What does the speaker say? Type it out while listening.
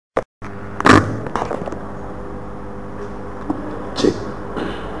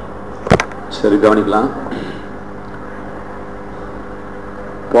சரி, கவனிக்கலாம்.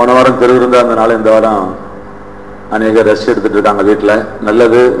 போன வாரம் திருவிருந்தா இருந்தனால இந்த வாரம் அநேக ரெஸ்ட் எடுத்துட்டு இருக்காங்க வீட்டுல.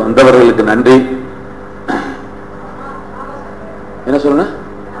 நல்லது, வந்தவர்களுக்கு நன்றி. என்ன சொல்லுங்க?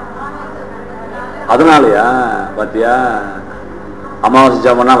 அதனாலயா? பாத்தியா, அமாவாசை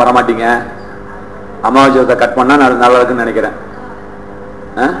ஜபம்னா வரமாட்டீங்க. அமாவாசை கட் பண்ணா நல்லா இருக்குன்னு நினைக்கிறேன்.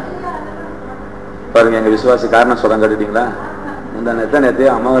 பாருங்க, எங்க விசுவாசி காரணம் சொல்ல கேட்டுட்டீங்களா? இந்த நேற்று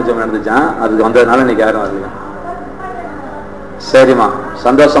அமாவாசை நடந்துச்சான், அதுக்கு வந்ததுனால இன்னைக்கு யாரும் வரல. சரிம்மா,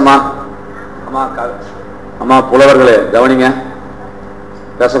 சந்தோஷமா. அம்மா அம்மா புலவர்களே கவனிங்க,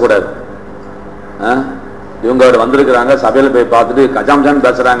 பேசக்கூடாது. இவங்க வந்திருக்கிறாங்க, சபையில போய் பார்த்துட்டு கஜாம்ஜான்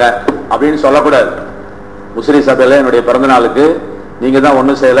பேசுறாங்க அப்படின்னு சொல்லக்கூடாது. முஸ்லி சபையில என்னுடைய பிறந்த நாளுக்கு நீங்க தான்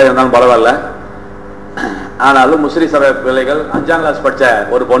ஒன்றும் செய்யல, இருந்தாலும் பரவாயில்ல. ஆனாலும் முஸ்லி சபை பிள்ளைகள் 5ஆம் கிளாஸ் படிச்ச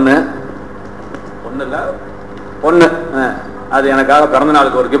ஒரு பொண்ணு அது எனக்காக பிறந்த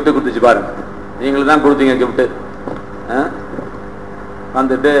நாளுக்கு ஒரு கிஃப்ட் கொடுத்துச்சு. பாருங்க, நீங்களும் தான் கொடுத்தீங்க கிஃப்ட்.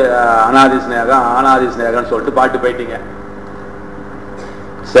 வந்துட்டு அனாதி ஸ்நேகம் சொல்லிட்டு பாட்டு போயிட்டீங்க.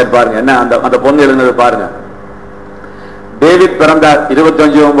 சரி, பாருங்க என்ன அந்த பொண்ணு எழுந்தது பாருங்க. டேவிட் பிறந்தார்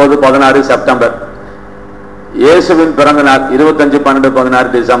 25/9/16 செப்டம்பர். இயேசுவின் பிறந்த நாள் 25/12/16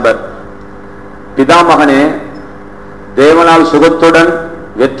 டிசம்பர். பிதாமகனே, தேவனால் சுகத்துடன்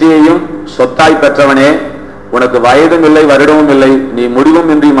வெற்றியையும் சொத்தாய் பெற்றவனே, உனக்கு வயதும் இல்லை வருடமும் இல்லை, நீ முடிவும்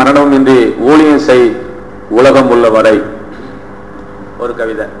இன்றி மரணமும் இன்றி ஊழியம் செய் உலகம் உள்ள வரை. ஒரு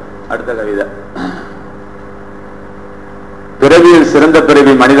கவிதை. அடுத்த கவிதை. பிறவியில் சிறந்த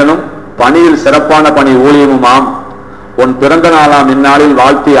பிறவி மனிதனும் பணியில் சிறப்பான பணி ஊழியமுமாம். உன் பிறந்த நாளாம் இந்நாளில்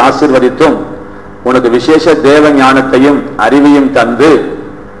வாழ்த்தி ஆசீர்வதித்தும் உனக்கு விசேஷ தேவ ஞானத்தையும் அறிவையும் தந்து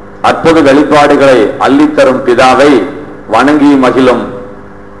அற்புத வெளிப்பாடுகளை அள்ளித்தரும் பிதாவை வணங்கி மகிழும்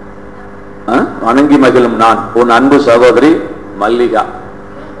நான் உன் அன்பு சகோதரி மல்லிகா.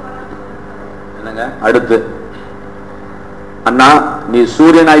 என்னங்க அடுத்து? அண்ணா, நீ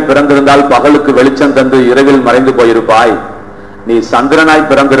சூரியனாய் பிறந்திருந்தால் பகலுக்கு வெளிச்சம் தந்து இரவில் மறைந்து போயிருப்பாய். நீ சந்திரனாய்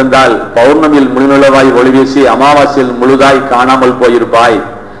பிறந்திருந்தால் பௌர்ணமியில் முழுநிலவாய் ஒளிவீசி அமாவாசையில் முழுதாய் காணாமல் போயிருப்பாய்.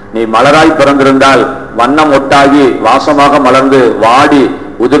 நீ மலராய் பிறந்திருந்தால் வண்ணம் ஒட்டாகி வாசமாக மலர்ந்து வாடி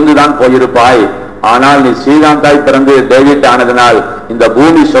உதிர்ந்துதான் போயிருப்பாய். ஆனால் நீ ஸ்ரீகாந்தாய் பிறந்து டேவிட் ஆனதனால் இந்த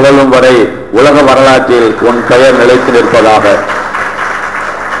பூமி சுழலும் வரை உலக வரலாற்றில் உன் பெயர் நிலைத்து நிற்பதாக.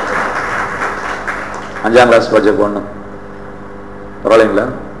 5ஆம் கிளாஸ் படிச்ச பொண்ணு, பரவாயில்லைங்களா?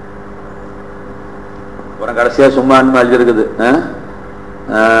 அப்புறம் கடைசியா சும்மா எழுதிருக்குது.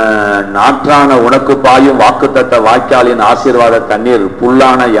 நாற்றான உனக்கு பாயும் வாக்குத்தத்த வாய்க்காலின் ஆசீர்வாத தண்ணீர்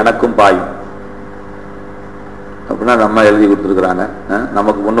புல்லான எனக்கும் பாயும் அப்படின்னா நம்ம எழுதி கொடுத்துருக்குறாங்க.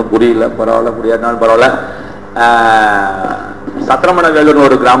 நமக்கு ஒன்றும் புரியல, பரவாயில்ல, புரியாதுனாலும் பரவாயில்ல. சத்திரமண வேலூர்னு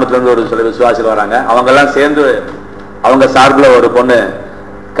ஒரு கிராமத்துல இருந்து ஒரு சில விசுவாசிகள் வராங்க. அவங்க எல்லாம் சேர்ந்து அவங்க சார்பில் ஒரு பொண்ணு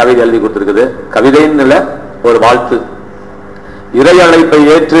கவிதை எழுதி கொடுத்துருக்குது. கவிதைன்னு இல்லை, ஒரு வாழ்த்து. இறை அழைப்பை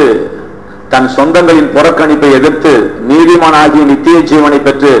ஏற்று தன் சொந்தங்களின் புறக்கணிப்பை எதிர்த்து நீதிமானாகிய நித்திய ஜீவனை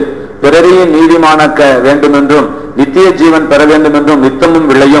பெற்று பிறரையும் நீதிமானாக்க வேண்டும் என்றும் நித்திய ஜீவன் பெற வேண்டும் என்றும் நித்தமும்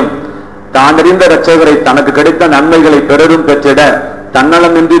விளையும் தான் அறிந்த இரட்சகரை தனக்கு கிடைத்த நன்மைகளை பிறரும் பெற்றிட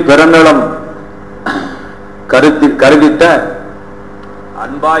தன்னலமின்றி பிறநலம் கருதிட்ட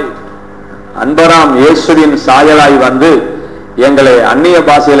அன்பராம் இயேசுவின் சாயலாய் வந்து எங்களை அந்நிய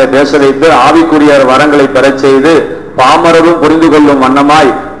பாஷையில பேச வைத்து ஆவிக்குரிய வரங்களை பெறச் செய்து பாமரவும் புரிந்து கொள்ளும்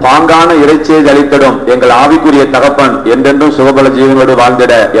வண்ணமாய் பாங்கான இறைச்சியை அளித்திடும் எங்கள் ஆவிக்குரிய தகப்பன் என்றென்றும் சுகபல ஜீவனோடு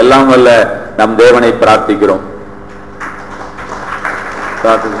வாழ்ந்திட எல்லாம் வல்ல நம் தேவனை பிரார்த்திக்கிறோம்.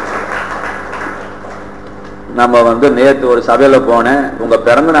 நம்ம நேற்று ஒரு சபையில போனேன். உங்க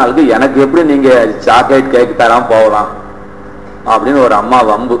பிறந்த நாளுக்கு எனக்கு எப்படி நீங்க சாக்லேட் கேக் தராம போகலாம் அப்படின்னு ஒரு அம்மா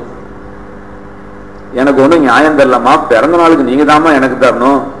வம்பு. எனக்கு ஒன்றும் நியாயம் தெரியலம்மா, பிறந்த நாளுக்கு நீங்க தாமா எனக்கு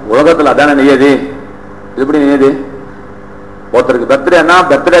தரணும், உலகத்துல அதான நியதி, எப்படி நியதி? ஒருத்தருக்கு பர்த்டேன்னா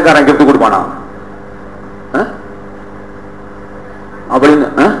பர்த்டேக்காரன் கிஃப்ட் கொடுப்பானா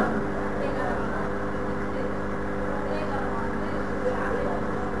அப்படின்னு?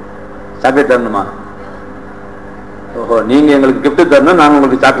 சாக்லேட் தரணுமா? ஓஹோ, நீங்க எங்களுக்கு கிஃப்ட் தரணும், நாங்க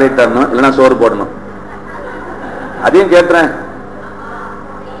உங்களுக்கு சாக்லேட் தரணும், இல்லைன்னா சோறு போடணும். அதையும் கேட்கிறேன்.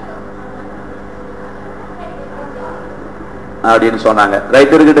 அப்படின்னு சொன்னாங்க.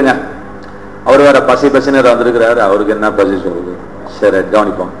 ரைட், இருக்கட்டுங்க. அவர் வேற பசி பசினர் வந்திருக்கிறாரு, அவருக்கு என்ன பசி சொல்லுது? சரி,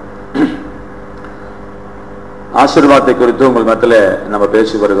 கவனிப்போம். ஆசீர்வாதத்தை குறித்து உங்கள் மத்தியில நம்ம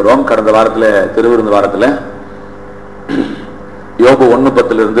பேசி வருகிறோம். கடந்த வாரத்துல திருவிருந்து வாரத்துல யோபு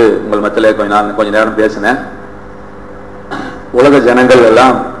 1:10 உங்கள் மத்தியில கொஞ்ச நேரம் பேசினேன். உலக ஜனங்கள்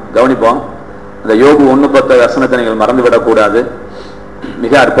எல்லாம் கவனிப்போம். இந்த யோபு 1:10 வசனத்தை நீங்கள் மறந்துவிடக் கூடாது.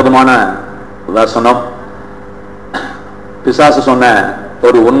 மிக அற்புதமான வசனம். பிசாசு சொன்ன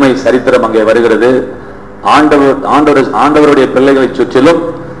ஒரு உண்மை சரித்திரம் அங்கே வருகிறது. ஆண்டவருடைய பிள்ளைகளை சுற்றிலும்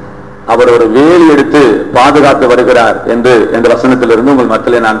அவர் ஒரு வேலி எடுத்து பாதுகாத்து வருகிறார் என்று இந்த வசனத்திலிருந்து உங்கள்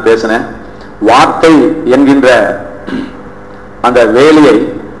மத்தியிலே நான் பேசினேன். வார்த்தை என்கின்ற அந்த வேலியை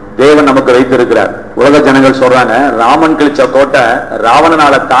தேவன் நமக்கு வைத்திருக்கிறார். உலக ஜனங்கள் சொல்றாங்க, ராமன் கிழிச்ச கோட்டை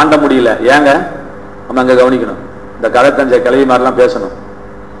ராவணனால தாண்ட முடியல. ஏங்க நம்ம அங்க கவனிக்கணும். இந்த கதைத்தஞ்சை கிளவி மாதிரிலாம் பேசணும்.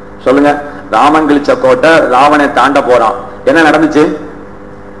 சொல்லுங்க, ராமன் கிழிச்ச கோட்டை ராவனை தாண்ட போறான். என்ன நடந்துச்சு?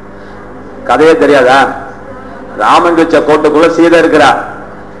 கதையே தெரியாதா? ராமன் கிழிச்ச கோட்டுக்குள்ள சீதை இருக்கிறா.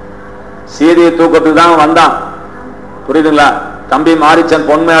 சீதையை தூக்கத்துக்கு தான் வந்தான். புரியுதுங்களா? தம்பி மாரிச்சன்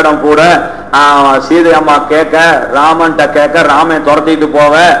பொன்மேடம் கூட சீதை அம்மா கேட்க, ராமன்ட்ட கேட்க, ராமன் துரத்திட்டு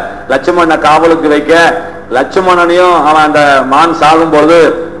போவ, லட்சுமணனை காவலுக்கு வைக்க, லட்சுமணனையும் அவன் அந்த மான் சாகும் பொழுது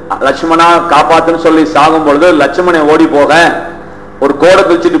லட்சுமணா காப்பாத்துன்னு சொல்லி சாகும் பொழுது லட்சுமணன் ஓடி போக ஒரு கோடை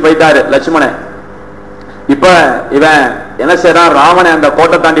கிழிச்சிட்டு போயிட்டாரு லட்சுமணன். இப்ப இவன் என்ன செய்யறான்? ராமனை அந்த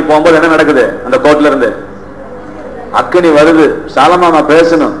கோட்டை தாண்டி போகும்போது என்ன நடக்குது? அந்த கோட்ல இருந்து அக்கினி வருது. சாலமாமா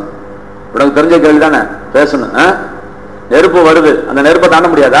பேசணும், உனக்கு தெரிஞ்ச கேள்வி தானே, பேசணும். நெருப்பு வருது. அந்த நெருப்பை தாண்ட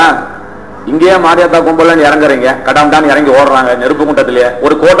முடியாதா? இங்கேயே மாரியாத்தா கும்பல இறங்குறீங்க, கடாம்டான்னு இறங்கி ஓடுறாங்க நெருப்பு குண்டத்திலேயே.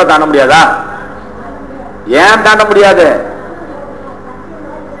 ஒரு கோட்டை தாண்ட முடியாதா? ஏன் தாண்ட முடியாது?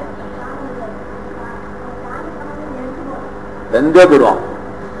 வெந்தே போயிடுவான்.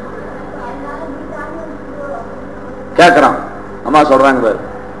 கேட்கறான், அம்மா சொல்றாங்க.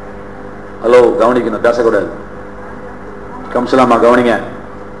 ஹலோ, கவனிக்கணும், பேசக்கூடாது. கம்சலாமா கவனிங்க.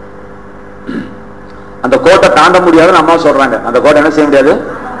 அந்த கோட்டை தாண்ட முடியாதுன்னு அம்மா சொல்றாங்க. அந்த கோட்டை என்ன செய்ய முடியாது?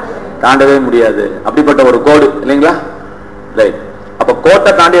 தாண்டவே முடியாது. அப்படிப்பட்ட ஒரு கோடு இல்லைங்களா? ரைட். அப்ப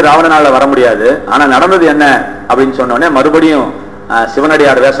கோட்டை தாண்டி ராவணனால வர முடியாது. ஆனா நடந்தது என்ன அப்படின்னு சொன்னோடனே மறுபடியும்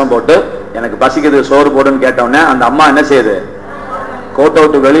சிவனடியார் வேஷம் போட்டு எனக்கு பசிக்குது சோறு போடுன்னு கேட்டவுடனே அந்த அம்மா என்ன செய்யுது? கோட்டை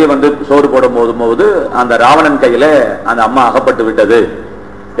விட்டு வெளியே வந்து சோறு போடும் போது அந்த ராவணன் கையில அந்த அம்மா அகப்பட்டு விட்டது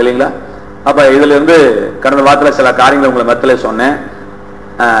இல்லைங்களா? அப்ப இதுல இருந்து கடந்த வாரத்துல சில காரியங்கள் உங்களை மத்தியில சொன்னேன்.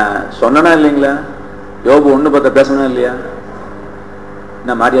 சொன்னா இல்லைங்களா? யோபு 1:10 பேசணும் இல்லையா?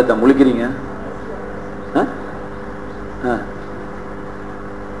 என்ன மாரியாத்தா முழிக்கிறீங்க?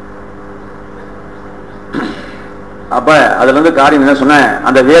 அப்ப அதுல இருந்து காரியம் என்ன சொன்னேன்?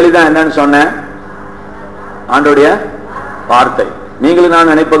 அந்த வேலிதான் என்னன்னு சொன்னேன்? ஆண்டோடைய வார்த்தை. நீங்களும்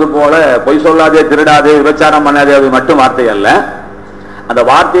நான் நினைப்பது போல பொய் சொல்லாதே, திருடாதே, விபச்சாரம் பண்ணாதே, அது மட்டும் வார்த்தை அல்ல. அந்த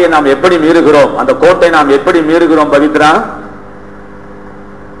வார்த்தையை நாம் எப்படி மீறுகிறோம், அந்த கோட்டை நாம் எப்படி மீறுகிறோம்? பவித்ரா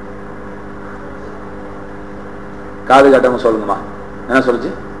காது கேட்டவங்க சொல்லுங்கம்மா, என்ன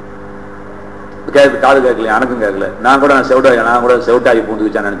சொல்லுச்சு? காது கேட்கலையா? எனக்கும் கேட்கல. நான் கூட செவிட்டாகி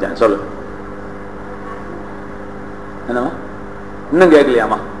பூந்துக்குச்சான்னு நினைச்சேன். சொல்லு, என்னம்மா இன்னும்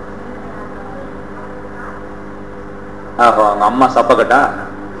கேட்கலையாமா? ஆஹோ, அவங்க அம்மா சப்பக்கட்டா?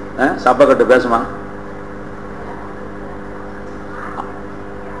 சப்பக்கட்டு பேசுமா?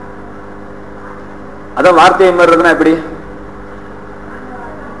 அதான் வார்த்தையை மீறதுன்னா எப்படி?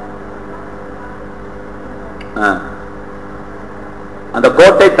 அந்த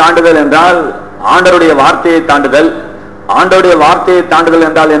கோட்டை தாண்டுதல் என்றால் ஆண்டவருடைய வார்த்தையை தாண்டுதல். ஆண்டவருடைய வார்த்தையை தாண்டுதல்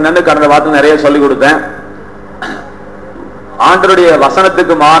என்றால் என்னன்னு கடந்த வாரத்தில் நிறைய சொல்லிக் கொடுத்தேன். ஆண்டவருடைய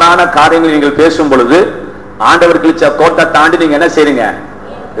வசனத்துக்கு மாறான காரியங்கள் நீங்கள் பேசும் பொழுது ஆண்டவர் கிழிச்ச கோட்டை தாண்டி நீங்க என்ன செய்றீங்க?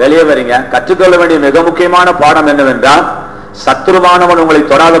 வெளியே வரீங்க. கற்றுக்கொள்ள வேண்டிய மிக முக்கியமான பாடம் என்னவென்றால், சத்துருவானவன் உங்களை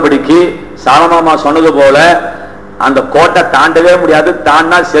தொடாதபடிக்கு சாலமாமா சொன்னது போல அந்த கோட்டை தாண்டவே முடியாது.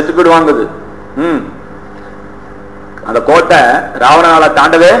 தாண்டா செத்து போயிடுவாங்குது. அந்த கோட்டை ராவணனால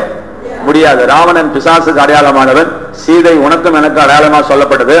தாண்டவே முடியாது. ராவணன் பிசாசுக்கு அடையாளமானவன். சீதை உனக்கும் எனக்கு அடையாளமா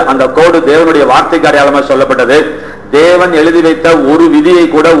சொல்லப்பட்டது. அந்த கோடு தேவனுடைய வார்த்தைக்கு அடையாளமா சொல்லப்பட்டது. தேவன் எழுதி வைத்த ஒரு விதியை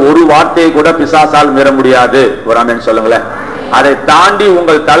கூட, ஒரு வார்த்தையை கூட பிசாசால் மீற முடியாது. ஒரு ஆமென் சொல்லுங்களேன். அதை தாண்டி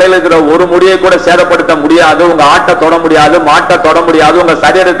உங்கள் தலையில் இருக்கிற ஒரு முடியை கூட சேதப்படுத்த முடியாது. உங்க ஆட்டை தொட முடியாது, மாட்டை தொட முடியாது, உங்க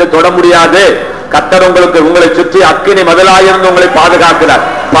சரீரத்தை தொட முடியாது. கர்த்தர் உங்களை சுற்றி அக்கினி மதிலாயிருந்து உங்களை பாதுகாக்கிறார்.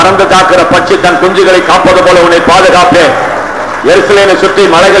 பறந்து காக்கிற பட்சி தன் குஞ்சுகளை காப்பது போல உன்னை பாதுகாப்பேன். எருசலேமை சுற்றி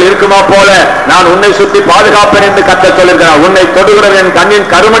மலைகள் இருக்குமா போல நான் உன்னை சுற்றி பாதுகாப்பேன் என்று கர்த்தர் சொல்லுகிறார். உன்னை தொடுகிறவன் என் கண்ணின்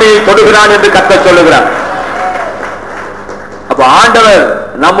கருமணியை தொடுகிறான் என்று கர்த்தர் சொல்லுகிறார். அப்ப ஆண்டவர்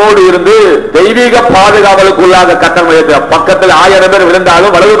நம்மோடு இருந்து தெய்வீக பாதுகாவலுக்குள்ளாக கர்த்தர் மையத்தில் பக்கத்தில் 1000 பேர்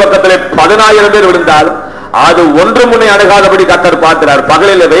விழுந்தாலும், வலது பக்கத்தில் 10,000 பேர் விழுந்தாலும் அது ஒன்று முன்னே அணுகாதபடி கர்த்தர் பார்க்கிறார்.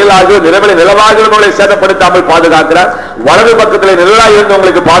 பகலில் வெயிலாக, இரவில் நிலவாக உங்களை சேதப்படுத்தாமல் பாதுகாக்கிறார். வலது பக்கத்தில் நிழலாக இருந்து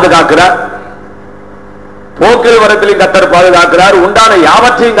உங்களுக்கு பாதுகாக்கிறார். போக்கில் வரத்திலையும் கர்த்தர் பாதுகாக்கிறார். உண்டான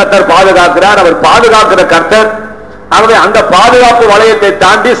யாவற்றையும் கர்த்தர் பாதுகாக்கிறார். அவர் பாதுகாக்கிற கர்த்தர். ஆகவே அந்த பாதுகாப்பு வளையத்தை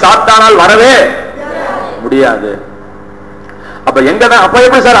தாண்டி சாத்தானால் வரவே முடியாது. அப்ப எங்கதான் அப்ப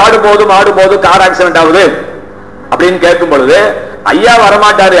எப்படி சார் ஆடும்போது கார் ஆக்சிடென்ட் ஆகுது அப்படின்னு கேட்கும் பொழுது, ஐயா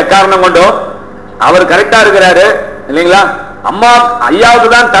வரமாட்டாரு எக்காரணம் கொண்டோ, அவர் கரெக்டா இருக்கிறாரு இல்லைங்களா? அம்மா ஐயாவுக்கு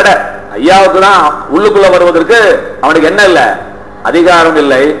தான் தடை, ஐயாவுக்கு தான் உள்ளுக்குள்ள வருவதற்கு அவனுக்கு என்ன இல்லை, அதிகாரம்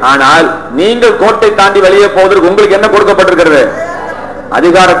இல்லை. ஆனால் நீங்கள் கோட்டை தாண்டி வெளியே போவதற்கு உங்களுக்கு என்ன கொடுக்கப்பட்டிருக்கிறது,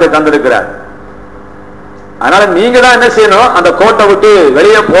 அதிகாரத்தை தந்திருக்கிறார். அதனால நீங்க தான் என்ன செய்யணும், அந்த கோட்டை விட்டு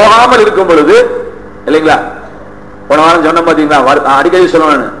வெளியே போகாமல் இருக்கும் பொழுது, இல்லைங்களா? போன வாரம் சொன்ன பாத்தீங்களா, அடிக்கடி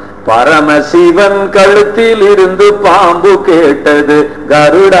சொல்லணும், பரமசிவன் கழுத்தில் இருந்து பாம்பு கேட்டது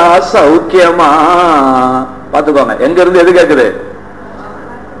கருடா சௌக்கியமா. பாத்துக்கோங்க, எங்க இருந்து எது கேக்குது,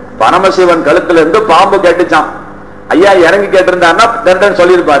 பரமசிவன் கழுத்துல இருந்து பாம்பு கேட்டுச்சான். ஐயா இறங்கி கேட்டிருந்தாருன்னா தண்டன்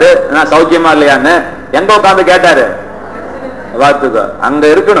சொல்லியிருப்பாரு நான் சௌக்கியமா இல்லையான்னு. எங்க உட்காந்து கேட்டாரு, பார்த்துக்கோ, அங்க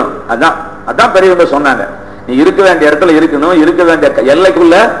இருக்கணும். அதான் அதான் பெரியவங்க சொன்னாங்க, நீ இருக்க வேண்டிய இடத்துல இருக்கணும், இருக்க வேண்டிய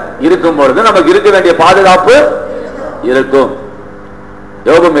எல்லைக்குள்ள இருக்கும் பொழுது நமக்கு இருக்க வேண்டிய பாதுகாப்பு இருக்கும்.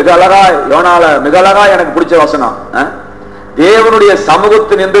 யோபு மிக அழகா, யோனால மிக அழகா எனக்கு பிடிச்ச வசனம், தேவனுடைய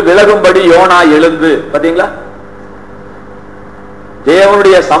சமூகத்தினின்று விலகும்படி யோனா எழுந்து, பாத்தீங்களா?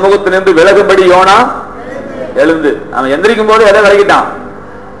 தேவனுடைய சமூகத்தினின்று விலகும்படி யோனா எழுந்து. அவன் எந்திரிக்கும் போது எதை விலகிட்டான்,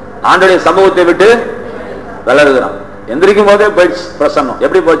 ஆண்டுடைய சமூகத்தை விட்டு விலகுகிறான். எந்திரிக்கும் போதே போயிடுச்சு பிரசன்னம்.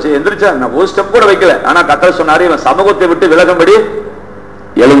 எப்படி போச்சு, எந்திரிச்சா நான் ஒரு ஸ்டெப் கூட வைக்கல, ஆனா கர்த்தர் சொன்னாரு இவன் சமூகத்தை விட்டு விலகும்படி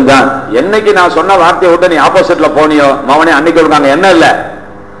எழுந்தான். என்னைக்கு நான் சொன்ன வார்த்தையை விட்டு நீ ஆப்போசிட்ல போனியோ மவனே, அன்னைக்கு இருக்காங்க என்ன இல்ல,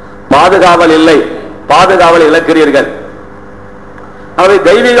 பாதுகாவல் இல்லை, பாதுகாவல் இழக்கிறீர்கள். அவை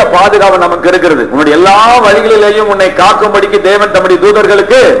தெய்வீக பாதுகாவல் நமக்கு இருக்கிறது. உன்னுடைய எல்லா வழிகளிலேயும் உன்னை காக்கும்படிக்கு தேவன் தம்முடைய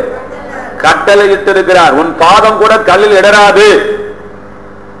தூதர்களுக்கு கட்டளையிட்டு இருக்கிறார். உன் பாதம் கூட கல்லில் இடராது,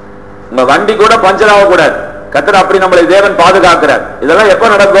 உங்க வண்டி கூட பஞ்சர் ஆகக்கூடாது. கர்த்தர் அப்படி நம்மளை தேவன் பாதுகாக்கிறார். இதெல்லாம் எப்ப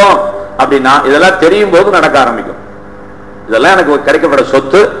நடக்கும் அப்படின்னா, இதெல்லாம் தெரியும் போது நடக்க ஆரம்பிக்கும். இதெல்லாம் எனக்கு கிடைக்கப்பட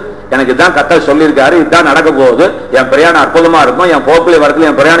சொத்து, எனக்கு இதான் கர்த்தர் சொல்லியிருக்காரு, இதுதான் நடக்க போகுது, என் பிரயாணம் அற்புதமா இருக்கும், என் போக்குல வரத்துல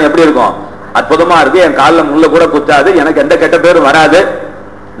என் பிரயாணம் எப்படி இருக்கும், அற்புதமா இருக்கு, என் காலில் முள்ள கூட குத்தாது, எனக்கு எந்த கெட்ட பேரும் வராது,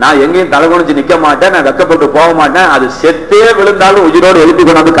 நான் எங்கேயும் தலை குனிஞ்சு நிக்க மாட்டேன், நான் வெக்கப்பட்டு போக மாட்டேன், அது செத்தே விழுந்தாலும் உயிரோடு எழுப்பி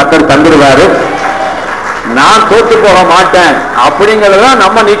கொண்டாந்து கர்த்தர் தந்துடுவாரு, நான் தோத்து போக மாட்டேன் அப்படிங்கறதான்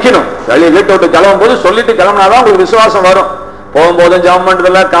நம்ம நிக்கணும். வெளியே வீட்டை விட்டு கிளம்பும் போது சொல்லிட்டு கிளம்பினாதான் உங்களுக்கு விசுவாசம் வரும். போகும்போதும் ஜெபம் பண்றது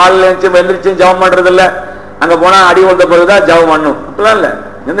இல்ல, காலில் எந்திரிச்சு ஜெபம் பண்றது இல்ல, அங்க போனா அடி வந்த பிறகுதான் ஜெபம் பண்ணும், அப்படிலாம் இல்ல.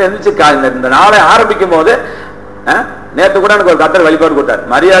 எந்திரிச்சு இந்த நாளை ஆரம்பிக்கும் போது, நேற்று கூட எனக்கு ஒரு கர்த்தர் வழிபாடு கொடுத்தார்,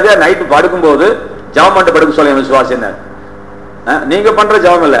 மரியாதையா நைட்டு படுக்கும் போது ஜெபம் பண்ணிட்டு படுக்க சொல்லி விசுவாசம். நீங்க பண்ற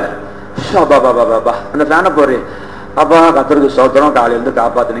ஜெபம் இல்ல, அந்த ஃபேனை போறீ அப்பா கர்த்தருக்கு சோத்திரம், காலையிலிருந்து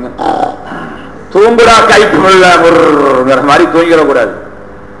காப்பாத்துனீங்க, தூங்குடா கைப்புங்கிற மாதிரி தூங்கிட கூடாது.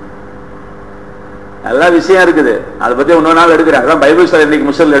 நல்ல விஷயம் இருக்குது, அதை பத்தி இன்னொரு நாள் எடுக்கிறேன். அதான் பைபிள் ஸ்டடி இன்னைக்கு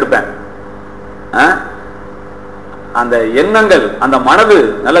முசல் எடுப்பேன். அந்த எண்ணங்கள், அந்த மனது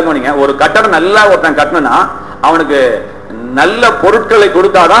நல்ல கவனிங்க. ஒரு கட்டடம் நல்லா ஒருத்தன் கட்டணும்னா அவனுக்கு நல்ல பொருட்களை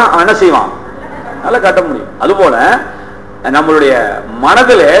கொடுத்தாதான் அவன் என்ன செய்வான், நல்லா கட்ட முடியும். அதுபோல நம்மளுடைய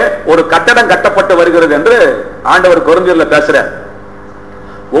மனதிலே ஒரு கட்டடம் கட்டப்பட்டு வருகிறது என்று ஆண்டவர் கொரிந்தியர்ல பேசுறார்.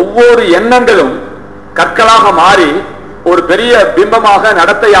 ஒவ்வொரு எண்ணங்களும் கற்களாக மாறி ஒரு பெரிய பிம்பமாக,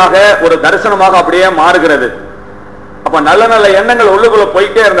 நடத்தையாக, ஒரு தரிசனமாக அப்படியே மாறுகிறது. அப்ப நல்ல நல்ல எண்ணங்கள் உள்ளுக்குள்ள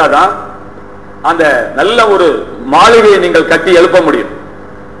போயிட்டே இருந்தாதான் அந்த நல்ல ஒரு மாளிகையை நீங்கள் கட்டி எழுப்ப முடியும்.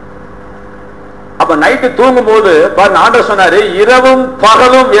 அப்ப நைட்டு தூங்கும் போது பாருங்க, ஆண்டவர் சொன்னாரு இரவும்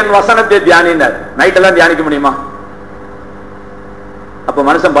பகலும் என் வசனத்தை தியானினார். நைட்டெல்லாம் தியானிக்க முடியுமா? அப்ப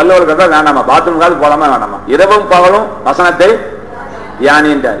மனுஷன் பல்ல வளர்க்கறதா வேணாமா, பாத்ரூம் போலாமா வேணாமா? இரவும் பகலும் வசனத்தை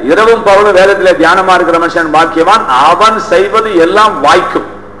தியானின்றார். இரவும் பகலும் வேதத்திலே தியானமா இருக்கிற மனுஷன் பாக்கியவான், அவன் செய்வது எல்லாம் வாய்க்கும்.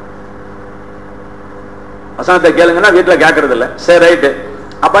 வசனத்தை கேளுங்கன்னா வீட்டுல கேட்கறது இல்ல, சரி ரைட்டு.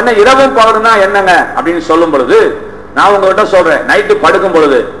 அப்ப என்ன இரவும் பகலும்னா என்னங்க அப்படின்னு சொல்லும் பொழுது, நான் உங்ககிட்ட சொல்றேன், நைட்டு படுக்கும்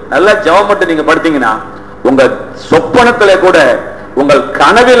பொழுது நல்லா ஜெபம் மட்டும் நீங்க படுத்தீங்கன்னா உங்க சொப்பனத்திலே கூட, உங்கள்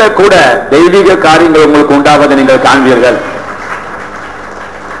கனவில கூட தெய்வீக காரியங்கள் உங்களுக்கு உண்டாவதை நீங்கள் காண்பீர்கள்.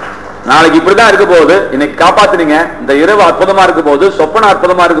 நாளைக்கு இப்படிதான் இருக்க போகுது, இன்னைக்கு காப்பாத்துனீங்க, இந்த இரவு அற்புதமா இருக்க போகுது, சொப்பனம்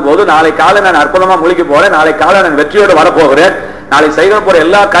அற்புதமா இருக்க போகுது, நாளை காலை நான் அற்புதமா முழிக்க போறேன், நாளை காலை நான் வெற்றியோடு வரப்போகிறேன், நாளை செய்ய போற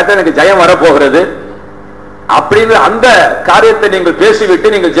எல்லா காரியத்தையும் எனக்கு ஜெயம் வரப்போகிறது அப்படின்னு அந்த காரியத்தை நீங்கள் பேசிவிட்டு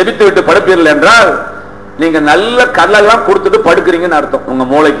நீங்கள் ஜெபித்து விட்டு படுப்பீர்கள் என்றால் நீங்க நல்ல கல்லெல்லாம் கொடுத்துட்டு படுக்கிறீங்கன்னு அர்த்தம் உங்க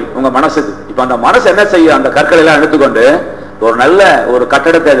மூளைக்கு, உங்க மனசுக்கு. இப்ப அந்த மனசு என்ன செய்யும், அந்த கற்களை எல்லாம் எடுத்துக்கொண்டு ஒரு நல்ல ஒரு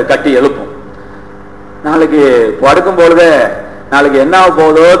கட்டடத்தை அது கட்டி எழுப்பும். நாளைக்கு படுக்கும் பொழுதே நாளைக்கு என்ன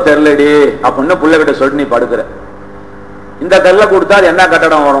போதோ தெரியலடி அப்படின்னு புள்ள கிட்ட சொல்லிட்டு நீ படுக்கிற, இந்த கல்ல கொடுத்தா என்ன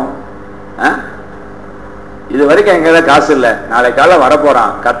கட்டடம் வரும்? இது வரைக்கும் எங்க காசு இல்ல, நாளை காலை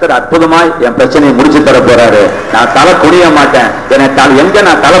வரப்போறான், கர்த்தர் அற்புதமாய் என் பிரச்சனையை முடிச்சு தர போறாரு, நான் தலை குனிய மாட்டேன், எங்க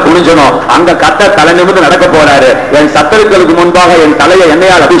நான் தலை குனிஞ்சனும் அங்க கர்த்தர் தலை நிமிர்ந்து நடக்க போறாரு, என் சத்துருக்களுக்கு முன்பாக என் தலையை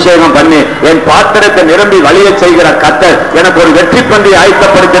எண்ணெயால் அபிஷேகம் பண்ணி என் பாத்திரத்தை நிரம்பி வழிய செய்கிற கர்த்தர் எனக்கு ஒரு வெற்றி பந்தி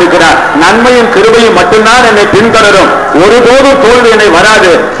ஆயத்தப்படுத்தியிருக்கிறார். நன்மையும் கிருபையும் மட்டும்தான் என்னை பின்தொடரும், ஒருபோதும் தோல்வி என்னை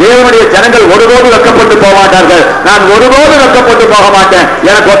வராது. தேவனுடைய ஜனங்கள் ஒருபோதும் வெட்கப்பட்டு போக மாட்டார்கள், நான் ஒருபோதும் வெட்கப்பட்டு போக மாட்டேன்.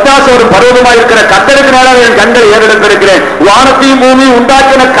 எனக்கு ஒத்தாசை ஒரு பருவமாய் இருக்கிற கர்த்தருக்கு நேராக என் கண்களை ஏறெடுத்திருக்கிறேன். வானத்தையும் பூமியும்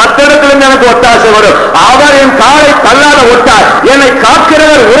உண்டாக்கின கர்த்தரிடத்திலிருந்து எனக்கு ஒத்தாசை வரும். அவர் என் காலை தள்ளாத ஒட்டார், என்னை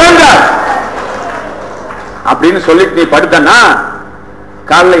காக்கிறவர் உறந்தார் அப்படின்னு சொல்லிட்டு நீ படுத்தன்னா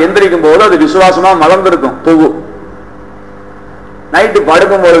காலைல எந்திரிக்கும் போது அது விசுவாசமா மலர்ந்திருக்கும். தூவு நைட்டு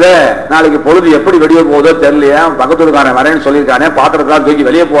படுக்கும் பொழுது நாளைக்கு பொழுது எப்படி வெளியே போகுதோ தெரியலையா, பக்கத்துக்காரன் வரேன்னு சொல்லியிருக்கானே, பாத்திரத்தான் தூக்கி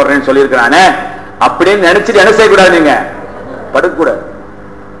வெளியே போடுறேன்னு சொல்லியிருக்கானே அப்படின்னு நினைச்சிட்டு என்ன செய்யக்கூடாது, நீங்க படுக்கக்கூடாது.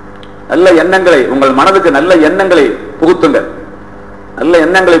 நல்ல எண்ணங்களை, உங்கள் மனதுக்கு நல்ல எண்ணங்களை புகுத்துங்கள், நல்ல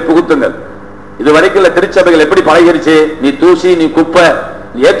எண்ணங்களை புகுத்துங்கள். இது வரைக்கும் திருச்சபைகள் எப்படி பழகிருச்சு, நீ தூசி, நீ குப்பை,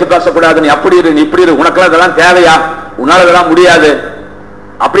 நீ ஏத்து பேசக்கூடாது, நீ அப்படி இரு, நீ இப்படி இரு, உனக்கெல்லாம் இதெல்லாம் தேவையா, உன்னால இதெல்லாம் முடியாது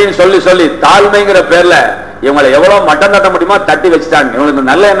அப்படின்னு சொல்லி சொல்லி தாழ்மைங்கிற பேர்ல இவங்களை எவ்வளவு மட்டம் தட்ட முடியுமோ தட்டி வச்சுட்டாங்க. இவங்களுக்கு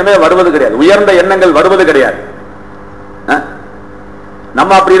நல்ல எண்ணமே வருவது கிடையாது, உயர்ந்த எண்ணங்கள் வருவது கிடையாது.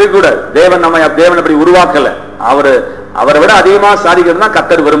 நம்ம அப்படி இருக்கக்கூடாது. தேவன் அப்படி உருவாக்கல. அவரை விட அதிகமா சாதிக்கிறது தான்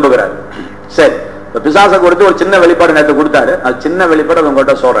கர்த்தர் விரும்புகிறார். சரி, பிசாசை கொடுத்து ஒரு சின்ன வெளிப்பாடு நேற்று கொடுத்தாரு, அது சின்ன வெளிப்பாடு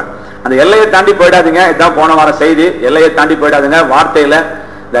உங்கள்கிட்ட சொல்றேன். அந்த எல்லையை தாண்டி போயிடாதீங்க, இதான் போன வார செய்தி. எல்லையை தாண்டி போயிடாதீங்க. வார்த்தையில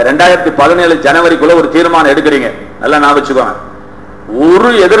இந்த 2017 ஜனவரிக்குள்ள ஒரு தீர்மானம் எடுக்கிறீங்க, நல்லா நான் வச்சுக்கோங்க. ஒரு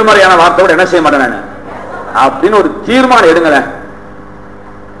எதிர்மறையான வார்த்தையோட என்ன செய்ய மாட்டேன் நான் அப்படின்னு ஒரு தீர்மானம் எடுங்களேன்.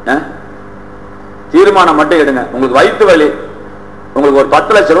 தீர்மானம் மட்டும் எடுங்க. உங்களுக்கு வயிற்று வலி, உங்களுக்கு ஒரு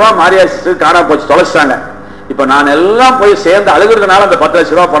 10 லட்சம் ரூபாய் மாரியாச்சு காணா போச்சு, தொலைச்சிட்டாங்க. இப்ப நான் எல்லாம் போய் சேர்ந்து அழுகிறதுனால அந்த 10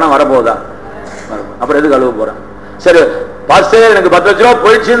 லட்சம் ரூபாய் பணம் வரப்போகுதா? அப்புறம் எதுக்கு அழுக போறேன்? சரி, பஸ் எனக்கு 10 லட்சம் ரூபாய்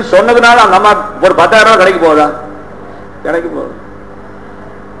போயிடுச்சுன்னு சொன்னதுனால அந்த அம்மா ஒரு 10,000 ரூபாய் கிடைக்க போகுதா? கிடைக்க போகுது.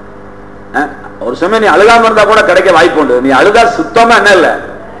 ஒரு சமயம் நீ அழுகாம இருந்தா கூட கிடைக்க வாய்ப்பு உண்டு. நீ அழுதா சுத்தமா என்ன இல்லை,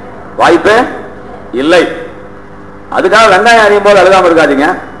 வாய்ப்பே இல்லை. அதுக்காக வெங்காயம் அறியும் போது அழுகாம இருக்காதீங்க.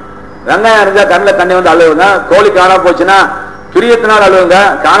 வெங்காயம் அறிஞ்சா கண்ணில் தண்ணி வந்து அழுகுங்க. கோழி காணா போச்சுன்னா பிரியத்தினால் அழுகுங்க,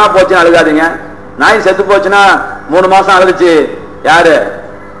 காணா போச்சுன்னா அழுகாதீங்க. நாய் செத்து போச்சுன்னா 3 மாசம் அழுதுச்சு. யாரு?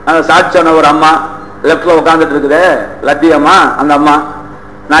 சாட்சி சொன்ன ஒரு அம்மா லெப்ட்ல உட்காந்துட்டு இருக்குது, லத்தி அம்மா. அந்த அம்மா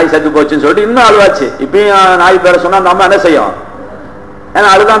நாய் செத்து போச்சுன்னு சொல்லிட்டு இன்னும் அழுவாச்சு. இப்பயும் நாய் பேரை சொன்னா அந்த அம்மா என்ன செய்யும்? ஏன்னா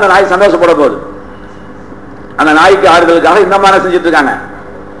அழுதான் அந்த நாய் சந்தோஷப்பட போகுது. அந்த நாய்க்கு ஆறுதலுக்காக இந்த அம்மா என்ன செஞ்சுட்டு இருக்காங்க?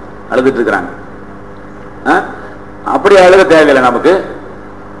 அழுதுட்டு இருக்கிறாங்க. அப்படி அழுக தேவையில்லை. நமக்கு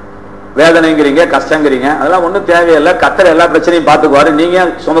வேதனைங்கிறீங்க, கஷ்டங்கிறீங்க, அதெல்லாம் ஒன்றும் தேவையில்லை. கர்த்தர் எல்லா பிரச்சனையும் பார்த்துக்குவாரு. நீங்க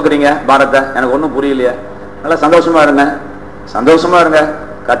சுமக்குறீங்க பாரத்தை, எனக்கு ஒன்றும் புரியலையே. நல்லா சந்தோஷமா இருங்க, சந்தோஷமா இருங்க.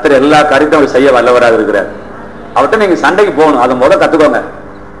 கர்த்தர் எல்லா காரியத்தையும் செய்ய வல்லவராக இருக்கிறார். அவர்கிட்ட நீங்க சண்டைக்கு போகணும், அதை முதல் கத்துக்கோங்க.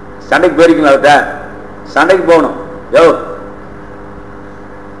 சண்டைக்கு போயிருக்கீங்களா? அவர்கிட்ட சண்டைக்கு போகணும். யோ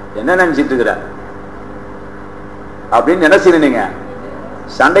என்ன நினைச்சிட்டு இருக்கிற அப்படின்னு என்ன செய்யணும்? நீங்க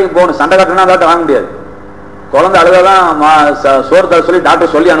சண்டைக்கு போகணும். சண்டை கட்டணும் வாங்க முடியாது. குழந்தை அழுதான் சோறு தர சொல்லி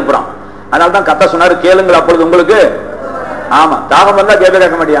டாக்டர் சொல்லி அனுப்புறான். அதனால தான் கத்த சொன்னாரு, கேளுங்கள் அப்பொழுது உங்களுக்கு. ஆமா, தாகம் வந்தா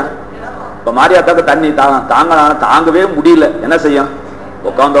கேட்க மாட்டியா? இப்ப மாரியாத்தாக்கு தண்ணி தாங்கவே முடியல. என்ன செய்யும்?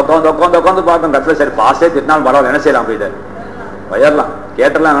 உட்காந்து உட்காந்து உட்காந்து உட்காந்து பார்த்தோம். கத்துல சரி பாசே திட்டினாலும் பரவாயில்ல, என்ன செய்யலாம்? போயிட்டு வயர்லாம்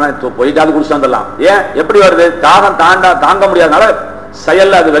கேட்டலாம், போயிட்டாலும் குடிச்சு வந்துடலாம். ஏன் எப்படி வருது? தாகம் தாங்க முடியாதனால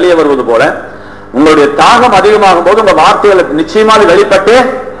செயல்ல அது வெளியே வருவது போல உங்களுடைய தாகம் அதிகமாகும் போது உங்க வார்த்தைகளை நிச்சயமா வெளிப்பட்டு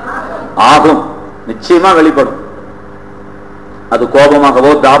ஆகும். நிச்சயமா வெளிப்படும். அது கோபமாகவோ,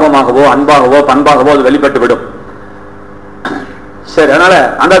 தாபமாகவோ, அன்பாகவோ, பண்பாகவோ அது வெளிப்பட்டு விடும். சரி, அதனால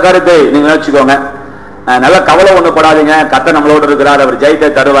அந்த காரியத்தை நீங்க நினைச்சுக்கோங்க. நல்ல கவலை ஒண்ணுப்படாதீங்க. கர்த்தர் நம்மளோடு இருக்கிறார், அவர் ஜெயத்தை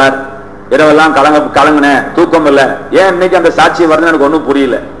தருவார். இரவெல்லாம் கலங்குன, தூக்கம் இல்லை. ஏன் இன்னைக்கு அந்த சாட்சி வருதுன்னு எனக்கு ஒன்றும்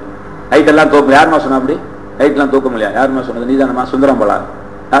புரியல. நைட் எல்லாம் தூக்கம். யாருமா சொன்னா? அப்படி நைட்லாம் தூக்கம் இல்லையா? யாருமா சொன்னது? நீதானம்மா? சுந்தரம் போலா?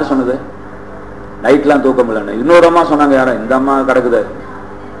 யார் சொன்னது நைட்லாம் தூக்கம் இல்லைன்னு? இன்னொரு அம்மா சொன்னாங்க. யாரும்? இந்த அம்மா கிடக்குது,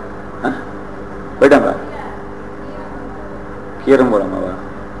 போயிட்டாங்க. கீரம்பூர் அம்மாவா?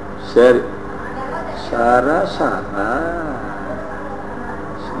 சரி, சரோசா.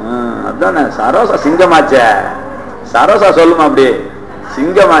 அதானே சரோசா. சிங்கமாச்ச சரோசா. சொல்லுமா அப்படி?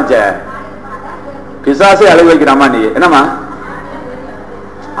 சிங்கமாச்ச. பிசாசே அழுக வைக்கிறாமா நீ? என்னம்மா?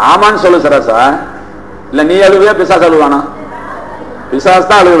 ஆமான்னு சொல்லு சரோசா. இல்ல நீ அழுவியா பிசாசு அழுவானா? பிசாசு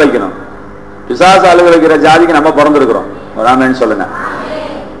தான் அழுக வைக்கணும். பிசாசு அழுக வைக்கிற ஜாதிக்கு நம்ம பிறந்திருக்கிறோம். ஆமென் சொல்லுங்க.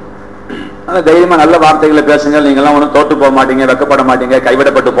 தைரியமா நல்ல வார்த்தைகளை பேசுங்க. நீங்க எல்லாம் ஒன்றும் தோட்டு போக மாட்டீங்க, வெக்கப்பட மாட்டீங்க,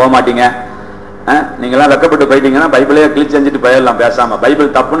 கைவிடப்பட்டு போக மாட்டீங்க. நீங்க எல்லாம் வெக்கப்பட்டு போயிட்டீங்கன்னா பைபிளே கிழிச்சு செஞ்சுட்டு போயிடலாம். பேசாம பைபிள்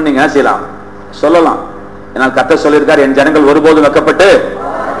தப்புன்னு நீங்க என்ன செய்யலாம்? சொல்லலாம். ஏன்னா கர்த்தர் சொல்லியிருக்காரு, என் ஜனங்கள் ஒருபோதும் வெக்கப்பட்டு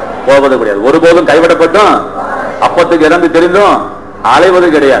போவது கிடையாது, ஒருபோதும் கைவிடப்பட்டும் அப்பத்துக்கு இறந்து தெரிந்தும் அலைவது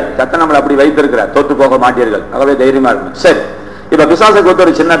கிடையாது. கர்த்தர் நம்மளை அப்படி வைத்திருக்கிறார். தோற்று போக மாட்டீர்கள். ஆகவே தைரியமா இருக்கணும். சரி, இப்ப பிசாசை குறித்து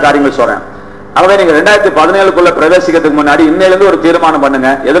ஒரு சின்ன காரியங்கள் சொல்றேன். ஆகவே நீங்க 2017க்குள்ள பிரவேசிக்கிறதுக்கு முன்னாடி இன்னையிலிருந்து ஒரு தீர்மானம் பண்ணுங்க.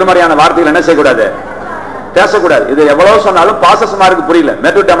 எதிர்மறையான வார்த்தைகள் என்ன செய்யக்கூடாது, பேசக்கூடாது. இது எவ்வளவு சொன்னாலும் பாசஸ்மாருக்கு புரியல.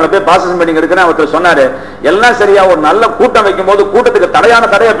 மேட்டூர் டேம்ல போய் பாசஸ் மீட்டிங் இருக்குன்னு ஒருத்தர் சொன்னாரு. எல்லாம் சரியா ஒரு நல்ல கூட்டம் வைக்கும் போது கூட்டத்துக்கு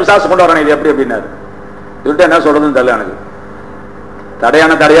தடையை பிசாசு கொண்டு வரணும். இது எப்படி அப்படின்னாரு. இவர்கிட்ட என்ன சொல்றதுன்னு தெரியல எனக்கு.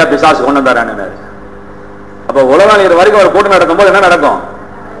 தடையா பிசாசு கொண்டு வந்தாரு. அப்ப உலகம் இது வரைக்கும் ஒரு கூட்டம் நடக்கும் போது என்ன நடக்கும்?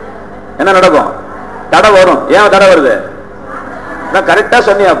 தடை வரும். ஏன் தடை வருது? கரெக்டா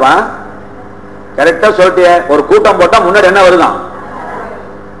சொன்னியாப்பா, கரெக்டா சொல்லிட்டிய. ஒரு கூட்டம் போட்டா முன்னாடி என்ன வருதான்?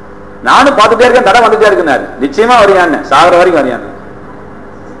 நானும் பார்த்துட்டே இருக்கேன், தடை வந்துட்டே இருக்குனாரு. நிச்சயமா வரியான்னு, சாகர வரைக்கும் வரியான்னு.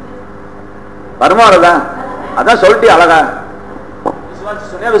 வருமானதா அதான் சொல்லிட்டியா அழகா.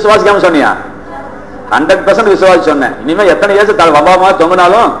 சொன்னியா விசுவாசிக்காம சொன்னியா? 100% விசுவாசி சொன்னேன். இனிமே எத்தனை ஏசு வபாமா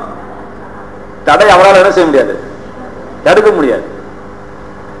தொங்கினாலும் தடை அவரால் என்ன செய்ய முடியாது, தடுக்க முடியாது.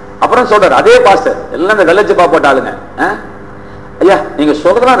 அப்புறம் சொல்றாரு அதே பாஸ்டர் எல்லாம் இந்த வெள்ளச்சிப்பா போட்டாளுங்க. ஐயா நீங்க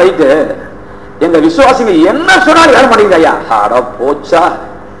சொல்றதெல்லாம் ரைட்டு, எங்க விசுவாசிங்க என்ன சொன்னாலும் ஏற மாட்டேங்குது ஐயா. ஆடா போச்சா,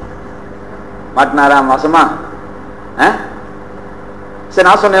 மாட்டினாரா மாசமா? சரி,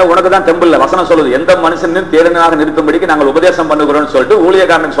 நான் சொன்னேன் உனக்கு தான் டெம்பிள்ல வசனம் சொல்லுது, எந்த மனுஷனும் தேடுனாக நிறுத்தும்படிக்கு நாங்கள் உபதேசம் பண்ணுகிறோம்னு சொல்லிட்டு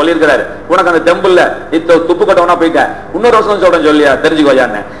ஊழியக்காரனுக்கு சொல்லியிருக்கிறாரு. உனக்கு அந்த டெம்பிள்ல துப்பு கட்டவனா போயிட்ட. இன்னொரு வசனம் சொல்றேன் சொல்லியா,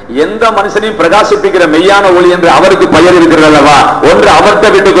 தெரிஞ்சுக்கோயான்னு. எந்த மனுஷனையும் பிரகாசிப்பிக்கிற மெய்யான ஒளி என்று அவருக்கு பெயர் இருக்கிறது அல்லவா, ஒன்று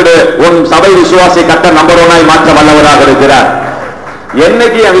அவர்கிட்ட விட்டுக்கொடு, உன் சபை விசுவாசி கட்ட நம்பர் 1 மாற்ற வல்லவராக இருக்கிறார்.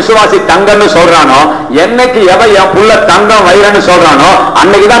 என்னைக்கு என் விசுவாசி தங்கம்னு சொல்றானோ, என்னைக்கு எவன் என் புள்ள தங்கம் வைரன்னு சொல்றானோ,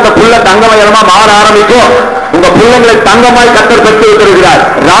 அன்னைக்குதான் அந்த புள்ள தங்க வைரமா மாற ஆரம்பிக்கும். உங்க பிள்ளைங்களை தங்கமாய் கர்த்தர் பெற்று வைத்திருக்கிறார்,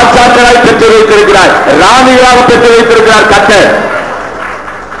 ராஜாக்களாய் பெற்று வைத்திருக்கிறார், ராணிகளாக பெற்று வைத்திருக்கிறார் கர்த்தர்.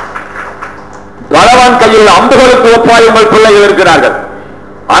 பலவான் கையில் அம்புகளுக்கு ஒப்பாய் உங்கள் பிள்ளைகள் இருக்கிறார்கள்.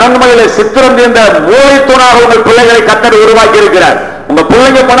 அரண்மனையில சித்திரம் தீர்ந்த மூளை தூணாக உங்கள் பிள்ளைகளை கர்த்தர் உருவாக்கி இருக்கிறார். உங்க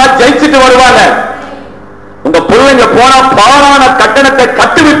பிள்ளைங்க போனா ஜெயிச்சுட்டு வருவாங்க. உங்க பிள்ளைங்க போனா பாழான கட்டணத்தை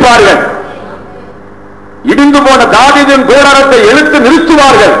கட்டுவிப்பார்கள். இடிந்து போன தாவீதின் கூடாரத்தை எழுத்து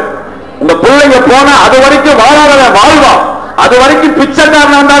நிறுத்துவார்கள். உங்க பிள்ளைங்க போனா அது வரைக்கும் வாழாத வாழ்வான், அது வரைக்கும்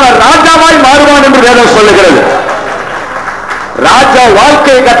பிச்சைக்காரன் இருந்தாலும் ராஜாவாய் மாறுவான் என்று வேதம் சொல்லுகிறது. ராஜா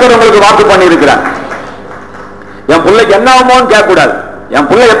வாழ்க்கையை கர்த்தர் உங்களுக்கு வாக்கு பண்ணி இருக்கிறார். என் பிள்ளைக்கு என்ன ஆகுமோன்னு கேட்க கூடாது. என்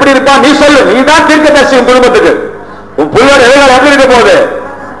பிள்ளை எப்படி இருப்பான் நீ சொல்லு, நீ தான் தீர்க்கதரிசி. உன் குடும்பத்துக்கு உன் பிள்ளையோட எதிர்காலம் எப்படி இருக்க போகுது?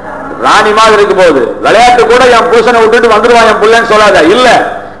 ராணி மாதிரி இருக்க போகுது. விளையாட்டு கூட என் புருஷனை விட்டுட்டு வந்துருவான் என் பிள்ளைன்னு சொல்லாத. இல்ல,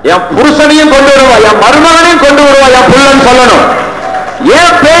 என் புருஷனையும் கொண்டு வருவா, என் மருமகனையும் கொண்டு வருவா என் பிள்ளைன்னு சொல்லணும்.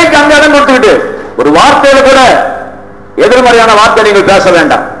 ஏன் பேய்க்கு அங்க இடம் கொடுத்துக்கிட்டு ஒரு வார்த்தையில கூட எதிர்மறையான வார்த்தை நீங்கள் பேச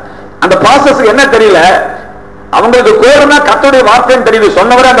வேண்டாம். அந்த பாசஸ் என்ன தெரியல, அவங்களுக்கு கோடுனா கர்த்தருடைய வார்த்தைன்னு தெரியுது,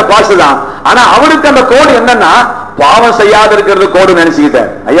 சொன்னவரே அந்த பாசு தான். ஆனா அவருக்கு அந்த கோடு என்னன்னா பாவம் செய்யாத இருக்கிறது கோடு நினைச்சுக்கிட்டேன்.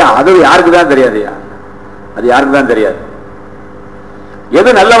 ஐயா அது யாருக்கு தான் தெரியாது, ஐயா அது யாருக்கு தான் தெரியாது. எது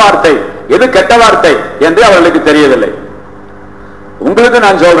நல்ல வார்த்தை எது கெட்ட வார்த்தை என்று அவர்களுக்கு தெரியவில்லை. உங்களுக்கு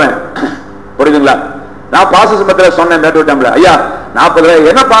நான் சொல்றேன், புரியுதுங்களா? நான் பாசசமத்துல சொன்னேன் மேட்டூர் டேம்ல, ஐயா 40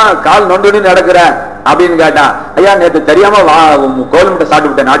 என்னப்பா கால் நொண்டு நடக்கிற அப்படின்னு கேட்டா, ஐயா நேற்று தெரியாம கோழி முட்டை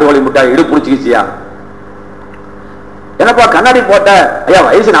சாப்பிட்டு விட்டேன், நாட்டு கோழி முட்டை இடு புடிச்சுக்கிச்சியா. என்னப்பா கண்ணாடி போட்ட, ஐயா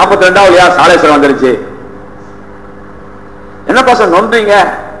வயசு 42 சாலேஸ்வரம் வந்துருச்சு. என்னப்பா சார் நொன்றீங்க?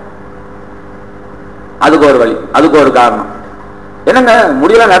 அதுக்கு ஒரு வழி, அதுக்கு ஒரு காரணம். என்னங்க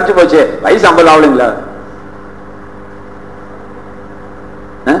முடியெல்லாம் நரைச்சு போச்சு, வயசு 50 ஆகலைங்களா?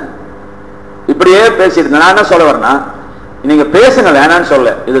 இப்படியே பேசிட்டு நான் என்ன சொல்ல வரேன்னா, நீங்க பேசுங்க வேணான்னு சொல்ல.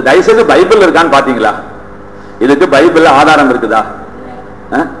 இது தயவுசெய்து பைபிள் இருக்கான்னு பாத்தீங்களா? இதுக்கு பைபிள்ல ஆதாரம் இருக்குதா?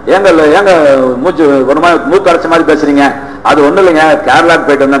 ஏங்க மூச்சு ஒரு மாதிரி மூக்கு அரைச்ச மாதிரி பேசுறீங்க. அது ஒண்ணு இல்லைங்க, கேரளாக்கு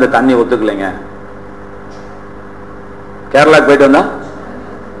போயிட்டு வந்தா அந்த தண்ணி ஒத்துக்கலைங்க. கேரளாக்கு போயிட்டு வந்தா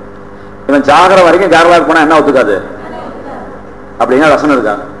இவன் சாகர வரைக்கும் கேரளாக்கு போனா என்ன ஒத்துக்காது அப்படிங்க வசனம்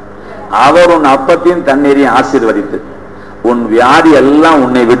இருக்காங்க. அவர் உன் அப்பத்தையும் தண்ணீரையும் ஆசீர்வதித்து உன் வியாதி எல்லாம்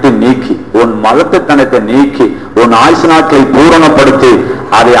உன்னை விட்டு நீக்கி உன் மலட்டுத்தனத்தை நீக்கி உன் ஆயுசு நாட்களை பூரணப்படுத்தி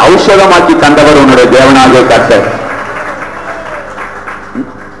அதை ஔஷதமாக்கி தந்தவர் உன்னுடைய தேவனாகிய கர்த்தர்.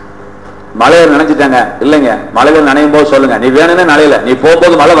 மலையில நினைச்சிட்டாங்க இல்லைங்க, மலையில நினையும் போது சொல்லுங்க, நீ வேணும்னு நினைல, நீ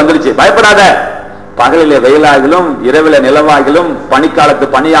போகும்போது மழை வந்துருச்சு பயப்படாத. பகலிலே வெயிலாகிலும் இரவில நிலவாகிலும் பனிக்காலத்து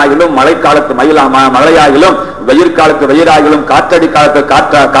பனியாகிலும் மழைக்காலத்து மழையாகிலும் வெயிற்காலத்து வெயிலாகிலும் காற்றடி காலத்து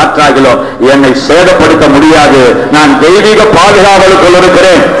காற்றாகிலும் என்னை சேதப்படுத்த முடியாது. நான் தெய்வீக பாதுகாவலுக்குள்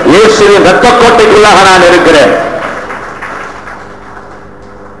இருக்கிறேன், இயேசுவின் இரத்த கோட்டைக்குள்ளாக நான் இருக்கிறேன்.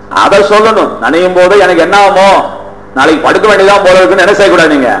 அதை சொல்லணும். நனையும் போது எனக்கு என்ன ஆகுமோ, நாளைக்கு படுக்க வேண்டியதான் போல இருக்குன்னு என்ன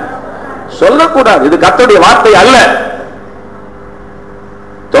செய்யக்கூடாது, நீங்க சொல்லக்கூடாது. இது கர்த்தருடைய வார்த்தை அல்ல.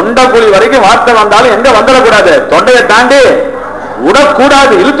 தொண்டைக்குழி வரைக்கும் வார்த்தை வந்தாலும் எங்க வந்துடக்கூடாது, தொண்டையை தாண்டி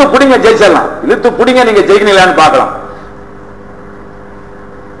விடக்கூடாது. இழுத்து புடிங்க, ஜெயிச்சிடலாம். இழுத்து புடிங்க, நீங்க ஜெயிக்கலான்னு பார்க்கலாம்.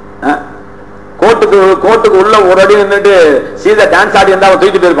 கோட்டுக்கு உள்ள ஒரு அடி நின்றுட்டு சீதா டான்ஸ் ஆடி இருந்தா அவன்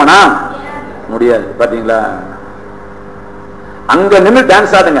தூக்கிட்டு இருப்பானா? முடியாது. பாத்தீங்களா? அங்க நின்று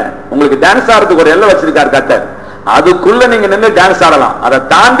டான்ஸ் ஆடுங்க. உங்களுக்கு டான்ஸ் ஆடுறதுக்கு ஒரு எல்லை வச்சிருக்காரு கர்த்தர். அதுக்குள்ள நீங்க நின்று டான்ஸ் ஆடலாம். அதை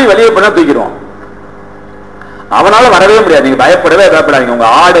தாண்டி வெளியே பண்ண தூக்கிடுவோம். அவனால வரவே முடியாது. நீங்க பயப்படவே பயப்படாதீங்க. உங்க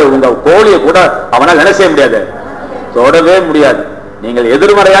ஆடு, உங்க கோழியை கூட அவனால் என்ன செய்ய முடியாது, தொடவே முடியாது. நீங்கள்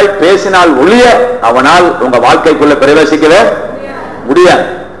எதிர்மறையாய் பேசினால் ஒழிய அவனால் உங்க வாழ்க்கைக்குள்ள பிரவேசிக்கவே முடியாது.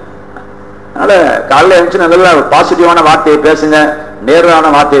 அதனால காலையில எழுந்து நல்ல பாசிட்டிவான வார்த்தையை பேசுங்க,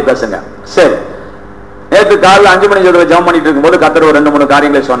 நேரான வார்த்தையை பேசுங்க. சரி, நேற்று காலையில் 5 மணி சொல்ற ஜெபம் பண்ணிட்டு இருக்கும்போது கர்த்தர் ஒரு 2-3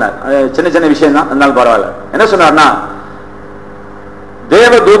 காரியங்களை சொன்னார். சின்ன சின்ன விஷயம் தான், இருந்தாலும் பரவாயில்ல. என்ன சொன்னார்னா,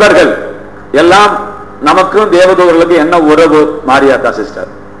 தேவ தூதர்கள் எல்லாம் நமக்கும் தேவதூதர்களுக்கு என்ன உறவு? மாரியாத்தா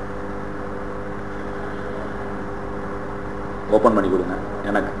சிஸ்டர் ஓபன் பண்ணி கொடுங்க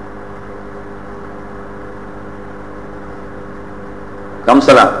எனக்கு.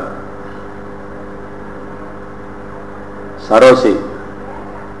 கம்சலா, சரோசி,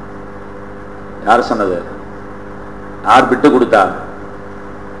 யார் சொன்னது? யார் விட்டு கொடுத்தா?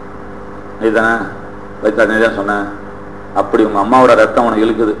 நீதானே வைத்தா? நீதான் சொன்ன. அப்படி உங்க அம்மாவோட ரத்தம் உனக்கு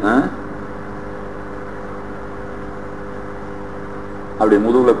இழுக்குது. அப்படி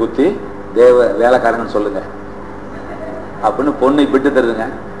முதுகுல குத்தி தேவ வேலைக்காரங்கன்னு சொல்லுங்க அப்படின்னு பொண்ணை விட்டு தருதுங்க.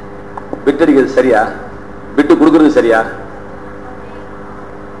 விட்டு அடிக்கிறது சரியா? விட்டு கொடுக்கறது சரியா?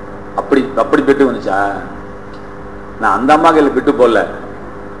 அப்படி அப்படி விட்டு வந்துச்சா? நான் அந்த அம்மா கையில் விட்டு போடல,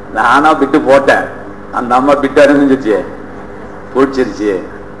 நானா விட்டு போட்டேன். அந்த அம்மா விட்டு அறிஞ்சிச்சு, பிடிச்சிருச்சு.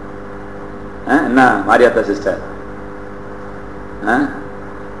 என்ன மாரியாத்தா சிஸ்டர்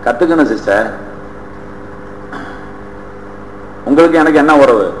கத்துக்கணும் சிஸ்டர். உங்களுக்கு எனக்கு என்ன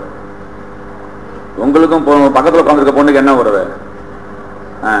உறவு? உங்களுக்கும் பக்கத்துல உட்காந்துருக்க பொண்ணுக்கு என்ன உறவு?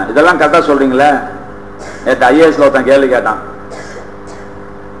 இதெல்லாம் கரெக்டா சொல்றீங்களே. நேற்று ஐஏஎஸ்ல ஒருத்தன் கேள்வி கேட்டான்.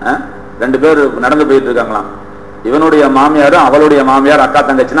 2 பேர் நடந்து போயிட்டு இருக்காங்களாம். இவனுடைய மாமியாரும் அவளுடைய மாமியார் அக்கா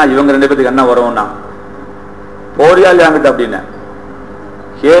தங்கச்சின்னா இவங்க 2 பேருக்கு என்ன உறவுன்னா, போறியா இல்லையாங்கிட்ட அப்படின்னு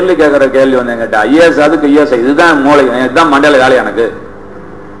கேள்வி கேட்கிற கேள்வி வந்து என்கிட்ட. ஐஏஎஸ் அதுக்கு ஐஏஎஸ் இதுதான் மூளை, இதுதான் மண்டல வேலை எனக்கு.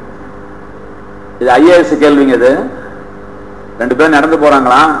 இது ஐஏஎஸ் கேள்விங்க. இது 2 பேர் நடந்து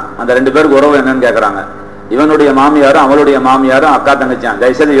போறாங்களாம். அந்த 2 பேருக்கு உறவு என்னன்னு கேட்கறாங்க. இவனுடைய மாமியாரும் அவளுடைய மாமியாரும் அக்கா தங்கச்சியான்.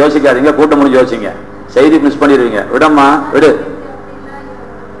 தயவுசெய்து யோசிக்காதீங்க, கூட்டம் முடிஞ்சு யோசிங்க, செய்தி மிஸ் பண்ணிடுவீங்க. விடம்மா விடு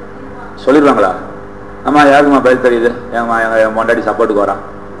சொல்லிடுவாங்களா? ஆமா, யாருக்குமா பதில் தெரியுது? என் பொண்டாட்டி சப்போர்ட்டுக்கு வரான்.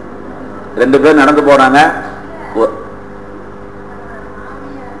 2 பேர் நடந்து போறாங்க.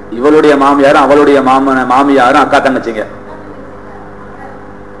 இவளுடைய மாமியாரும் அவளுடைய மாமியாரும் அக்கா தங்கச்சிங்க.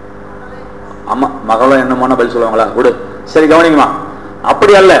 அம்மா மகளும் என்னமோன பதில் சொல்லுவாங்களா? விடு. சரி, கவனிங்கம்மா.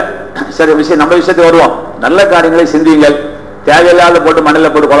 அப்படி அல்ல. சரி, விஷயம் நம்ம விஷயத்துக்கு வருவோம். நல்ல காரியங்களை சிந்தியுங்கள், தேவையில்லாத போட்டு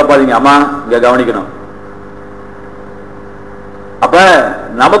மண்ணில் போட்டு குழப்பாதீங்க. அம்மா இங்க கவனிக்கணும். அப்ப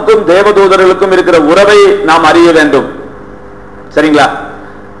நமக்கும் தேவதூதர்களுக்கும் இருக்கிற உறவை நாம் அறிய வேண்டும். சரிங்களா?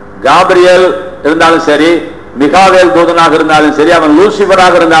 காபிரியல் இருந்தாலும் சரி, மிகாவேல் தூதனாக இருந்தாலும் சரி, அவன்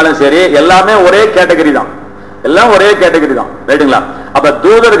லூசிபராக இருந்தாலும் சரி, எல்லாமே ஒரே கேட்டகரி தான். எல்லாம் ஒரே கேட்டகரி தான். ரைட்டுங்களா? அப்ப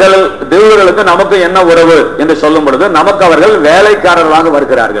தேவர்களுக்கு நமக்கு என்ன உறவு என்று சொல்லும் பொழுது, நமக்கு அவர்கள் வேலைக்காரர்களாக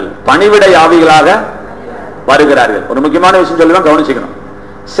வருகிறார்கள், பணிவிடை ஆவிகளாக வருகிறார்கள். ஒரு முக்கியமான விஷயம் சொல்லிதான் கவனிச்சுக்கணும்.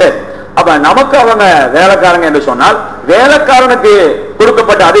 சரி, அப்ப நமக்கு அவங்க வேலைக்காரங்க என்று சொன்னால், வேலைக்காரனுக்கு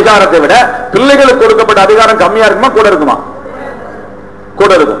கொடுக்கப்பட்ட அதிகாரத்தை விட பிள்ளைகளுக்கு கொடுக்கப்பட்ட அதிகாரம் கம்மியா இருக்குமா கூட இருக்குமா?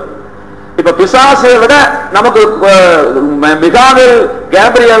 கூட இருக்கும். இப்ப பிசாசை விட நமக்கு மிகாவேல்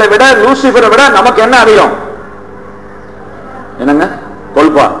கேப்ரியலை விட லூசிபரை விட நமக்கு என்ன அதிகம்? என்னங்க?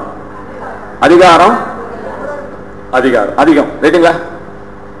 கொல்பா அதிகாரம் அதிகம். ரைட்டுங்களா?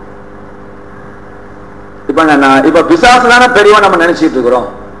 இப்ப பிசாசு தானே பெரியவன் நம்ம நினைச்சிட்டு இருக்கிறோம்.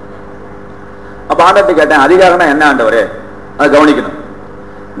 அப்ப ஆண்டவர்கிட்ட கேட்டேன், அதிகாரம்னா என்ன ஆண்டவரே? அதை கவனிக்கணும்.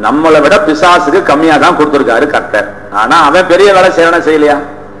 நம்மளை விட பிசாசுக்கு கம்மியா தான் கொடுத்திருக்காரு கர்த்தர். ஆனா அவன் பெரிய வேலை செய்யறானா செய்யலையா?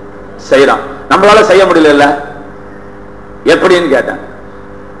 செய்யறான். நம்மளால செய்ய முடியல. எப்படின்னு கேட்டேன்.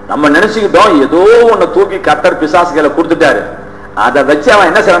 நம்ம நினைச்சுக்கிட்டோம் ஏதோ ஒண்ணு தூக்கி கர்த்தர் பிசாசுகளை கொடுத்துட்டாரு, அதை வச்சு அவன்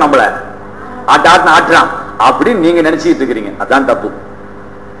என்ன செய்யறான்? நம்மள ஆட்டுறான் அப்படின்னு நீங்க நினைச்சுக்கிட்டு இருக்கிறீங்க. அதான் தப்பு.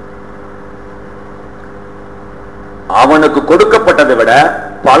 அவனுக்கு கொடுக்கப்பட்டதை விட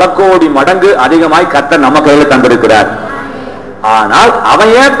பல கோடி மடங்கு அதிகமாய் கர்த்தர் நம்ம கையில தந்திருக்கிறார். ஆனால்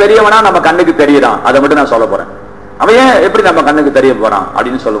அவன் ஏன் பெரியவனா நம்ம கண்ணுக்கு தெரியறான்? அதை மட்டும் நான் சொல்ல போறேன். அவன் ஏன் எப்படி நம்ம கண்ணுக்கு தெரிய போறான்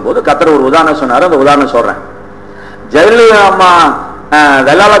அப்படின்னு சொல்லும் போது கர்த்தர் ஒரு உதாரணம் சொன்னாரு. அந்த உதாரணம் சொல்றேன். ஜெயலலிதா அம்மா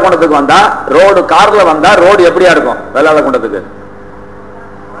வெள்ளாள குண்டத்துக்கு வந்தா, ரோடு கார்ல வந்தா ரோடு எப்படியா இருக்கும்? வெள்ளாள குண்டத்துக்கு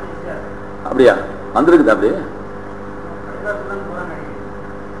அப்படியா வந்திருக்குது? அப்படி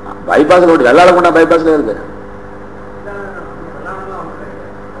பைபாஸ் ரோடு, வெள்ளாள குண்டம் பைபாஸ்ல இருக்கு.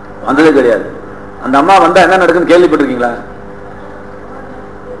 வந்ததே கிடையாது. அந்த அம்மா வந்தா என்ன நடக்குன்னு கேள்விப்பட்டிருக்கீங்களா?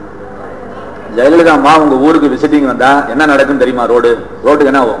 ஜெயலலிதா அம்மா உங்க ஊருக்கு விசிட்டிங் வந்தா என்ன நடக்குன்னு தெரியுமா?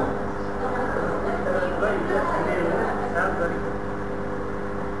 ரோட்டுக்கு என்ன ஆகும்?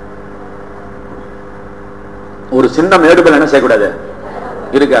 ஒரு சின்ன மேடுபல் என்ன செய்யக்கூடாது,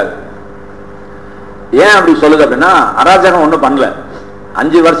 இருக்காது. ஏன் அப்படி சொல்லுது அப்படின்னா, அராஜகம் ஒண்ணும் பண்ணல.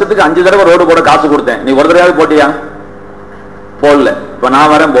 5 வருஷத்துக்கு 5 தடவை ரோடு போட காசு கொடுத்தேன், நீ ஒரு தடவையாவது போட்டியா? போடல. இப்ப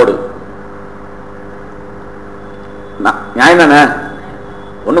நான் வரேன் போடு. நியாயம் தானே?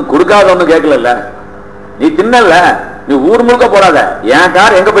 ஒண்ணு கொடுக்காத ஒண்ணு கேட்கல. நீ தின்னல, நீ ஊர் முழுக்க போடாத. என்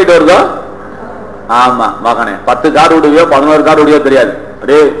கார் எங்க போயிட்டு வருதோ, ஆமா மகனே 10 கார் விடுவியோ 11 கார் விடுவியோ தெரியாது,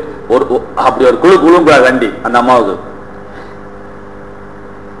 அப்படியே அப்படி ஒரு குழுங்குற வண்டி அந்த அம்மாவுக்கு.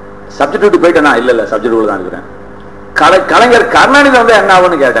 சப்ஜெக்ட் போயிட்டேனா? இல்ல சப்ஜெக்ட் தான் இருக்கிறேன். கலைஞர் கருணாநிதி வந்து என்ன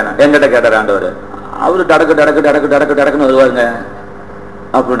ஆகுன்னு கேட்டேன். என்கிட்ட கேட்டார் ஆண்டவர். அவரு டடக்கு டடக்கு டடக்கு டடக்கு டடக்குன்னு வருவாருங்க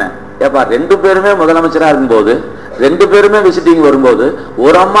அப்படின்னு. ஏப்பா 2 பேருமே முதலமைச்சரா இருக்கும்போது, 2 பேருமே விசிட்டிங் வரும்போது,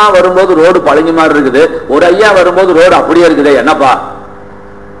 ஒரு அம்மா வரும்போது ரோடு பழங்கி மாதிரி இருக்குது, ஒரு ஐயா வரும்போது ரோடு அப்படியே இருக்குது, என்னப்பா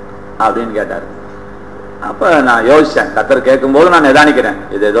அப்படின்னு கேட்டாரு. அப்ப நான் யோசிச்சேன். கத்தர் கேட்கும் போது நான் நிதானிக்கிறேன்,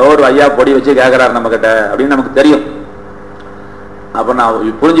 இது ஏதோ ஒரு ஐயா பொடி வச்சு கேட்கிறாரு நம்ம கிட்ட அப்படின்னு நமக்கு தெரியும். அப்ப நான்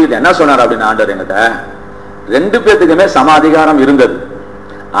புரிஞ்சுக்கிட்டேன். என்ன சொன்னார் அப்படின்னு ஆண்டவர் என்கிட்ட, 2 பேத்துக்குமே சம அதிகாரம் இருந்தது.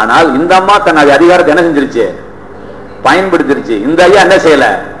 ஆனால் இந்த அம்மா தன் அதிகாரத்தை என்ன செஞ்சிருச்சு? பயன்படுத்திருச்சு. இந்த ஐயா என்ன செய்யல?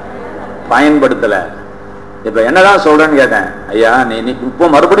 பயன்படுத்தல. இப்ப என்னதான் சொல்றேன்னு கேட்டேன். ஐயா நீ இப்போ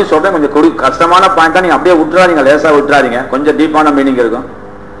மறுபடியும் சொல்றேன், கொஞ்சம் கஷ்டமான பாயிண்டா நீங்க அப்படியே விட்டுறாதீங்க, லேசா விட்டுறாதீங்க, கொஞ்சம் டீப்பான மீனிங் இருக்கும்.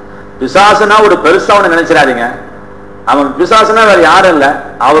 பிசாசுனா ஒரு பெருசா ஒண்ணு நினைச்சிடாதீங்க. அவன் பிசாசுனா வேற யாரும் இல்ல,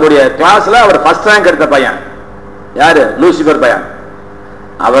 அவருடைய கிளாஸ்ல அவர் ஃபர்ஸ்ட் ரேங்க் எடுத்த பையன். யாரு? லூசிபர் பையன்.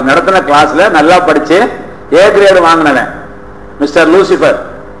 அவர் நடத்தின கிளாஸ்ல நல்லா படிச்சு A கிரேடு வாங்கினவன் மிஸ்டர் லூசிபர்.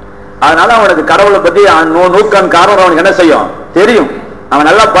 அதனால அவனுக்கு கடவுளை பத்தி நூற்கான் காரணம் அவனுக்கு என்ன செய்யும் தெரியும். அவன்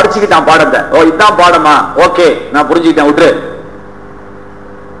நல்லா படிச்சுக்கிட்டான் பாடத்தை. ஓ இதான் பாடமா, ஓகே நான் புரிஞ்சுக்கிட்டேன் விட்டுரு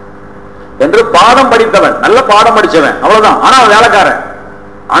என்று பாடம் படித்தவன், நல்ல பாடம் படிச்சவன், அவ்வளவுதான். ஆனா அவன் வேலைக்காரன்.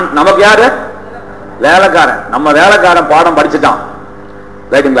 நமக்கு யாரு? வேலைக்காரன். நம்ம வேலைக்காரன் பாடம் படிச்சுட்டான்,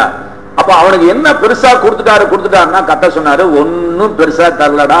 ரைட்டுங்களா? அப்ப அவனுக்கு என்ன பெருசா கொடுத்துட்டாருன்னா, கத்த சொன்னாரு ஒன்னும் பெருசா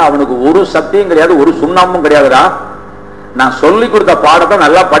தரலடா, அவனுக்கு ஒரு சக்தியும் கிடையாது, ஒரு சுண்ணாமும் கிடையாதுடா, நான் சொல்லி கொடுத்த பாடத்தை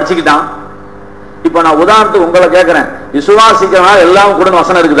நல்லா படிச்சுக்கிட்டான். இப்ப நான் உதாரணத்துக்கு உங்களை கேட்கிறேன், விசுவாசிக்கிறவனால் எல்லாம் கூட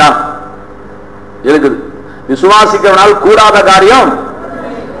வசனம் இருக்குதா? இருக்குது. விசுவாசிக்கிறவனால் கூடாத காரியம்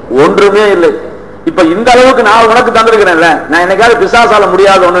ஒன்றுமே இல்லை. இப்ப இந்த அளவுக்கு நான் உனக்கு தந்திருக்கிறேன்ல, நான் என்னைக்காவது பிசாசால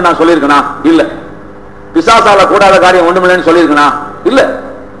முடியாத ஒண்ணு நான் சொல்லியிருக்கேனா? இல்ல. பிசாசால கூடாத காரியம் ஒண்ணுமில்லைன்னு சொல்லியிருக்கேனா? இல்ல.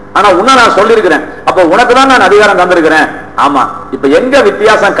 ஆனா உன்ன நான் சொல்லியிருக்கிறேன். அப்ப உனக்கு தான் நான் அதிகாரம் தந்திருக்கிறேன். ஆமா. இப்ப எங்க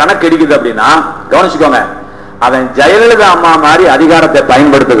வித்தியாசம் கணக்கு எடுக்குது அப்படின்னா, கவனிச்சுக்கோங்க, அவன் ஜெயலலிதா அம்மா மாதிரி அதிகாரத்தை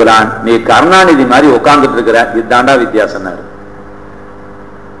பயன்படுத்துகிறான், நீ கருணாநிதி மாதிரி உட்கார்ந்துட்டு இருக்கிற, இதுதாண்டா வித்தியாசம்.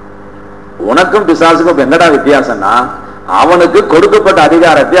 உனக்கும் பிசாசுக்கும் என்னடா வித்தியாசம்னா, அவனுக்கு கொடுக்கப்பட்ட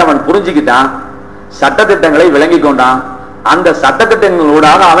அதிகாரத்தை அவன் புரிஞ்சுக்கிட்டான், சட்டத்திட்டங்களை விளங்கி கொண்டான், அந்த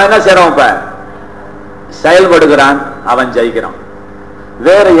சட்டத்திட்டங்களூடாக அவன் என்ன செய்யறான்? இப்ப செயல்படுகிறான், அவன் ஜெயிக்கிறான்.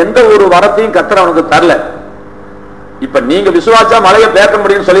 வேற எந்த ஒரு வரத்தையும் கர்த்தர் அவனுக்கு தரல. இப்ப நீங்க விசுவாசா மலையை பேக்க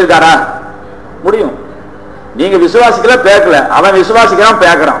முடியும்னு சொல்லியிருக்காரா? முடியும். நீங்க விசுவாசிக்கல பேக்கல, அவன் விசுவாசிக்கிறான்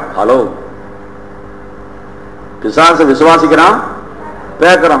பேக்கிறான். ஹலோ, பிசாச விசுவாசிக்கிறான்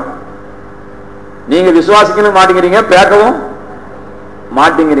பேக்கிறான். நீங்க விசுவாசிக்கணும் மாட்டேங்கிறீங்க, பேக்கவும்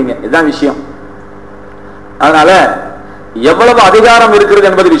மாட்டேங்கிறீங்க. இதுதான் விஷயம். அதனால எவ்வளவு அதிகாரம் இருக்கிறது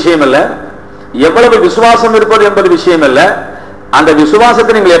என்பது விஷயம் அல்ல, எவ்வளவு விசுவாசம் இருப்பது என்பது விஷயம் அல்ல. அந்த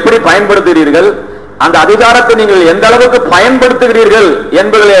விசுவாசத்தை நீங்கள் எப்படி பயன்படுத்துகிறீர்கள், அந்த அதிகாரத்தை நீங்கள் எந்த அளவுக்கு பயன்படுத்துகிறீர்கள்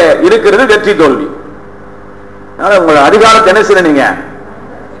என்பதில் இருக்கிறது வெற்றி தோல்வி. உங்கள் அதிகாரத்தை என்ன செய்யணும்? நீங்க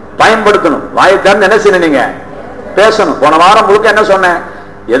பயன்படுத்தணும். வாயத்தான் என்ன செய்யணும்? நீங்க பேசணும். போன வாரம் முழுக்க என்ன சொன்னேன்?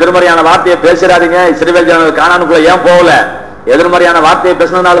 எதிர்மறையான வார்த்தையை பேசுறாதீங்க. இஸ்ரவேல் ஜனங்கள் கானானுக்குள்ள ஏன் போகல? எதிர்மறையான வார்த்தையை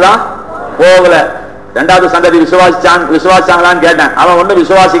பேசினதுனாலதான் போகல. 2வது சந்ததி விசுவாசிச்சாங்களான்னு கேட்டேன். அவன் ஒண்ணு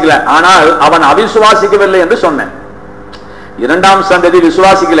விசுவாசிக்கல, ஆனால் அவன் அவிசுவாசிக்கவில்லை என்று சொன்னேன். 2ஆம் சந்ததி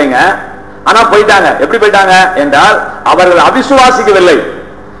விசுவாசிக்கலைங்க, ஆனா போயிட்டாங்க. எப்படி போயிட்டாங்க என்றால், அவர்கள் அவிசுவாசிக்கவில்லை,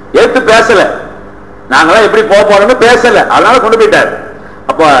 எடுத்து பேசல. நாங்களாம் எப்படி போறோம்னு பேசல, அதனால கொண்டு போயிட்டார்.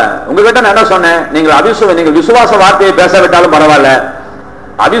 அப்ப உங்ககிட்ட நான் என்ன சொன்னேன்? நீங்கள் விசுவாச வார்த்தையை பேச விட்டாலும் பரவாயில்ல,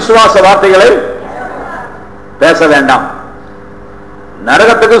 அவிசுவாச வார்த்தைகளை பேச வேண்டாம்.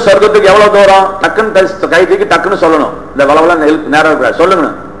 நரகத்துக்கு சொர்க்கத்துக்கு எவ்வளவு தூரம்? டக்குன்னு கை தூக்கி டக்குன்னு சொல்லணும். இந்த வளவள நேரம்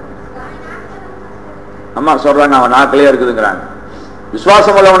சொல்லுங்க. அம்மா சொல்றாங்க, அவன் நாக்கிலே இருக்குதுங்கிறாங்க.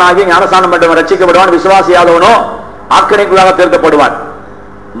 விசுவாசம் உள்ளவனாகி ஞானஸ்நானம் பெற்றவன் ரட்சிக்கப்படுவான், விசுவாசியாதவனோ ஆக்கினைக்குள்ளாக தீர்க்கப்படுவான்.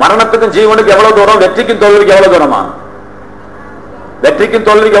 மரணத்துக்கும் ஜீவனுக்கு எவ்வளவு தூரம்? வெற்றிக்கும் தோல்விக்கு எவ்வளவு தூரமா? வெற்றிக்கும்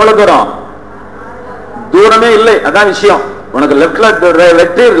தோல்விக்கு எவ்வளவு தூரம்? தூரமே இல்லை. அதான் விஷயம். உனக்கு லெப்ட்ல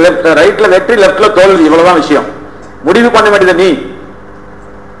வெற்றி, ரைட்ல வெற்றி, லெப்ட்ல தோல்வி, இவ்வளவுதான் விஷயம். முடிவு பண்ண வேண்டியது நீ.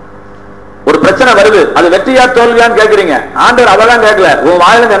 ஒரு பிரச்சனை வருது, அது வெற்றியா தோல்வியான்னு கேட்கறீங்க. ஆண்டவர் அதெல்லாம் கேட்கல. உன்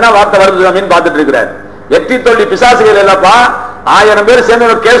வாயில என்ன வார்த்தை வருது அப்படின்னு பார்த்துட்டு இருக்கிறார். வெற்றி தோல்வி பிசாசுகள் இல்லப்பா. 1000 பேர் சேர்ந்து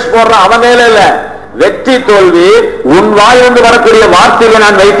ஒரு கேஸ் போடுறான், அவன் மேல இல்ல. வெற்றி தோல்வி உன் வாயிலிருந்து வரக்கூடிய வார்த்தையை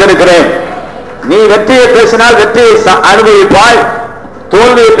நான் வைத்திருக்கிறேன். நீ வெற்றியை பேசினால் வெற்றியை அனுபவிப்பாய்,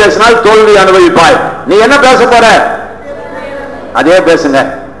 தோல்வியை பேசினால் தோல்வியை அனுபவிப்பாய். நீ என்ன பேச போற? அதே பேசுங்க,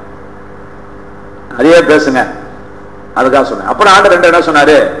 அதே பேசுங்க. அதுக்காக சொன்னேன். அப்புறம் ஆண்டவர் என்ன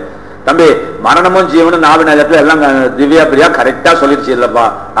சொன்னாரு? தம்பி, மரணமும் ஜீவனும் நாலு நேரத்துல எல்லாம் திவ்யா பிரியா கரெக்டா சொல்லிருச்சு இல்லப்பா.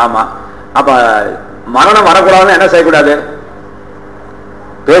 ஆமா, அப்ப மரணம் வரக்கூடாதுன்னு என்ன செய்யக்கூடாது?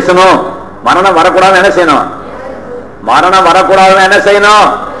 பேசணும். மரணம் வரக்கூடாதுன்னு என்ன செய்யணும்? மரணம் வரக்கூடாதுன்னு என்ன செய்யணும்?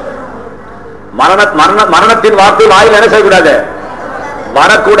 மரணத்தின் வார்த்தை வாயில் என்ன செய்யக்கூடாது?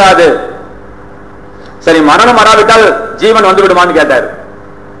 வரக்கூடாது. சரி, மரணம் வராவிட்டால் ஜீவன் வந்து விடுமான்னு கேட்டார்.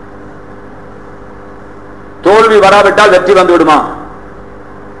 தோல்வி வராவிட்டால் வெற்றி வந்து விடுமா?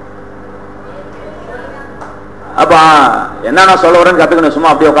 அப்ப என்ன நான் சொல்ல வரேன்னு கத்துக்கணும்.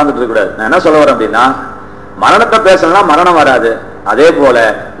 சும்மா அப்படியே உட்காந்துட்டு இருக்க கூடாது. நான் என்ன சொல்ல வரேன் அப்படின்னா, மரணத்தை பேசலாம் மரணம் வராது. அதே போல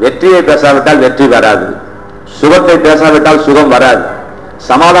வெற்றியை பேசாவிட்டால் வெற்றி வராது, சுகத்தை பேசாவிட்டால் சுகம் வராது,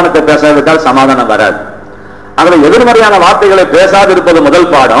 சமாதானத்தை பேசாவிட்டால் சமாதானம் வராது. ஆகவே எதிர்மறையான வார்த்தைகளை பேசாது இருப்பது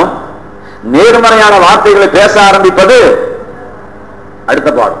முதல் பாடம். நேர்மறையான வார்த்தைகளை பேச ஆரம்பிப்பது அடுத்த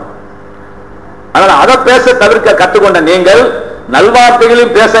பாடம். அதனால அதை பேச தவிர்க்க கற்றுக்கொண்ட நீங்கள்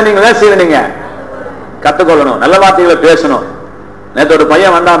நல்வார்த்தைகளையும் பேச நீங்க செய்வீங்க, கத்துக்கொள்ளணும். நல்ல வார்த்தைகளை பேசணும். நேற்று ஒரு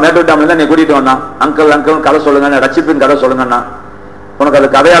பையன் வந்தான், மேட்டூட்டாம நீ கூட்டிட்டு வந்தான். அங்கிள் அங்கிள் கதை சொல்லுங்க, ரட்சிப்பின் கதை சொல்லுங்கன்னா. உனக்கு அது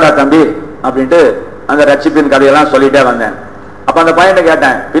கதையாடா தம்பி அப்படின்ட்டு அந்த ரட்சிப்பின் கதையெல்லாம் சொல்லிட்டே வந்தேன். அப்ப அந்த பையனை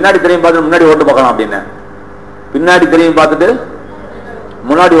கேட்டேன், பின்னாடி திரும்பி பார்த்துட்டு முன்னாடி ஓட்டு பார்க்கலாம் அப்படின்னு. பின்னாடி திரும்பி பார்த்துட்டு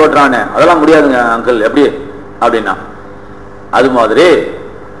முன்னாடி ஓட்டுறானே, அதெல்லாம் முடியாதுங்க அங்கிள், எப்படி அப்படின்னா. அது மாதிரி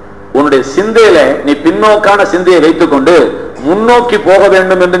உன்னுடைய சிந்தையில நீ பின்னோக்கான சிந்தையை வைத்துக் கொண்டு முன்னோக்கி போக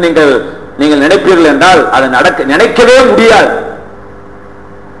வேண்டும் என்று நீங்கள் நினைப்பீர்கள் என்றால் அதை நினைக்கவே முடியாது.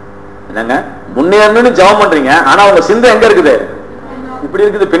 என்னங்க, முன்னேறணும்னு ஜெபம் பண்றீங்க, ஆனா உங்க சிந்தை எங்க இருக்குது? இப்படி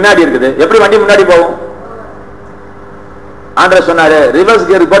இருக்குது, பின்னாடி இருக்குது. எப்படி வண்டி முன்னாடி போகும்? ஆண்டவர் சொன்னாரு, ரிவர்ஸ்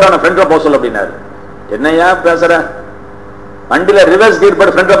கியர் போட்டு அவனை ஃப்ரண்ட்ல போக சொல்ல அப்படின்னாரு. என்னையா பேசுற? வண்டியில ரிவர்ஸ் கியர்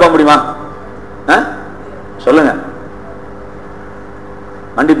போட்டு ஃப்ரண்ட்ல போக முடியுமா? சொல்லுங்க.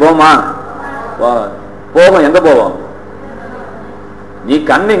 வண்டி போமா? போகும். எங்க போவோம்? நீ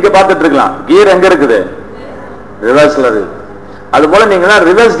கண்ணு இங்க பார்த்துட்டு இருக்கலாம், கியர் எங்க இருக்குது? ரிவர்ஸ்ல இருக்கு. அது போல நீங்க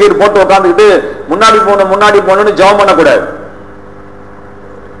ரிவர்ஸ் கியர் போட்டு உட்காந்துக்கிட்டு முன்னாடி போகணும்னு ஜெபம் பண்ணக்கூடாது.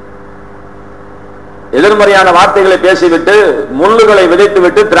 எதிர்மறையான வார்த்தைகளை பேசிவிட்டு முள்ளுகளை விதைத்து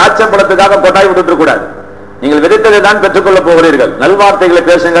விட்டு திராட்சை பழத்துக்காக கொட்டாய் விட்டு கூடாது. நீங்கள் விதைத்ததை தான் பெற்றுக்கொள்ள போகிறீர்கள். நல்வார்த்தைகளை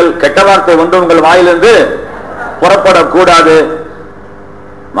பேசுங்கள். கெட்ட வார்த்தை ஒன்று உங்கள் வாயிலிருந்து புறப்படக்கூடாது.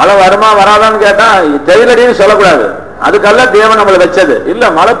 மழை வருமா வராதான்னு கேட்டா தெரியலடின்னு சொல்லக்கூடாது. அதுக்கல்ல தேவன் நம்மளை வச்சது இல்ல.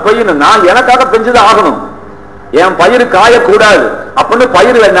 மழை பெய்யணும், நான் எனக்காக பெஞ்சது ஆகணும், என் பயிர் காயக்கூடாது அப்படின்னு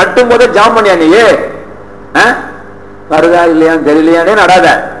பயிர்களை நட்டும் போதே ஜாம் பண்ணியாங்க. வருதா இல்லையான்னு தெரியலையானே நடாத,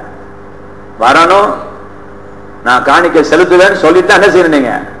 வரணும், நான் காணிக்க செலுத்துவேன்னு சொல்லிட்டு என்ன செய்யணும்?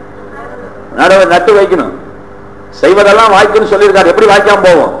 நீங்க நட்டு வைக்கணும். செய்வதெல்லாம் வாய்க்குன்னு சொல்லியிருக்காரு. எப்படி வாய்க்காம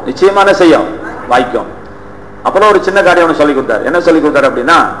போவோம்? நிச்சயமான செய்யும், வாய்க்கும். அப்புறம் ஒரு சின்ன காரியம் ஒன்று சொல்லி கொடுத்தாரு. என்ன சொல்லி கொடுத்தாரு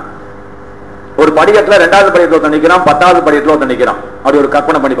அப்படின்னா, ஒரு படிக்கட்டுல 2வது படிக்கட்டுல ஒருத்தன் நிக்கிறான், 10வது படிக்கட்டுல ஒருத்தன் நிக்கிறான். அப்படி ஒரு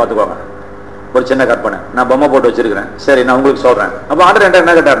கற்பனை பண்ணி பார்த்துக்கோங்க. ஒரு சின்ன கற்பனை, நான் பொம்மை போட்டு வச்சிருக்கிறேன். சரி, நான் உங்களுக்கு சொல்றேன். அப்ப ஆண்டவர்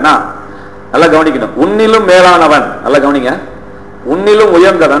என்ன கேட்டாருன்னா, நல்லா கவனிக்கணும். உன்னிலும் மேலானவன், நல்லா கவனிங்க, உன்னிலும்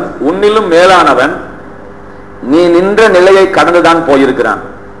உயர்ந்தவன், உன்னிலும் மேலானவன் நீ நின்ற நிலையை கடந்துதான் போயிருக்கிறான்.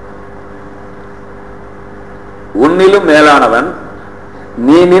 உன்னிலும் மேலானவன்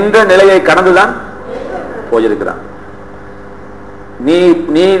நீ நின்ற நிலையை கடந்துதான் போயிருக்கிறான். நீ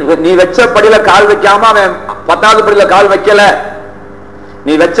நீ நீ வெச்ச படியில கால் வைக்காம அவன் 10வது படியில கால் வைக்கல.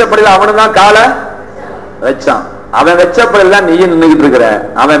 நீ வெச்ச படியில அவனு தான் காலை வச்சான். அவன் வெச்ச படியில நீயும் நின்றுகிட்டு இருக்கிற.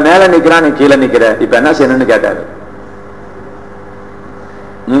 அவன் மேல நிக்கிறான், நீ கீழே நிக்கிற. இப்ப என்ன செய்யணும்னு கேட்டாரு.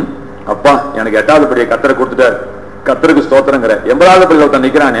 அப்பா, எனக்கு 8வது படியை கத்தரை கொடுத்துட்டாரு, கத்தருக்கு ஸ்தோத்திரங்கிற. 80வது படியில ஒருத்தன்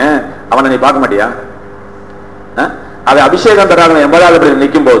நிக்கிறானே, அவனை நீ பார்க்க மாட்டியா? அவன் அபிஷேகம் பெறாத 80வது படியில்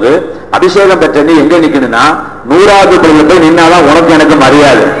நிற்கும் போது அபிஷேகம் பெற்ற நீ எங்க நிக்கணும்னா 100வது படியில் போய் நின்னாதான் உனக்கு எனக்கு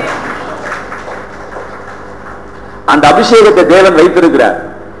மரியாதை. அந்த அபிஷேகத்தை தேவன் வைத்திருக்கிறார்.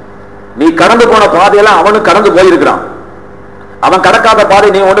 நீ கடந்து போன பாதையெல்லாம் அவனும் கடந்து போயிருக்கிறான். அவன் கடக்காத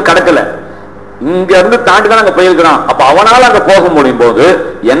பாதை நீ ஒண்ணு கடக்கல. இங்க இருந்து தாண்டி தான் அங்க போயிருக்கிறான். அப்ப அவனால அங்க போக முடியும் போது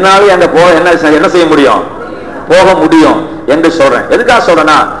என்னால அங்க என்ன செய்ய முடியும்? போக முடியும் என்று சொல்றேன். எதுக்காக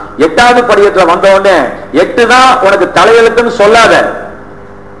சொல்றேன்னா, 8வது படியத்துல வந்த உடனே 8 தான் உனக்கு தலையெழுத்துன்னு சொல்லாத,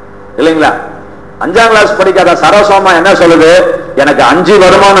 இல்லைங்களா? 5ஆம் கிளாஸ் படிக்காத சரசோமா என்ன சொல்லுது? எனக்கு 5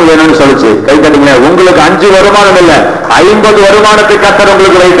 வருமானம் வேணும்னு சொல்லுச்சு. கை தட்டுங்க. உங்களுக்கு 5 வருமானம் இல்ல, 50 வருமானத்தை கர்த்தர்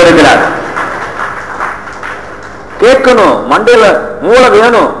உங்களுக்கு வைத்திருக்கிறார். கேட்கணும், மண்டையில மூளை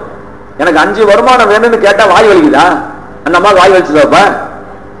வேணும். எனக்கு 5 வருமானம் வேணும்னு கேட்டா வாய் வலிக்குதா? அந்த அம்மா வாய் வலிச்சுதாப்ப?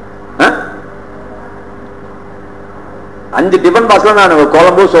 5 டிஃபன் பாக்ஸ்ல நான்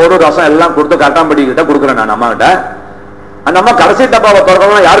குழம்பு சோறு ரசம் எல்லாம் கொடுத்து கட்டாம்படி கிட்ட கொடுக்குறேன் நான் அம்மா கிட்ட. அந்த அம்மா கடைசி டப்பாவை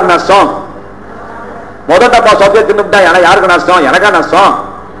திறக்கணும், யாருக்கு நஷ்டம்? முதல் டப்பா சொத்தையை தின்னுட்டா யாருக்கு நஷ்டம்? எனக்கா நஷ்டம்?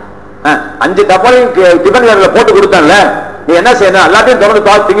 5 டப்பாலையும் டிஃபன் கேர்ல போட்டு கொடுத்தேன்ல, நீ என்ன செய்யணும்? எல்லாத்தையும் திறந்து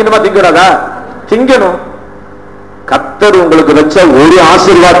திங்கணுமா திங்கக்கூடாதா? திங்கணும். கர்த்தர் உங்களுக்கு வச்ச ஒரு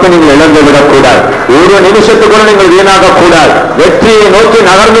ஆசீர்வாதத்தை நீங்கள் இழந்து விடக்கூடாது. ஒரு நிமிஷத்துக்குள்ள நீங்கள் வீணாக கூடாது. வெற்றியை நோக்கி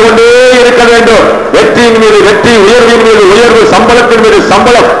நகர்ந்து கொண்டே இருக்க வேண்டும். வெற்றியின் மீது வெற்றி, உயர்வின் மீது உயர்வு, சம்பளத்தின் மீது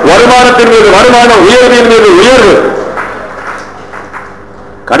சம்பளம், வருமானத்தின் மீது வருமானம், உயர்வின் மீது உயர்வு.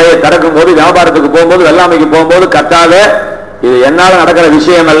 கடையை திறக்கும் போது, வியாபாரத்துக்கு போகும்போது, வெள்ளாமைக்கு போகும்போது, கர்த்தாவே இது என்னால நடக்கிற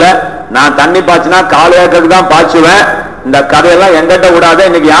விஷயம் அல்ல, நான் தண்ணி பாய்ச்சினா 4 ஏக்கருக்கு தான் பாய்ச்சுவேன், இந்த கதையெல்லாம் எங்கிட்ட விடாத,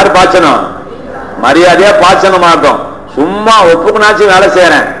 இன்னைக்கு யாரு பாய்ச்சணும்? மரியாதையா பாய்ச்சணும் மாட்டோம். சும்மா ஒப்புக்குனாச்சு வேலை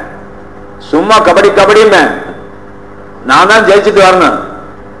செய்யறேன், சும்மா கபடி கபடின்னு நான் தான் ஜெயிச்சுட்டு வரணும்,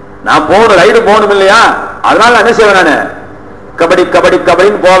 நான் போகணும், ரைடு போகணும் இல்லையா? அதனால என்ன செய்வேன்? நானு கபடி கபடி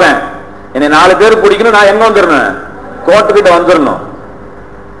கபடின்னு போவேன். என்னை 4 பேர் பிடிக்கணும், நான் எங்க வந்துடணும்? கோர்ட்டுக்கிட்ட வந்துடணும்.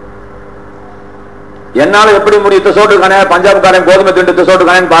 என்னால எப்படி முடியும்? சோட்டுக்கானே பஞ்சாப்காரன் கோதுமை திண்டு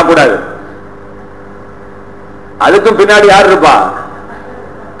சோட்டுக்கானேன்னு பார்க்க கூடாது. அதுக்கும் பின்னாடி யார் இருப்பா?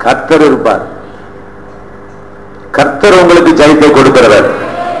 கர்த்தர் இருப்பார். கர்த்தர் உங்களுக்கு ஜெயத்தை கொடுக்கிறவர்.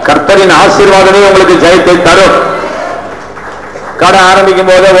 கர்த்தரின் ஆசீர்வாதமே உங்களுக்கு ஜெயத்தை தரும். கடை ஆரம்பிக்கும்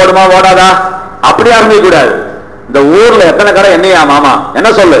போதே ஓடுமா ஓடாதா அப்படி ஆரம்பிக்க கூடாது. இந்த ஊர்ல எத்தனை கடை என்னையா மாமா என்ன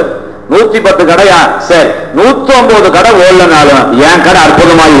சொல்லு? 110 கடையா? சரி, 109 கடை ஓடலனாலும் என் கடை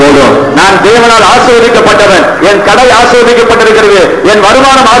அற்புதமாய் ஓடும். நான் தேவனால் ஆசீர்வதிக்கப்பட்டவன், என் கடை ஆசீர்வதிக்கப்பட்டிருக்கிறது, என்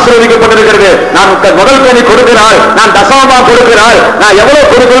வருமானம் ஆசீர்வதிக்கப்பட்டிருக்கிறது. நான் முதல் கனி கொடுக்கிறாள், நான் தசமமா கொடுக்கிறாள், நான்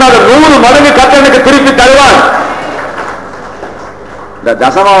எவ்வளவு கொடுக்கிறேன் அதை 100 மடங்கு கர்த்தனுக்கு திருப்பி தருவான். இந்த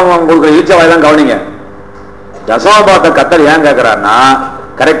தசமம் கொடுக்குற ஈச்சவாயெல்லாம் கவனிங்க. தசமபாவத்தை கர்த்தர் ஏன் கேட்கிறார்னா,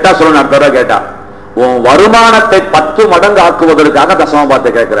 கரெக்டா சொல்லணும். அடுத்த தடவை கேட்டா உன் வருமானத்தை 10 மடங்கு ஆக்குவதற்காக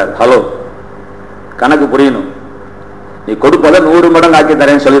தசமபாவத்தை கேட்கிறார். ஹலோ, கணக்கு புரியணும். நீ கொடுப்பதை 100 மடங்கு ஆக்கி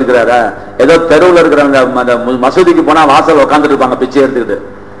தரேன்னு சொல்லியிருக்கிறாரா? ஏதோ தெருவில் இருக்கிற அந்த மசூதிக்கு போனா வாசல் உட்காந்துட்டு இருப்பாங்க பிச்சை எடுத்துக்கிட்டு,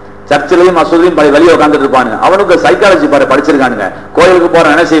 சர்ச்சிலையும் மசூதியும் வெளியே உட்காந்துட்டு இருப்பானுங்க. அவனுக்கு சைக்காலஜி படிச்சிருக்கானுங்க. கோயிலுக்கு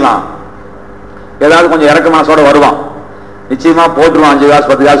போறான், என்ன செய்வான்? ஏதாவது கொஞ்சம் இறக்க மனசோட வருவான், நிச்சயமா போட்டுருவான், 5 காசு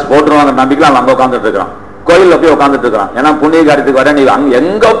 10 காசு போட்டுருவாங்க நம்பிக்கலாம். அங்க உட்காந்துட்டு இருக்கிறான், கோயில்ல போய் உட்காந்துட்டு இருக்கிறான். ஏன்னா புண்ணிய காரியத்துக்கு வர, நீ அங்க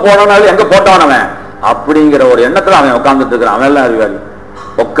எங்க போனாலும் எங்க போட்டவனவன் அப்படிங்கிற ஒரு எண்ணத்துல அவன் உட்காந்துட்டு இருக்கிறான். அவன் எல்லாம் அறிவாளி,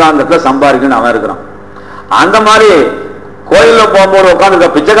 உட்காந்துட்டுல சம்பாதிக்கணும்னு அவன் இருக்கிறான். அந்த மாதிரி கோயில்ல போகும்போது உட்காந்து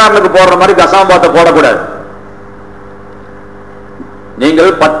பிச்சைக்காரனுக்கு போடுற மாதிரி தசமபாவத்தை போடக்கூடாது.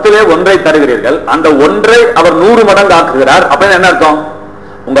 நீங்கள் 10லே 1 தருகிறீர்கள், அந்த 1 அவர் 100 மடங்கு ஆக்குகிறார். அப்படின்னு என்ன அர்த்தம்?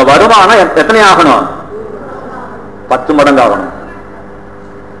 உங்க வருமானம் எத்தனை ஆகணும்? 10 மடங்கு ஆகணும்.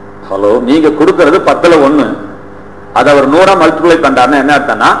 ஹலோ, நீங்க கொடுக்கிறது 10ல 1, அதை அவர் 100 மல்டிப்ளை பண்றாருன்னா என்ன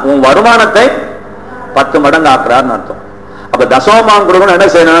அர்த்தம்னா உன் வருமானத்தை 10 மடங்கு ஆக்குறாருன்னு அர்த்தம். அப்ப தசமபாகம் கொடுக்கணும். என்ன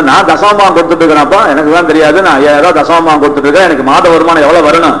செய்யணும்? நான் தசமபாகம் கொடுத்துட்டு இருக்கிறேன்ப்பா, எனக்கு தான் தெரியாது, நான் 5000 தசமபாகம் கொடுத்துட்டு இருக்கேன், எனக்கு மாத வருமானம் எவ்வளவு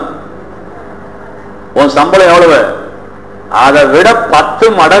வரணும்? உன் சம்பளம் எவ்வளவு? அதை விட 10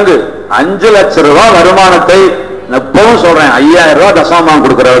 மடங்கு 5 லட்சம் ரூபாய் வருமானத்தை எப்பவும் சொல்றேன், 5000 ரூபாய் தசமபாகம்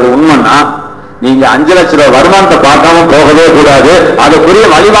கொடுக்கறது உண்மைன்னா நீங்க 5 லட்சம் ரூபாய் வருமானத்தை பார்க்காம போகவே கூடாது. அதுக்குரிய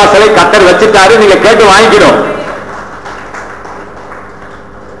வழிவாசலை கர்த்தர் வச்சுட்டாரு, நீங்க கேட்டு வாங்கிக்கணும்.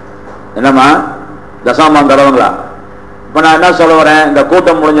 என்னம்மா தசமபாகம் தரவங்களா? இப்ப நான் என்ன சொல்ல வரேன், இந்த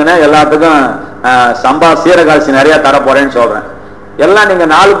கூட்டம் முடிஞ்சோன்னே எல்லாத்துக்கும் சம்பா சீரகாசி நிறைய தர போறேன்னு சொல்றேன். எல்லாம் நீங்க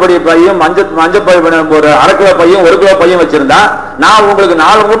 4 படி பையும் மஞ்சள் பை ஒரு 1/2 கிலோ பையும் 1 கிலோ பையும் வச்சிருந்தா நான் உங்களுக்கு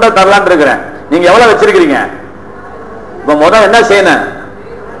 4 மூட்டை தரலான் இருக்கிறேன். நீங்க எவ்வளவு வச்சிருக்கிறீங்க? இப்ப முதல் என்ன செய்யணும்?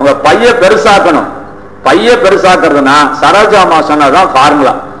 உங்க பைய பெருசாக்கணும். பைய பெருசாக்குறதுன்னா சரோஜாமா சொன்னதான்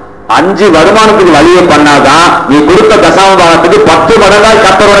ஃபார்முலா. 5 வருமானத்துக்கு வழியை பண்ணாதான் நீ கொடுத்த தசமபாகத்துக்கு 10 மடங்காய்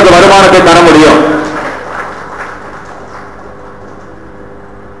கர்த்தருக்கு வருமானத்தை தர முடியும்.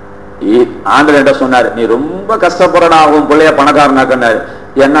 ஆண்டவர் என்ன சொன்னாரு? நீ ரொம்ப கஷ்டப்படுறா, உன் பிள்ளைய பணக்காரனாக்குனாரு.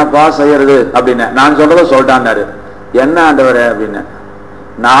 என்னப்பா செய்யறது அப்படின்னு நான் சொல்றத சொல்லிட்டான்னாரு. என்ன ஆண்டவரே அப்படின்னு,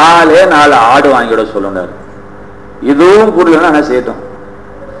 4 ஆடு வாங்கிவிட சொல்லுனாரு. இதுவும் புரியலன்னா என்ன செய்யட்டும்?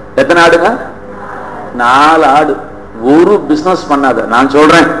 எத்தனை ஆடுங்க? 4 ஆடு. ஒரு பிசினஸ் பண்ணாத, நான்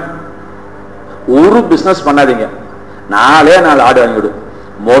சொல்றேன், ஒரு பிசினஸ் பண்ணாதீங்க. 4 ஆடு வாங்கிவிடு.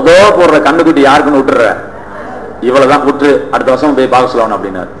 போடுற கண்ணுக்குட்டி யாருக்குன்னு விட்டுற, இவ்வளவுதான் விட்டு அடுத்த வருஷம் போய் பார்க்க சொல்லணும்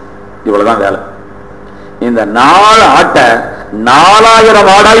அப்படின்னாரு. இவ்வளவுதான் வேலை. இந்த 4 ஆட்டை 4000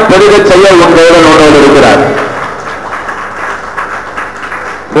 ஆடாய் பெருக செய்ய உன் தேவனோடு இருக்கிறார்.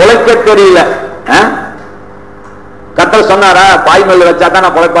 பொழைக்க தெரியல. கர்த்தர் சொன்னாரா, பாய்மல் வச்சாதான்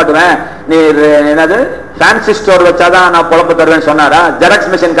நான் பொழைப்பாட்டுவேன், நீ என்னது ஃபேன்சி ஸ்டோர் வச்சாதான் நான் பொழப்பு தருவேன் சொன்னாரா?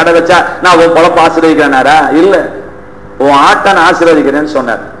 ஜெராக்ஸ் மிஷின் கடை வச்சா நான் உன் பொழப்பு ஆசீர்வதிக்கிறேனாரா? இல்ல, உன் ஆட்டை நான் ஆசீர்வதிக்கிறேன்னு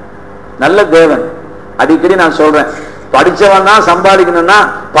சொன்னார். நல்ல தேவன். அடிக்கடி நான் சொல்றேன், படிச்சவன் தான் சம்பாதிக்கணும்னா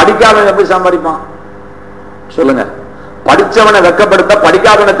படிக்காதவன் எப்படி சம்பாதிப்பான் சொல்லுங்க? படிச்சவனை வெக்கப்படுத்த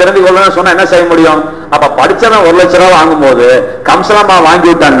படிக்காதவனை தெரிந்து கொள்ளணும்னு சொன்னா என்ன செய்ய முடியும்? அப்ப படிச்சவன் 1 லட்சம் ரூபாய் வாங்கும் போது கம்சலமா வாங்கி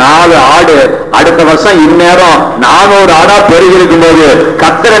விட்ட 4 ஆடு அடுத்த வருஷம் இந்நேரம் 400 ஆடா பெருகி இருக்கும் போது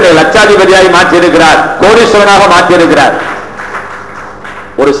கர்த்தரை லட்சாதிபதியாய் மாற்றி இருக்கிறார், கோடீஸ்வரனாக மாற்றி இருக்கிறார்.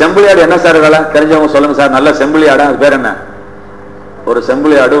 ஒரு செம்பிளி ஆடு என்ன சார் வேலை தெரிஞ்சவங்க சொல்லுங்க சார். நல்ல செம்பிளி ஆடா, அது பேர் என்ன? ஒரு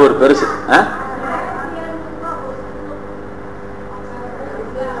செம்பிளி ஆடு, ஒரு பெருசு.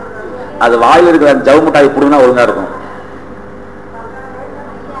 அது வாயில் இருக்கிற ஜவு முட்டாய் புடுங்கினா ஒழுங்கா இருக்கும்.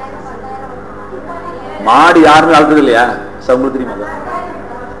 மாடு யாருமே வளர்த்தது இல்லையா? உங்களுக்கு தெரியுமா?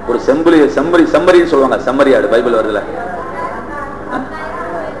 ஒரு செம்மறின்னு சொல்லுவாங்க. செம்மறி ஆடு பைபிள் வருதுல.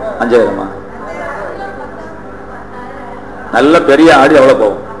 5000 நல்ல பெரிய ஆடு எவ்வளவு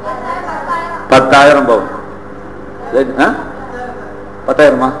போகும்? 10,000 போகும்.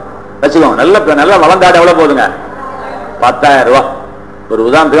 10,000 வச்சுக்கோங்க. நல்ல வளர்ந்த ஆடு எவ்வளவு போகுதுங்க? 10,000 ரூபாய். ஒரு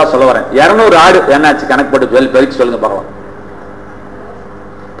உதாரணத்துக்காக சொல்ல வரேன். 200 ஆடு என்னாச்சு கணக்கு போட்டு பெருக்கி சொல்லுங்க பார்க்கலாம்.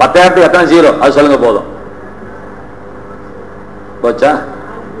 10,000 எத்தனை ஜீரோ அது சொல்லுங்க போதும். போச்சா?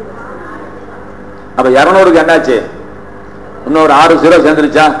 அப்ப 200க்கு என்னாச்சு? இன்னொரு 6 ஜீரோ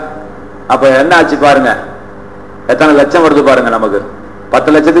சேர்ந்துருச்சா? அப்ப என்ன ஆச்சு பாருங்க, எத்தனை லட்சம் வருது பாருங்க. நமக்கு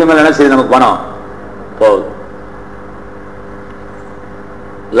 10 லட்சத்துக்கு மேல என்ன செய்யுது நமக்கு பணம் போகுது.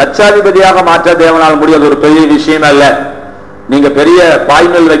 லட்சாதிபதியாக மாற்ற தேவனால் முடியாது. ஒரு பெரிய விஷயம் அல்ல. நீங்க பெரிய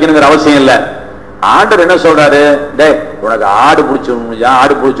பாய்மல் வைக்கணுங்கிற அவசியம் இல்ல. ஆண்டவர் என்ன சொல்றாரு? டே, உனக்கு ஆடு பிடிச்சு முடிஞ்சா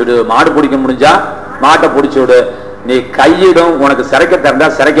ஆடு பிடிச்சுடு, மாடு பிடிக்க முடிஞ்சா மாட்டை பிடிச்சு விடு. நீ கையிடும், உனக்கு சிறைக்க தெரிஞ்சா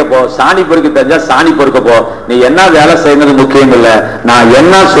சிறைக்க போ, சாணி பொறுக்க தெரிஞ்சா சாணி பொறுக்க போ. நீ என்ன வேலை செய்யறது முக்கியம் இல்ல, நான்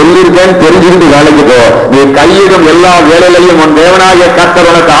என்ன சொல்லியிருக்கேன்னு தெரிஞ்சுக்கிட்டு வேலைக்கு போ. நீ கையிடும் எல்லா வேலையிலையும் உன் தேவனாகிய கர்த்தர்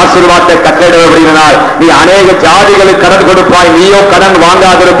உனக்கு ஆசீர்வாதத்தை கட்டளையிடுவதினால் நீ அநேக ஜாதிகளுக்கு கடன் கொடுப்பாய், நீயோ கடன்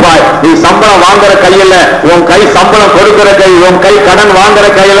வாங்காதிருப்பாய். நீ சம்பளம் வாங்குற கையில உன் கை சம்பளம் கொடுக்கிற கை, உன் கை கடன் வாங்குற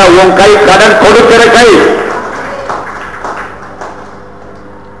கையில உன் கை கடன் கொடுக்கிற கை.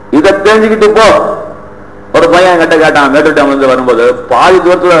 இதை தெரிஞ்சுக்கிட்டு போ. ஒரு பையன் கிட்ட கேட்டான், மேட்டுட்டு வரும்போது பாதி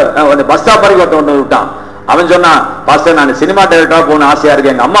தூரத்துல பஸ் ஸ்டாப் வரைக்கும் ஒருத்தன் விட்டான். அவன் சொன்னான், பாஸ்டர் நான் சினிமா டைரக்டரா போகணும் ஆசையா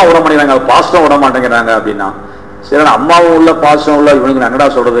இருக்கு, எங்க அம்மா விட மாட்டேங்கிறாங்க, பாஸ்டும் விட மாட்டேங்கிறாங்க அப்படின்னா. சரி, அம்மாவும் உள்ள பாஸ்டும் உள்ள இவனுக்கு என்னடா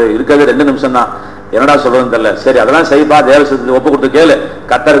சொல்றது, இருக்கிறது 2 நிமிஷம் தான், என்னடா சொல்றதுன்னு தெரியல. சரி, அதெல்லாம் செய்ப்பா, தேவசத்துக்கு ஒப்பு கொடுத்து கேளு,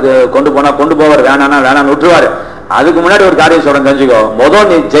 கர்த்தருக்கு கொண்டு போனா கொண்டு போவார், வேணானா வேணான்னு விட்டுருவாரு. அதுக்கு முன்னாடி ஒரு காரியம் சொல்றேன் தெரிஞ்சுக்கோ. முதல்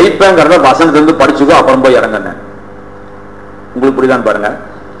நீ ஜெயிப்பேங்கிறத வசனத்திலிருந்து படிச்சுக்கோ, அப்புறம் போய் இறங்குன்னு. உங்களுக்கு புரியுதான் பாருங்க.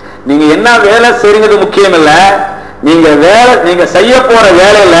 நீங்க என்ன வேலை செய்யறது முக்கியம் இல்ல, நீங்க செய்ய போற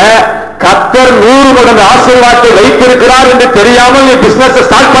வேலையில கர்த்தர் 100 மடங்கு ஆசீர்வாதத்தை வைத்திருக்கிறார் என்று தெரியாமல் நீ பிசினஸ்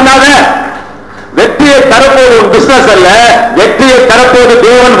ஸ்டார்ட் பண்ணாத. வெற்றியை தரப்போது உன் பிசினஸ் அல்ல, வெற்றியை தரப்போது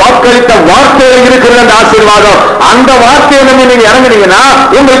தேவன் வாக்களித்த வார்த்தையில் இருக்கிற அந்த ஆசீர்வாதம். அந்த வார்த்தையை நம்பி நீங்க இறங்குனீங்கன்னா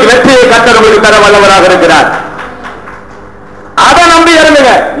உங்களுக்கு வெற்றியை கர்த்தர் உங்களுக்கு தர வல்லவராக இருக்கிறார். அதை நம்பி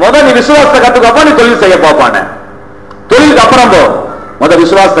இறங்குங்க. முதல் நீ விசுவாசத்தை கத்துக்கப்ப நீ தொழில் செய்ய பார்ப்பான. தொழிலுக்கு அப்புறம் போ. முதல்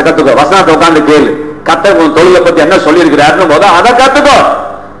விசுவாசத்தை கத்துக்கோ, வசனத்தை உட்கார்ந்து கேளு, கர்த்தர் உன் தொழிலை பத்தி என்ன சொல்லி இருக்கிறாருன்னு போது அதை கத்துக்கோ.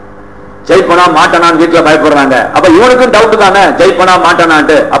 ஜெயிப்பனா மாட்டனான்னு வீட்டுல பயப்படுறாங்க. அப்ப இவனுக்கும் டவுட் தானே, ஜெயிப்பனா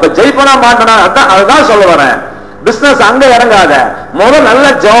மாட்டனான்ட்டு. அப்ப ஜெயிப்பனா மாட்டனா அதுதான் சொல்ல வரேன். பிசினஸ் அங்க இறங்காத. முதல் நல்ல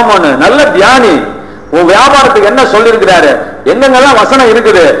ஜெபம் பண்ணு, நல்ல தியானி. உன் வியாபாரத்துக்கு என்ன சொல்லி இருக்கிறாரு, என்னங்கெல்லாம் வசனம்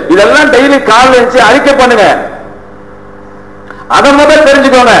இருக்குது, இதெல்லாம் டெய்லி காலையில எழுந்து அறிக்கை பண்ணுங்க. அதை முதல்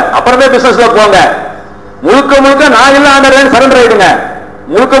தெரிஞ்சுக்கோங்க, அப்புறமே பிசினஸ்ல போங்க. முழுக்க முழுக்க நான் இல்ல ஆண்டவரேன்னு சரண்டர் ஆயிடுங்க.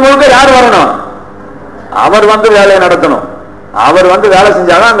 முழுக்க முழுக்க யார் வரணும்? அவர் வந்து வேலையை நடத்தணும். அவர் வந்து வேலை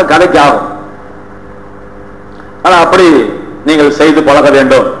செஞ்சாதான் அந்த கதைக்கு ஆகும். ஆனா அப்படி நீங்கள் செய்து பழக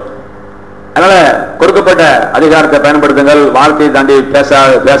வேண்டும். அதனால கொடுக்கப்பட்ட அதிகாரத்தை பயன்படுத்துங்கள். வார்த்தையை தாண்டி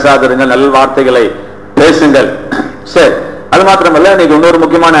பேசாதிருங்கள், நல்ல வார்த்தைகளை பேசுங்கள். சரி, அது மாத்திரமல்ல, இன்னைக்கு இன்னொரு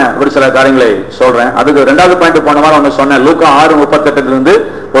முக்கியமான ஒரு சில காரியங்களை சொல்றேன். அதுக்கு 2வது பாயிண்ட் போன வாரம் ஒண்ணு சொன்னேன். லூக்கா 6:38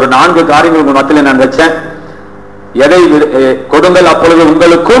 ஒரு 4 காரியங்கள் உங்க மத்தியில் நான் வச்சேன். எதை கொடுங்கள் அப்பொழுது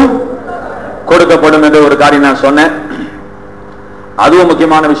உங்களுக்கும் கொடுக்கப்படும் என்று ஒரு காரியம் நான் சொன்னேன். அதுவும்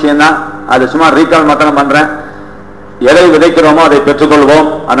முக்கியமான விஷயம் தான். அது சும்மா ரீகால் மாத்திரம் பண்றேன். எதை விதைக்கிறோமோ அதை பெற்றுக்கொள்வோம்.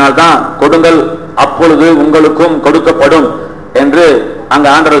 அதனால்தான் கொடுங்கள் அப்பொழுது உங்களுக்கும் கொடுக்கப்படும் என்று அங்க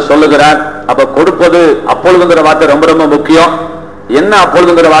ஆண்டவர் சொல்லுகிறார். அப்ப கொடுப்பது, அப்பொழுதுங்கிற வார்த்தை ரொம்ப ரொம்ப முக்கியம். என்ன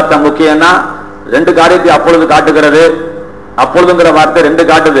அப்பொழுதுங்கிற வார்த்தை முக்கியம்னா, 2 காரியத்தை அப்பொழுது காட்டுகிறது. அப்பொழுதுங்கிற வார்த்தை 2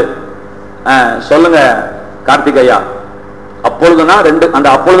 காட்டுது. சொல்லுங்க கார்த்திகையா, அப்பொழுதுனா ரெண்டு, அந்த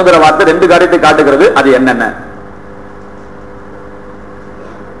அப்பொழுதுங்கிற வார்த்தை ரெண்டு காரியத்தை காட்டுகிறது. அது என்னென்ன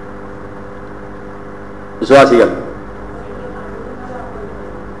விசுவாசிகள்?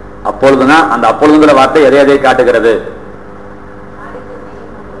 அப்பொழுதுனா அந்த அப்பொழுதுங்கிற வார்த்தை எதை எதை காட்டுகிறது?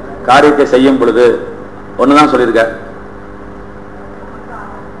 காரியத்தை செய்யும் பொழுது. ஒண்ணுதான் சொல்லியிருக்க,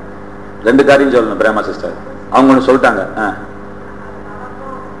 ரெண்டு காரியம் சொல்லணும். பிரேமா சிஸ்டர் அவங்க ஒண்ணு சொல்லிட்டாங்க.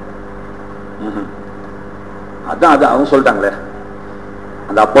 அதான் அது அவங்க சொல்லிட்டாங்களே,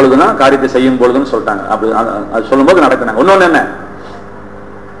 அந்த அப்பொழுதுனா காரியத்தை செய்யும் பொழுதுன்னு சொல்லிட்டாங்க. அப்படி அது சொல்லும் போது நடக்கிறாங்க. இன்னொன்னு என்ன?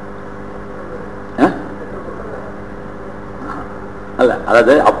 அல்ல,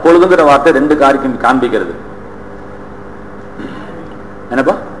 அதாவது அப்பொழுதுங்கிற வார்த்தை ரெண்டு காரியம் காண்பிக்கிறது.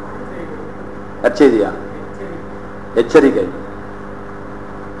 என்னப்பா? எச்சரிக்கையா? எச்சரிக்கை.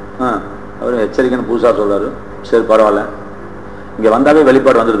 அவரு எச்சரிக்கைன்னு புதுசா சொல்றாரு. சரி பரவாயில்ல, இங்க வந்தாவே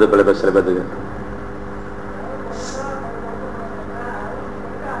வெளிப்பாடு வந்துடுது பல சில பேருக்கு.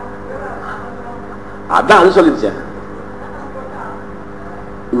 அதான் அது சொல்லிருச்சேன்.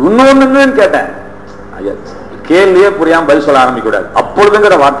 இன்னொன்னு கேட்டேன், கேள்வியே புரியாம பதில் சொல்ல ஆரம்பிக்க கூடாது.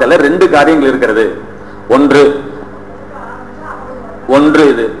 அப்பொழுதுங்கிற வார்த்தையில ரெண்டு காரியங்கள் இருக்கிறது. ஒன்று ஒன்று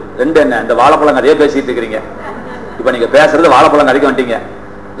இது ரெண்டு என்ன? இந்த வாழைப்பழம் கதையே பேசிட்டு இருக்கிறீங்க. இப்ப நீங்க பேசுறது வாழைப்பழம் கதைக்கு வந்துட்டீங்க.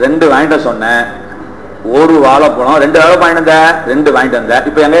 ரெண்டு வாங்கிட்ட சொன்னேன், ஒரு வாழைப்பழம், ரெண்டு வாழைப்பழம் வாங்கிட்டு ரெண்டு வாங்கிட்டு வந்த.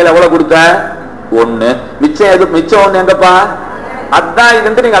 இப்ப எங்க கையில எவ்வளவு கொடுத்த? ஒண்ணு. மிச்சம் எது? மிச்சம் ஒண்ணு எங்கப்பா? அதான்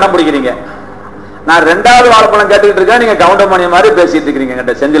இது நீங்க அடம் பிடிக்கிறீங்க. நான் ரெண்டாவது வாழைப்பழம் கேட்டுக்கிட்டு இருக்கேன், நீங்க கவுண்டமணி மாதிரி பேசிட்டு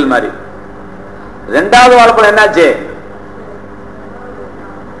இருக்கிறீங்க, செந்தில் மாதிரி. ரெண்டாவது வாழைப்பழம் என்னாச்சு?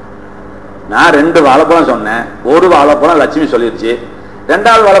 நான் ரெண்டு வாழைப்பழம் சொன்னேன், ஒரு வாழைப்பழம் லட்சுமி சொல்லிருச்சு.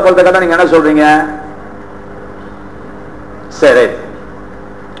 ரெண்டாவது வாழைப்பழத்தை கேட்டா நீங்க என்ன சொல்றீங்க? சரி,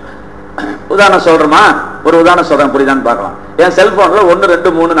 உதாரணம் சொல்றோமா? ஒரு உதாரணம் சொல்றேன், புரியுதான்னு பார்க்கலாம். என் செல்போன்ல 1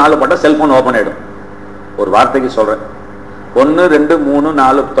 2 3 4 போட்டா செல்போன் ஓபன் ஆயிடும். ஒரு வார்த்தைக்கு சொல்றேன், 1 2 3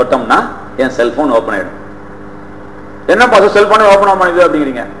 4 தொட்டோம்னா என் செல்போன் ஓபன் ஆயிடும். என்ன பார்த்து செல்போனை ஓபன் ஆகுது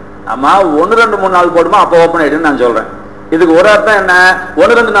அப்படிங்கிறீங்க? ஆமா, 1 2 3 4 போடுமா, அப்ப ஓபன் ஆயிடும் நான் சொல்றேன். இதுக்கு ஒரு அர்த்தம் என்ன?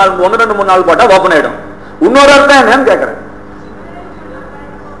 1 2 3 4 போட்டா ஓபன் ஆயிடும். இன்னொரு அர்த்தம் என்னன்னு கேட்கறேன்.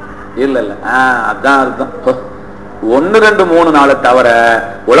 இல்ல இல்ல, அதான் அர்த்தம். 1 2 3 4 தவிர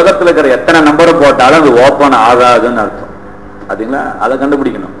உலகத்துல இருக்கிற எத்தனை நம்பர் போட்டாலும் அது ஓபன் ஆகாதுன்னு அர்த்தம். அதுங்களா, அதை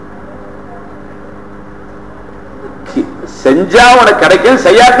கண்டுபிடிக்கணும். செஞ்சா உனக்கு கிடைக்கும்,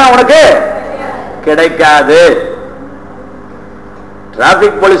 செய்யாட்டா உனக்கு கிடைக்காது.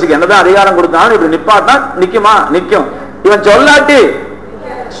 டிராபிக் போலீஸுக்கு என்னதான் அதிகாரம் கொடுத்தாலும் இப்படி நிப்பாட்டா நிக்குமா? நிக்கும். இவன் சொல்லாட்டி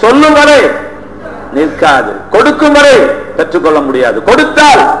சொல்லும் வரை நிற்காது. கொடுக்கும் வரை பெற்றுக்கொள்ள முடியாது.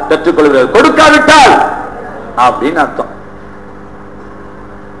 கொடுத்தால் பெற்றுக்கொள்கிறது, கொடுக்காவிட்டால் அப்படின்னு அர்த்தம்.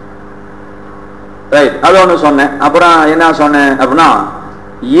 ரைட், அது ஒண்ணு சொன்னேன். அப்புறம் என்ன சொன்னேன் அப்படின்னா,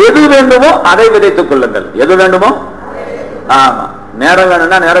 எது வேண்டுமோ அதை விதைத்துக் கொள்ளுங்கள். எது வேண்டுமோ, ஆமா, நேரம்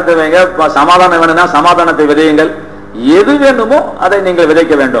வேணும்னா நேரத்தை வைங்க, சமாதானம் வேணும்னா சமாதானத்தை விதையுங்கள். எது வேண்டுமோ அதை நீங்கள்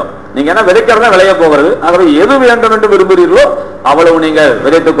விதைக்க வேண்டும். நீங்க என்ன விதைக்கிறதா விளைய போகிறது. ஆகவே எது வேண்டும் என்று விரும்புகிறீர்களோ அவ்வளவு நீங்கள்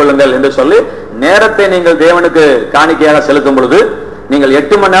விதைத்துக் கொள்ளுங்கள் என்று சொல்லி, நேரத்தை நீங்கள் தேவனுக்கு காணிக்கையாக செலுத்தும் பொழுது நீங்கள்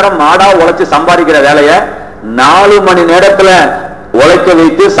 8 மணி நேரம் மாடா உழைச்சு சம்பாதிக்கிற வேலையை 4 மணி நேரத்துல உழைக்க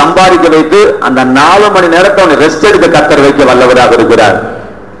வைத்து சம்பாதிக்க வைத்து அந்த 4 மணி நேரத்தை ரெஸ்ட் எடுக்க கர்த்தர் வைக்க வல்லவராக இருக்கிறார்.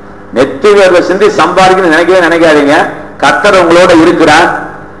 நெத்தி வேர்வை சிந்தி சம்பாதிக்கணும்னு நினைக்காதீங்க. கர்த்தர் உங்களோட இருக்கிறார்.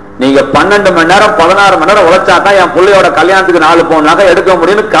 நீங்க 12 மணி நேரம் 16 மணி நேரம் உழைச்சாதான் என் பிள்ளையோட கல்யாணத்துக்கு 4 பவுன் நகை எடுக்க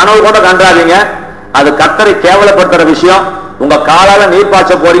முடியும்னு கனவு கூட கண்டாதீங்க. அது கர்த்தரை கேவலப்படுத்துற விஷயம். உங்க காலால நீர்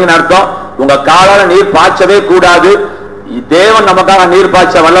பாய்ச்ச போறீங்கன்னு அர்த்தம். உங்க காலால நீர் பாய்ச்சவே கூடாது. தேவன் நமக்காக நீர்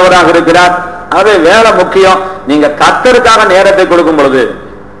பாய்ச்ச வல்லவராக இருக்கிறார். ஆகவே வேலை முக்கியம். நீங்க கர்த்தருக்காக நேரத்தை கொடுக்கும் பொழுது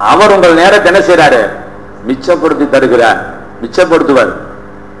அவர் உங்கள் நேரத்தை என்ன செய்யறாரு? மிச்சப்படுத்தி தருகிறார், மிச்சப்படுத்துவார்.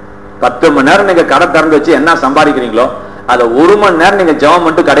 10 மணி நேரம் நீங்க கடை திறந்து வச்சு என்ன சம்பாதிக்கிறீங்களோ அதை 1 மணி நேரம் நீங்க ஜெபம்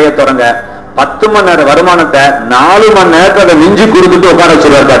பண்ணிட்டு கடையை தொடங்க. 10 மணி நேரம் வருமானத்தை 4 மணி நேரத்தை அதை மிஞ்சி கொடுத்துட்டு உட்கார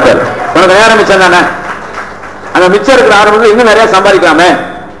வச்சிருவார் கர்த்தர். உனக்கு நேரம் மிச்சம் தானே. அந்த மிச்சம் இருக்கிற ஆரம்பத்தில் இன்னும் நிறைய சம்பாதிக்கலாமே,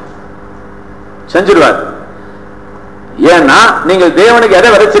 செஞ்சிருவார். ஏன்னா நீங்கள் தேவனுக்கு எதை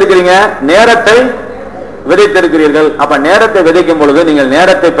விதைச்சிருக்கிறீங்க? நேரத்தை விதைத்திருக்கிறீர்கள். அப்ப நேரத்தை விதைக்கும் பொழுது நீங்கள்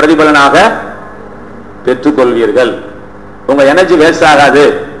நேரத்தை பிரதிபலனாக பெற்றுக்கொள்வீர்கள். உங்க எனர்ஜி வேஸ்ட் ஆகாது.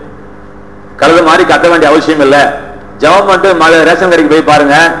 கழுது மாதிரி கட்ட வேண்டிய அவசியம் இல்லை. ஜெபம் பண்ணிட்டு ரேஷன் கடைக்கு போய்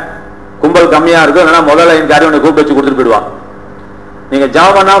பாருங்க, கும்பல் கம்மியா இருக்கும். இல்லைன்னா முதல்ல இந்த காரியம் கூப்பிட்டு வச்சு கொடுத்துட்டு போயிடுவான். நீங்க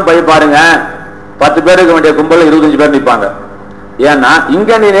ஜெபம் பண்ணாம போய் பாருங்க, 10 பேருக்கு வேண்டிய கும்பல் 25 பேர் நிற்பாங்க. ஏன்னா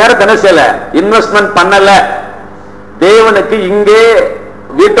இங்க நீ நேரத்தை என்ன செய்யல, இன்வெஸ்ட்மெண்ட் பண்ணல. தேவனுக்கு இங்கே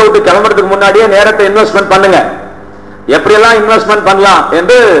வீட்டை விட்டு கிளம்புறதுக்கு முன்னாடியே நேரத்தை இன்வெஸ்ட்மெண்ட் பண்ணுங்க. எப்படியெல்லாம் இன்வெஸ்ட்மெண்ட் பண்ணலாம்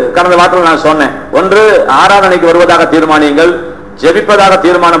என்று கடந்த வாரத்தில் நான் சொன்னேன். ஒன்று, ஆராதனைக்கு வருவதாக தீர்மானியுங்கள், ஜெபிப்பதாக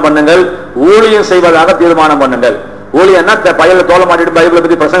தீர்மானம் பண்ணுங்கள், ஊழியம் செய்வதாக தீர்மானம் பண்ணுங்கள். ஊழியன்னா பையில தோலை மாட்டிட்டு பைபிளை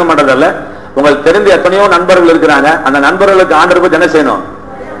பத்தி பிரசங்கம் பண்றதில்ல. உங்களுக்கு தெரிந்த எத்தனையோ நண்பர்கள் இருக்கிறாங்க. அந்த நண்பர்களுக்கு ஆண்டவரை பத்தி என்ன செய்யணும்?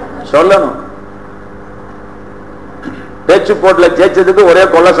 சொல்லணும். பேச்சு போட்டுல ஜெயிச்சதுக்கு ஒரே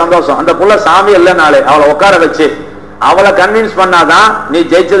கொள்ள சந்தோஷம். அந்த புள்ள சாமி இல்ல நாளே அவளை உட்கார வச்சு அவளை கன்வின்ஸ் பண்ணாதான் நீ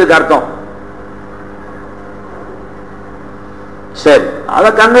ஜெயிச்சதுக்கு அர்த்தம். சரி, அதை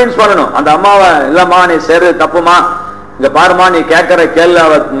கன்வின்ஸ் பண்ணணும். அந்த அம்மாவை இல்லம்மா நீ செய்றது தப்புமா, இங்க பாருமா நீ கேட்கிற கேள்வி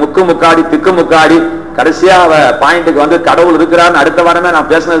அவ முக்கு முக்காடி திக்கு முக்காடி கடைசியா அவ பாயிண்ட்டுக்கு வந்து கடவுள் இருக்கிறான்னு அடுத்த வாரமே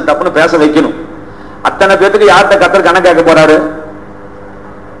நான் பேசுனது தப்புன்னு பேச வைக்கணும். அத்தனை பேத்துக்கு யார்கிட்ட கத்தர் கணக்கு கேட்க போறாரு?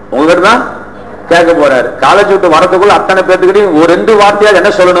 உங்ககிட்ட தான் கேட்க போறாரு. காலேஜ் விட்டு வரதுக்குள்ள அத்தனை பேத்துக்கிட்டையும் ஒரு 2 வார்த்தையா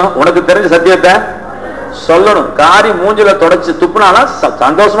என்ன சொல்லணும்? உனக்கு தெரிஞ்ச சத்தியத்தை சொல்லணும். காரி மூஞ்சில தொடச்சு துப்புனாலும்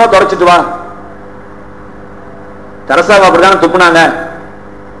சந்தோஷமா தொடச்சிட்டு வா. தெரசாவா அப்படிதான் துப்புனாங்க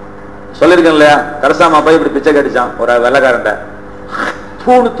சொல்லிருக்கேன் இல்லையா? தெரசாமா போய் இப்படி பிச்சை கட்டிச்சான் ஒரு வெள்ளக்காரன்ட்ட,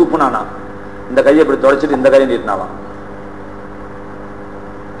 தூணு துப்புனானா, இந்த கையை இப்படி தொடச்சிட்டு இந்த கையை நீட்டினாலாம்.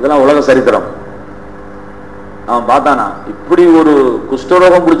 இதெல்லாம் உலக சரித்திரம். அவன் பார்த்தானா இப்படி ஒரு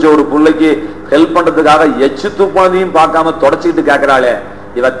குஷ்டரோகம் பிடிச்ச ஒரு பிள்ளைக்கு ஹெல்ப் பண்றதுக்காக எச்சு துப்புனதையும் பார்க்காம தொடச்சிக்கிட்டு கேட்கிறாளே,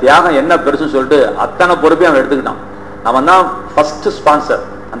 இவ தியாகம் என்ன பெருசுன்னு சொல்லிட்டு அத்தனை பொறுப்பையும் அவன் எடுத்துக்கிட்டான். அவன் தான் ஃபர்ஸ்ட் ஸ்பான்சர்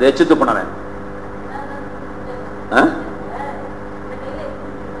அந்த எச்சு துப்புனவன்.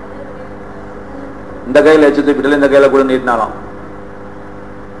 இந்த கையில எச்சு துப்பிட்டு இந்த கையில கூட நீட்டினாலும்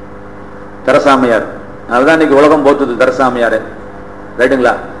தெரசாமியார். அதனாலதான் இன்னைக்கு உலகம் போத்துது தெரசாமியாரு,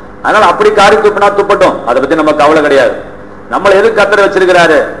 ரைட்டுங்களா? அதனால அப்படி காரி துப்புனா துப்பட்டும், அதை பத்தி நம்ம கவலை கிடையாது. நம்மள எதுக்கு கத்தர்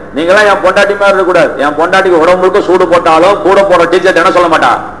வச்சிருக்கிறாரு? நீங்களாம் என் பொண்டாட்டி மாதிரி இருக்க கூடாது. என் பொண்டாட்டிக்கு உடம்பு முழுக்க சூடு போட்டாலும் கூட போற டீச்சர் என்ன சொல்ல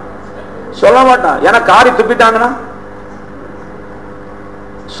மாட்டா, சொல்ல மாட்டான். ஏன்னா காரி துப்பிட்டாங்கன்னா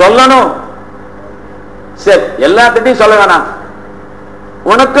சொல்லணும். சரி, எல்லாத்திட்டையும் சொல்ல வேணாம்.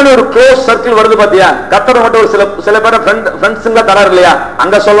 உனக்குன்னு ஒரு க்ளோஸ் சர்க்கிள் வருது பாத்தியா? கத்தர் மட்டும் ஒரு சில பேர் ஃப்ரெண்ட்ஸுங்க தராரு இல்லையா?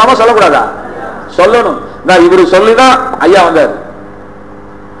 அங்க சொல்லாம சொல்லக்கூடாதா? சொல்லணும். நான் இவரு சொல்லிதான் ஐயா வந்தார்.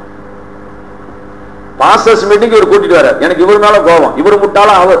 பாஸ்டர்ஸ் மீட்டிங் இவர் கூட்டிட்டு வர, எனக்கு இவர் மேல கோபம். இவர்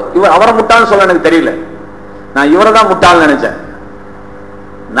முட்டாளா அவரை முட்டாள்னு சொல்ல எனக்கு தெரியல. நான் இவரை தான் முட்டாள்னு நினைச்சேன்.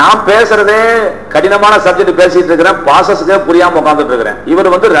 நான் பேசுறதே கடினமான சப்ஜெக்ட் பேசிட்டு இருக்கிறேன், பாஸ்டர்ஸ்க்கே புரியாம உட்கார்ந்துட்டு இருக்கிறேன்.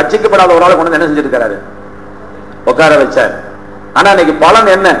 இவர் வந்து ரட்சிக்கப்படாத ஒரு ஆளை கொண்டு என்ன செஞ்சிருக்கிறாரு? உட்கார வச்சார். ஆனா இன்னைக்கு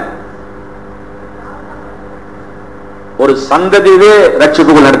பலன் என்ன? ஒரு சந்ததியே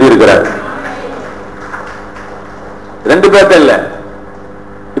ரட்சிப்புக்குள் நடத்தி இருக்கிறார். 2 பேர்த்த இல்ல.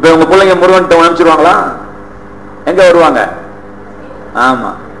 இப்ப உங்க பிள்ளைங்க முருகன் அனுப்பிச்சிருவாங்களா? எங்க வருவாங்க?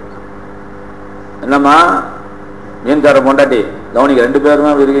 ஆமா, என்னம்மா மீன்கார பொண்டாட்டி கவனிக்க 2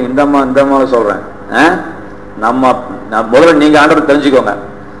 பேருமே இருக்கு. இந்த அம்மா சொல்றேன். நம்ம முதல்ல நீங்க ஆண்டவர் தெரிஞ்சுக்கோங்க.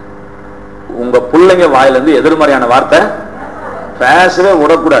 உங்க பிள்ளைங்க வாயில இருந்து எதிர்மறையான வார்த்தை பேசவே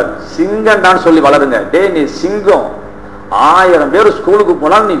விடக்கூடாது. சிங்கம் தான் சொல்லி வளருங்க. டே நீ சிங்கம், 1000 பேர் ஸ்கூலுக்கு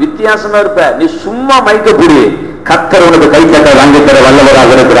போனாலும் நீ வித்தியாசமா இருப்ப. நீ சும்மா மைக்க புடி, கர்த்தர் உனக்கு கை தட்ட வாங்கி தர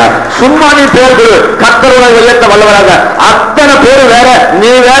வல்லவராக இருக்கிறார். சும்மா நீ பேர் கொடு, கர்த்தர் உனக்கு உயர்த்த வல்லவராக. அத்தனை பேரு வேற,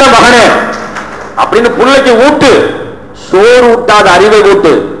 நீ வேற மகனே அப்படின்னு பிள்ளைக்கு ஊட்டு. சோறு ஊட்டாத அறிவை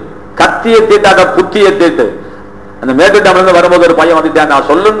ஊட்டு, கத்தியை தீட்டாத புத்தியை தீட்டு. அந்த மேட்டுட்டாமல வரும்போது ஒரு பையன் வந்துட்டான். நான்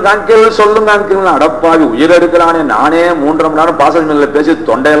சொல்லுங்க அங்கிள் அடப்பாவி உயிர் எடுக்கிறானே. நானே 3.5 மணி நேரம் பாசல்ல பேசி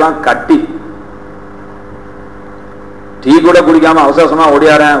தொண்டையெல்லாம் கட்டி டீ கூட குடிக்காம அவசரமா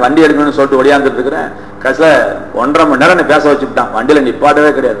ஓடியாரேன், வண்டி எடுக்கணும்னு சொல்லிட்டு ஓடியாந்துட்டு இருக்கிறேன். கடைசியில 1.5 மணி நேரம் பேச வச்சுட்டான். வண்டியில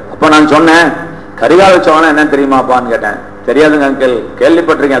நிப்பாட்டவே கிடையாது. அப்ப நான் சொன்னேன், கரிகால சோழன் என்னன்னு தெரியுமாப்பான்னு கேட்டேன். தெரியாதுங்க அங்கிள்,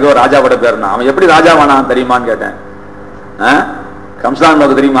 கேள்விப்பட்டிருக்கேன், ஏதோ ராஜாவோட பேருனா. அவன் எப்படி ராஜாவானான் தெரியுமான்னு கேட்டேன்.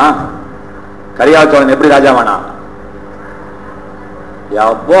 கம்சலான் தெரியுமா? கரிகால சோழன் எப்படி ராஜாவானா?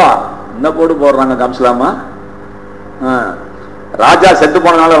 அப்போ என்ன போட்டு போடுறாங்க கம்சலாமா? ராஜா செத்து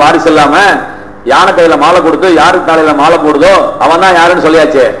போனதுனால வாரிசு இல்லாம யானை கையில மாலை கொடுத்து யாருக்கு தலையில மாலை போடுதோ அவன் தான் யாருன்னு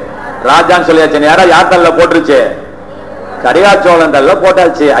சொல்லியாச்சு, ராஜான்னு சொல்லியாச்சு. யாரா யார் தலையில போட்டுருச்சு? கரிகால சோழன் தலையில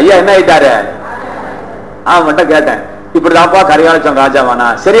போட்டாச்சு. ஐயா என்ன ஆயிட்டாரு? அவன்கிட்ட கேட்டேன், இப்படிதான்ப்பா கரிகால சோழன் ராஜாவானா?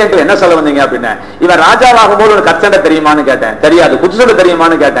 சரி அங்கிள் என்ன சொல்ல வந்தீங்க அப்படின்னு. இவன் ராஜாவாகும் போது ஒரு கச்சண்டை தெரியுமான்னு கேட்டேன். தெரியாது. குத்துச்சண்டை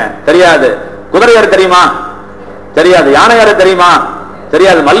தெரியுமான்னு கேட்டேன். தெரியாது. குதிரை யாரு தெரியுமா? தெரியாது. யானை யாரு தெரியுமா?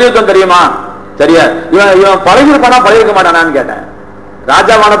 தெரியாது. மல்யுத்தம் தெரியுமா? தெரியாது. இவன் பழகிருப்பானா பழகிருக்க மாட்டானான்னு கேட்டேன்.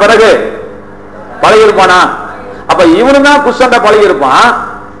 ராஜாவான பிறகு பழகிருப்பானா? அப்ப இவனு தான் குஷண்டை பழகிருப்பான்.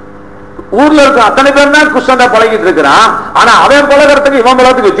 ஊர்ல இருக்க அத்தனை பேர் தான் குஷண்டை பழகிட்டு இருக்கிறான். ஆனா அவன் பழகிறதுக்கு இவன்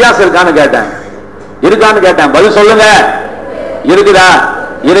பழகிறதுக்கு வித்தியாசம் இருக்கான்னு கேட்டேன். இருக்கான்னு கேட்டேன். பதில் சொல்லுங்க. இருக்குதா?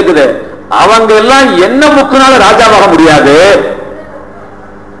 இருக்குது. அவங்க எல்லாம் என்ன முக்குனால ராஜாவாக முடியாது.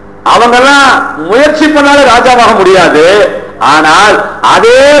 அவங்க எல்லாம் முயற்சி பண்ணாலும் ராஜாவாக முடியாது. ஆனால்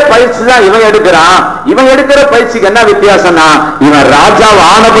அதே பயிற்சி தான் இவன் எடுக்கிறான். இவன் எடுக்கிற பயிற்சிக்கு என்ன வித்தியாசம்னா, இவன் ராஜா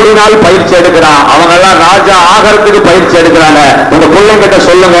ஆனபடினால் பயிற்சி எடுக்கிறான், அவங்க எல்லாம் ராஜா ஆகிறதுக்கு பயிற்சி எடுக்கிறாங்க. உங்க பிள்ளைங்கிட்ட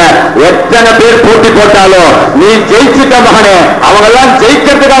சொல்லுங்க, எத்தனை பேர் போட்டி போட்டாலும் நீ ஜெயிச்சிட்ட மகனே, அவங்க எல்லாம்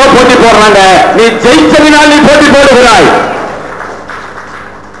ஜெயிக்கிறதுக்காக போட்டி போடுறாங்க, நீ ஜெயிச்சதினால் நீ போட்டி போடுகிறாய்.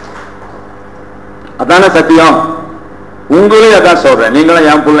 அதான சத்தியம். உங்களையும் அதான் சொல்றேன், நீங்களும்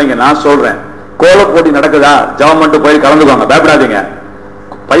என் பிள்ளைங்க. நான் சொல்றேன், கோல போட்டி நடக்குதா, ஜெபம் பண்ணிட்டு போய் கலந்துக்கோங்க, பயப்படாதீங்க,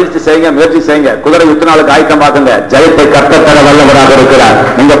 பயிற்சி செய்யுங்க, முயற்சி செய்யுங்க, குதிரை யுத்த நாளுக்கு ஆயத்தம் பார்க்குங்க. ஜெயத்தை கர்த்தர் தர வல்லவராக இருக்கிறார்.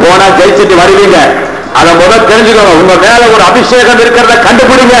 நீங்க போனா ஜெயிச்சுட்டு வருவீங்க. அதை முதல் தெரிஞ்சுக்கணும். உங்க மேல ஒரு அபிஷேகம் இருக்கிறத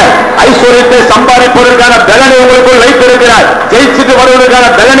கண்டுபிடிங்க. ஐஸ்வர்யத்தை சம்பாதிப்பதற்கான பலனை உங்களுக்குள் வைத்திருக்கிறார். ஜெயிச்சுட்டு வருவதற்கான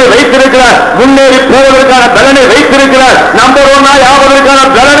பலனை வைத்திருக்கிறார். முன்னேறி போவதற்கான பலனை வைத்திருக்கிறார். நம்பர் 1 ஆவதற்கான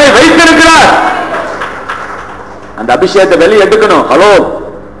பலனை வைத்திருக்கிறார். அந்த அபிஷேகத்தை வெளியே எடுக்கணும். ஹலோ,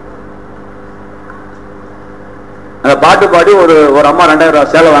 அந்த பாட்டு பாடி ஒரு அம்மா 2000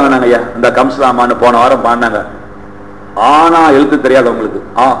 ரூபாய் சேலை வாங்கினாங்க ஐயா. இந்த கம்சலா அம்மான்னு போன வாரம் பாடினாங்க. ஆனா எழுத்து தெரியாது அவங்களுக்கு.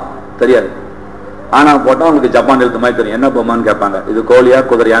 தெரியாது. ஆனா போட்டா அவங்களுக்கு ஜப்பான் எழுத்து மாதிரி தெரியும். என்ன பொம்மான்னு கேட்பாங்க, இது கோழியா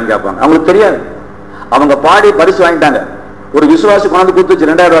குதிரையான்னு கேட்பாங்க. அவங்களுக்கு தெரியாது. அவங்க பாடி பரிசு வாங்கிட்டாங்க. ஒரு விசுவாசி கொண்டாந்து கொடுத்துச்சு,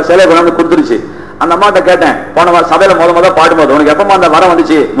 2000 ரூபாய் சேலை கொண்டாந்து கொடுத்துருச்சு. அந்த அம்மாட்ட கேட்டேன், போன சபையில முத பாடும்போது, உனக்கு எப்பமா அந்த வரம்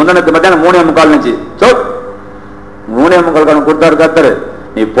வந்துச்சு? முந்தனத்து மத்தியானம் 3:45 இருந்துச்சு. 3:45 கொடுத்தாரு கத்தரு.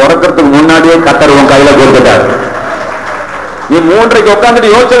 நீ பிறக்கிறதுக்கு முன்னாடியே கத்தர் உன் கையில கொடுத்துட்டாரு. நீ 3:30 உட்காந்துட்டு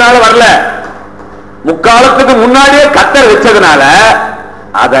யோசிச்சதுனால வரல, முக்காலத்துக்கு முன்னாடியே கத்தர் வச்சதுனால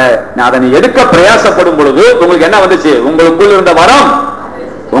அதை நீ எடுக்க பிரயாசப்படும் பொழுது உங்களுக்கு என்ன வந்துச்சு? உங்களுக்குள் இருந்த வரம்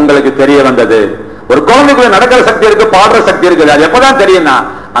உங்களுக்கு தெரிய வந்தது. ஒரு குழந்தைக்குள்ள நடக்கிற சக்தி இருக்கு, பாடுற சக்தி இருக்குது. அது எப்பதான் தெரியும்னா,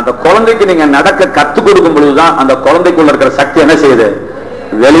 அந்த குழந்தைக்கு நீங்க நடக்க கத்துக் கொடுக்கும் பொழுதுதான் அந்த குழந்தைக்குள்ள இருக்கிற சக்தி என்ன செய்யுது?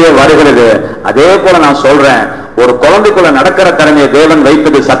 வெளியே வருகிறது. அதே போல நான் சொல்றேன், ஒரு குழந்தைக்குள்ள நடக்கிற திறமையை தேவன்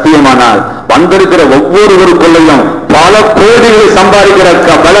வைத்தது சத்தியமானால், வந்திருக்கிற ஒவ்வொருவருக்குள்ளையும் பல கோடிகளை சம்பாதிக்கிற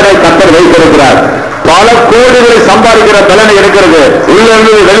பலனை கத்தர் வைத்திருக்கிறார். பல கோடிகளை சம்பாதிக்கிற பலனை இருக்கிறது. உள்ள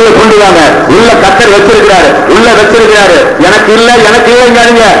இருந்து வெளியே கொண்டு வாங்க. உள்ள கத்தர் வச்சிருக்கிறாரு, உள்ள வச்சிருக்கிறாரு. எனக்கு இல்ல, எனக்கு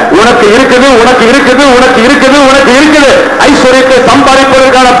இல்லைங்க. உனக்கு இருக்குது, உனக்கு இருக்குது, உனக்கு இருக்குது, உனக்கு இருக்குது. ஐஸ்வர்யத்தை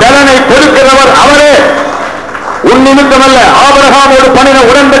சம்பாதிப்பதற்கான பலனை கொடுக்கிறவர் அவரே. உன் நிமித்தம் அல்ல, ஆபிரகாமோடு பண்ணின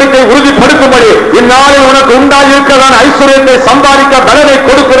உடன்படிக்கை உறுதிப்படுத்தும்படி இந்நாளில் உனக்கு உண்டாயிருக்கிறதான ஐஸ்வர்யத்தை சம்பாதிக்க பலனை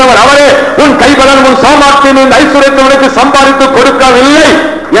கொடுக்கிறவர் அவரே. உன் கைபலன், உன் சாமர்த்தியம் இந்த ஐஸ்வர்யத்தை உனக்கு சம்பாதித்து கொடுக்கவில்லை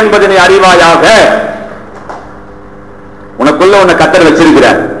என்பதை நீ அறிவாயாக. உனக்குள்ள உன்னை கத்தர்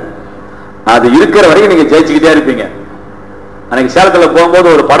வச்சிருக்கிறார். அது இருக்கிற வரைக்கும் நீங்க ஜெயிச்சுக்கிட்டே இருப்பீங்க. அன்னைக்கு சேலத்துல போகும்போது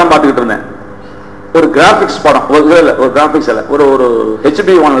ஒரு படம் பார்த்துக்கிட்டு இருந்தேன். ஒரு கிராபிக்ஸ் படம், ஒரு கிராபிக்ஸ் இல்ல, ஒரு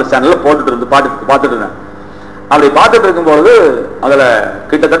HB1 சேனல்ல பார்த்துட்டு இருந்தேன். அப்படி பார்த்துட்டு இருக்கும்போது அதுல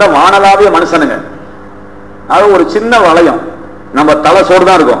கிட்டத்தட்ட வானலாவிய மனுஷனுங்க. அது ஒரு சின்ன வளையம், நம்ம தலை சோடு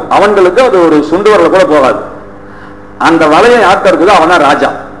தான் இருக்கும். அவங்களுக்கு அது ஒரு சுண்டு வரல கூட போகாது. அந்த வளையம் யார்கிட்ட இருக்குதோ அவன் தான் ராஜா.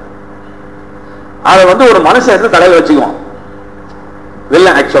 அதை ஒரு மனுஷன் எடுத்து தலையில வச்சுக்குவான்.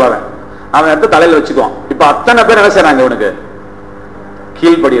 வில்லன் ஆக்சுவலா அவன் எடுத்து தலையில வச்சுக்குவான். இப்ப அத்தனை பேர் என்ன செய்யறாங்க? இவனுக்கு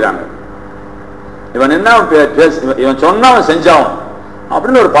கீழ்படுகிறாங்க. இவன் என்ன இவன் சொன்னா அவன் செஞ்சாவும்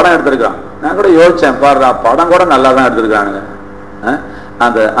அப்படின்னு ஒரு படம் எடுத்திருக்கான். நான் கூட யோசிச்சேன், பாருடா படம் கூட நல்லா தான் எடுத்திருக்கானுங்க.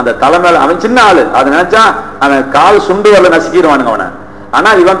 அந்த தலைமையில அவன் சின்ன ஆளு, அதை நினைச்சா அவன் கால் சுண்டு வரல நசுக்கிடுவானுங்க அவனை. ஆனா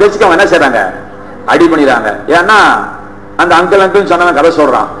இவன் பேச்சுக்கு அவன் என்ன செய்யறாங்க? அடி பண்ணிடுறாங்க. ஏன்னா அந்த அங்கிள் சொன்னவன் கதை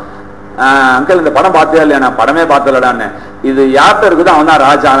சொல்றான், அங்கிள் இந்த படம் பார்த்தே இல்லையா? நான் படமே பார்த்தலடான்னு. இது யார்கிட்ட இருக்குதோ அவன் தான்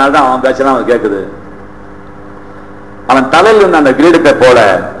ராஜா, அதனால தான் அவன் பேச்செல்லாம் அவன் கேட்குது. அவன் தலையில் இருந்த அந்த கிரீடத்தை போல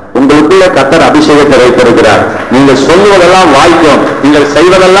உங்களுக்குள்ள கத்தர் அபிஷேகத்தை வைத்திருக்கிறார். நீங்கள் சொல்லுவதெல்லாம் வாய்க்கும், நீங்கள்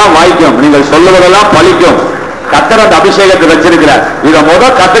செய்வதெல்லாம் வாய்க்கும், நீங்கள் சொல்லுவதெல்லாம் பலிக்கும். கத்தர் அந்த அபிஷேகத்தை வச்சிருக்கிறார். இதை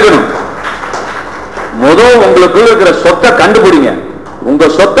கத்துக்கணும். உங்களுக்குள்ள இருக்கிற சொத்தை கண்டுபிடிங்க. உங்க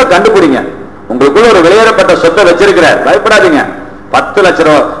சொத்தை கண்டுபிடிங்க. உங்களுக்குள்ள ஒரு வெளியேறப்பட்ட சொத்தை வச்சிருக்கிறார். பயப்படாதீங்க. 10 லட்சம்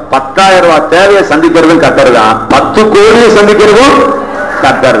ரூபாய், 10,000 ரூபாய் தேவையை சந்திக்கிறதும் கத்தர் தான். 10 கோடியை சந்திக்கிறதும்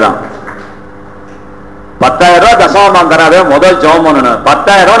கத்தர் தான். 10,000 ரூபாய் தசமமான் தராத முதல் ஜெபம் பண்ணணும்.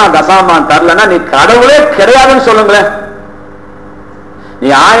 10,000 ரூபாய் நான் தசமமான் தரலன்னா நீ கடவுளே கிடையாதுன்னு சொல்லுங்களேன். நீ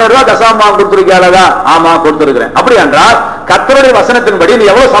 1000 ரூபாய் தசமமான் கொடுத்திருக்கியாலதா? ஆமா கொடுத்திருக்கிறேன். அப்படி என்றால் கர்த்தருடைய வசனத்தின்படி நீ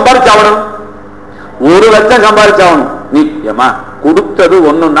எவ்வளவு சம்பாதிச்சாகணும்? 1 லட்சம் சம்பாதிச்சாகணும். நீ ஏமா கொடுத்தது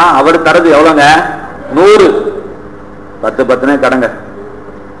ஒண்ணுன்னா அவர் தரது எவ்வளவுங்க? 100. 10 கடங்க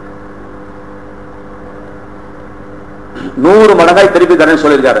 100 மடங்காய் திருப்பி தரேன்னு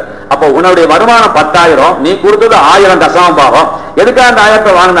சொல்லியிருக்காரு. அப்ப உன்னுடைய வருமானம் 10,000, நீ கொடுத்தது 1000 தசம பாகம். எதுக்காக அந்த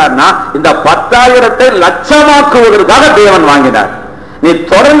 1000 வாங்கினார்னா இந்த 10,000 லட்சமாக்குவதற்காக தேவன் வாங்கினார். நீ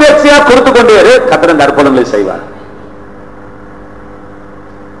தொடர்ச்சியா கொடுத்து கொண்டே இரு, கர்த்தர் அந்த அற்புதங்களை செய்வார்.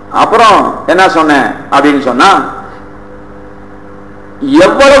 அப்புறம் என்ன சொன்னேன் அப்படின்னு சொன்னா,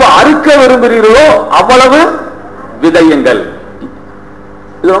 எவ்வளவு அறுக்க விரும்புகிறீர்களோ அவ்வளவு விதையுங்கள்.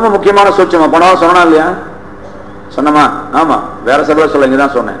 இது ரொம்ப முக்கியமான சூட்சமா. பணம் சொன்னா இல்லையா? சொன்னமா? ஆமா, வேற சொல்ல சொல்ல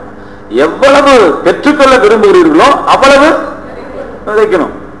இங்கதான் சொன்னேன். எவ்வளவு பெற்றுக்கொள்ள விரும்புகிறீர்களோ அவ்வளவு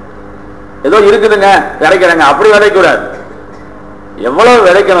விதைக்கணும். ஏதோ இருக்குதுங்க விதைக்கிறாங்க அப்படி விதைக்கூடாது. எவ்வளவு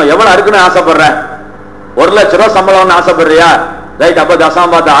விதைக்கணும், எவ்வளவு அறுக்கணும் ஆசைப்படுற? 1 லட்சம் ரூபாய் சம்பளம் ஆசைப்படுறியா? ரைட், அப்ப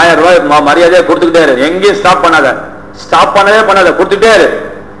தசம் பார்த்து 1000 ரூபாய் மரியாதையை கொடுத்துக்கிட்டே இரு. எங்கேயும் ஸ்டாப் பண்ணாத, ஸ்டாப் பண்ணவே பண்ணாத, கொடுத்துட்டே இரு.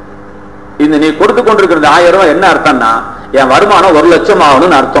 இந்த நீ கொடுத்து கொண்டிருக்கிறது 1000 ரூபாய் என்ன அர்த்தம்னா, என் வருமானம் 1 லட்சம்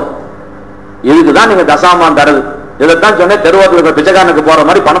ஆகணும்னு அர்த்தம். இதுக்குதான் நீங்க தசாமான் தரது. இதைத்தான் சொன்னேன், தெருவாக்குல பிச்சைக்காரனுக்கு போற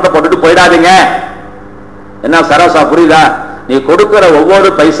மாதிரி பணத்தை போட்டுட்டு போயிடாதீங்க. என்ன சரசா புரியுதா? நீ கொடுக்கிற ஒவ்வொரு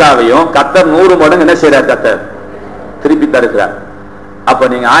பைசாவையும் கர்த்தர் 100 மடங்கு என்ன செய்யறார்? கர்த்தர் திருப்பி தருகிறார். அப்ப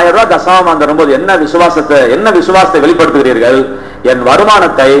நீங்க 1000 ரூபாய் தசமான் தரும்போது என்ன விசுவாசத்தை வெளிப்படுத்துகிறீர்கள்? என்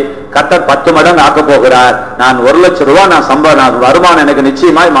வருமானத்தை கர்த்தர் 10 மடங்கு ஆக்க போகிறார். நான் 1 லட்சம் ரூபாய் நான் வருமானம் எனக்கு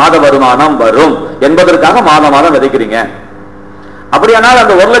நிச்சயமாய் மாத வருமானம் வரும் என்பதற்காக மாதம் மாதம் விதைக்கிறீங்க. அப்படியானால்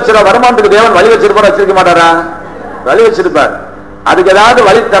அந்த 1 லட்சம் ரூபாய் வருமானத்துக்கு தேவன் வழி வச்சிருக்க மாட்டாரா? வழி வச்சிருப்பார். அதுக்கு ஏதாவது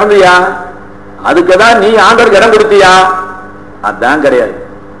வழி திறந்தியா? அதுக்கு ஏதாவது நீ ஆண்டவருக்கு இடம் கொடுத்தியா? அதான் கிடையாது.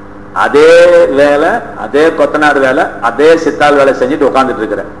 அதே வேலை, அதே கொத்தனார் வேலை, அதே சித்தாள் வேலை செஞ்சுட்டு உட்காந்துட்டு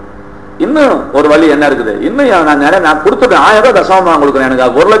இருக்கிறேன். இன்னும் ஒரு வழி என்ன இருக்குது? இன்னும் நான் கொடுத்துட்டேன் 1000 ரூபாய் தசமம் கொடுக்குறேன்,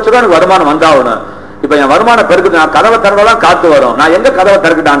 எனக்கு 1 லட்சம் ரூபாய் எனக்கு வருமானம் வந்தாகணும். இப்ப என் வருமானம் பெருக்குது, நான் கதவை திறந்தாதான் காத்து வரும். நான் எந்த கதவை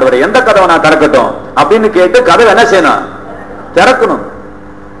திறக்கட்டும் ஆண்டவரே, எந்த கதவை நான் திறக்கட்டும் அப்படின்னு கேட்டு கதவை என்ன செய்யணும்? திறக்கணும்.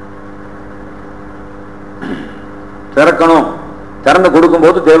 திறக்கணும். திறந்து கொடுக்கும்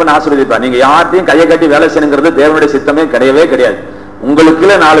போது தேவன் ஆசீர்வதிப்பார். நீங்க யார்ட்டையும் கையை கட்டி வேலை செய்யணுங்கிறது தேவனுடைய சித்தமே கிடையவே கிடையாது.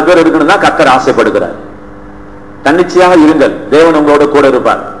 உங்களுக்குள்ள 4 பேர் இருக்கணும் தான் கர்த்தர் ஆசைப்படுகிறார். தன்னிச்சையாக இருங்கள், தேவன் உங்களோட கூட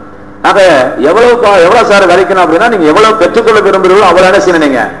இருப்பார். ஆக எவ்வளவு சார் விதைக்கணும் அப்படின்னா, நீங்க எவ்வளவு பெற்றுக்கொள்ள விரும்புகிறீங்களோ அவ்வளவு என்ன செய்யணும்?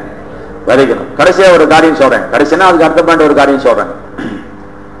 நீங்க விதைக்கணும். கடைசியா ஒரு காரியம் சொல்றேன், கடைசியா அதுக்கு அர்த்தப்பட்ட ஒரு காரியம் சொல்றேன்.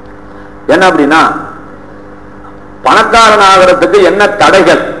 என்ன அப்படின்னா, பணக்காரன் ஆகிறதுக்கு என்ன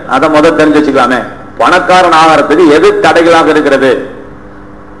தடைகள், அதை முதல் தெரிஞ்சு வச்சுக்கலாமே. பணக்காரன் ஆகிறதுக்கு எது தடைகளாக இருக்கிறது?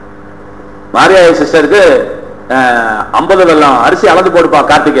 மாரியா சிஸ்டருக்கு 50 வெள்ளம் அரிசி அளந்து போடுப்பா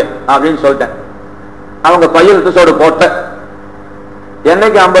கார்த்திகை அப்படின்னு சொல்லிட்டேன். அவங்க பையன் சோடு போட்ட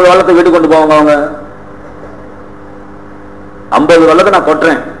என்னைக்கு 50 வெள்ளத்தை வீட்டுக்கு கொண்டு போவாங்க? அவங்க 50 வெள்ளத்தை நான்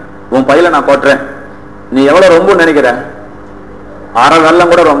கொட்டுறேன், உன் பையில நான் கொட்டுறேன், நீ எவ்வளவு ரொம்ப நினைக்கிற? 1/2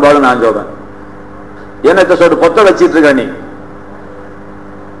 வெள்ளம் கூட ரொம்ப நான் சொல்றேன். என்ன சோடு பொத்த வச்சிட்டு இருக்க நீ?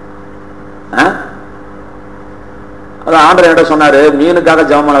 அதான் ஆண்டவர் என்கிட்ட சொன்னாரு, மீனுக்காக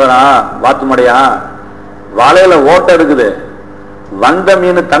ஜெபம் பண்ணவரா வாத்துமடையா, வலையில ஓட்ட இருக்குது, வந்த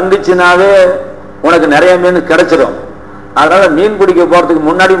மீன் தந்துச்சுனாவே உனக்கு நிறைய மீன் கிடைச்சிடும். அதனால மீன் பிடிக்க போறதுக்கு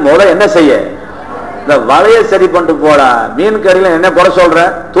முன்னாடி முதல்ல என்ன செய்ய? இந்த வலையை சரி பண்ணிட்டு போடா. மீன் கறியில என்ன குறை சொல்ற?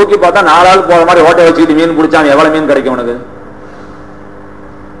 தூக்கி பார்த்தா 4 ஆள் போற மாதிரி ஓட்டை வச்சுக்கிட்டு மீன் பிடிச்சா எவ்வளவு மீன் கிடைக்கும் உனக்கு?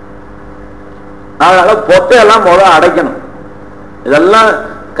 அதனால பொத்தையெல்லாம் முதல்ல அடைக்கணும். இதெல்லாம்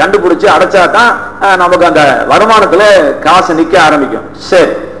கண்டுபிடிச்சு அடைச்சாதான் நமக்கு அந்த வருமானத்துல காசு நிக்க ஆரம்பிக்கும்.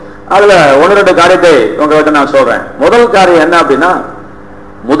 சரி, அதுல 1-2 காரியத்தை உங்ககிட்ட நான் சொல்றேன். முதல் காரியம் என்ன அப்படின்னா,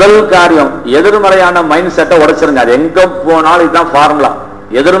 முதல் காரியம் எதிர்மறையான மைண்ட் செட்டை உடைச்சிருங்க. அது எங்க போனாலும் இதுதான் ஃபார்முலா.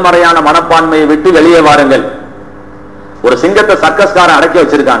 எதிர்மறையான மனப்பான்மையை விட்டு வெளியே வாருங்கள். ஒரு சிங்கத்தை சர்க்கஸ்காரன் அடக்கி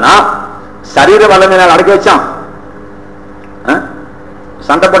வச்சிருக்கானா சரீர வல்லமையினால் அடக்கி வச்சான்?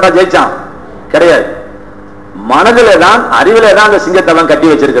 சண்டை போட்டா ஜெயிச்சான்? கிடையாது. மனதிலே தான், அறிவிலே தான் அந்த சிங்கத்தை அவன் கட்டி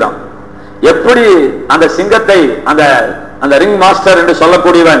வச்சிருக்கிறான். எப்படி அந்த சிங்கத்தை அந்த ரிங் மாஸ்டர் என்று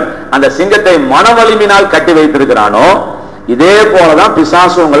சொல்லக்கூடியவன் அந்த சிங்கத்தை மன வலிமையினால் கட்டி வைத்திருக்கிறானோ, இதே போலதான்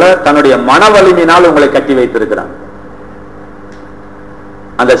பிசாசு உங்களை தன்னுடைய மன வலிமையினால் உங்களை கட்டி வைத்திருக்கிறான்.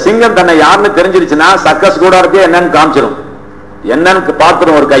 அந்த சிங்கம் தன்னை யாருன்னு தெரிஞ்சிருச்சுன்னா சர்க்கஸ் கூட இருக்கே என்னன்னு காமிச்சிடும், என்னன்னு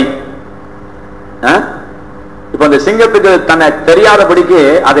பார்த்துடும் ஒரு கை. இப்ப அந்த சிங்கத்துக்கு தன்னை தெரியாதபடிக்கு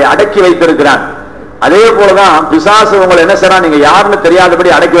அதை அடக்கி வைத்திருக்கிறான். அதே போலதான் பிசாசு உங்களை என்ன செய்யறான், நீங்க யாருன்னு தெரியாதபடி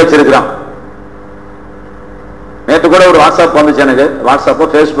அடக்கி வச்சிருக்கிறான். நேற்று கூட ஒரு வாட்ஸ்அப் வந்துச்சு, எனக்கு வாட்ஸ்அப்போ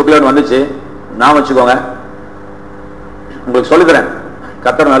பேஸ்புக்ல வந்துச்சு, நான் வச்சுக்கோங்க, உங்களுக்கு சொல்லிக்கிறேன்.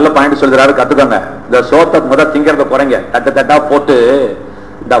 கர்த்தர் நல்ல பாயிண்ட் சொல்கிறாரு, கத்துக்கோங்க. இந்த சோத்தை முதல் திங்கிறத குறைங்க, தட்டு தட்டா போட்டு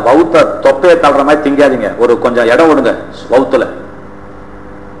இந்த வவுத்த தொப்பையை தள்ளுற மாதிரி திங்காதீங்க. ஒரு கொஞ்சம் இடம் விடுங்க வவுத்துல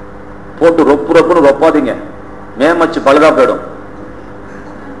போட்டு, ரொப்பு ரொப்புன்னு ரொப்பாதீங்க, மேமச்சு பழுதா போயிடும்.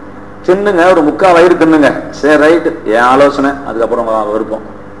 தின்னுங்க, ஒரு 3/4 வயிறு தின்னுங்க. சரி ரைட், என் ஆலோசனை. அதுக்கப்புறம் விருப்பம்.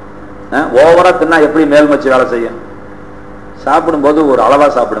 ஓவரா தின்னா எப்படி மேல்மச்சு வேலை செய்யும்? சாப்பிடும்போது ஒரு அளவா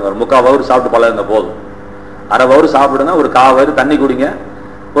சாப்பிடுங்க. ஒரு 3/4 வயிறு சாப்பிட்டு பழகுங்க போதும். 1/2 வயிறு சாப்பிடுங்க, ஒரு 1/4 வயிறு தண்ணி குடிங்க,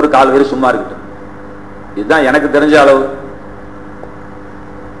 ஒரு 1/4 வயிறு சும்மா இருக்கட்டும். இதுதான் எனக்கு தெரிஞ்ச அளவு.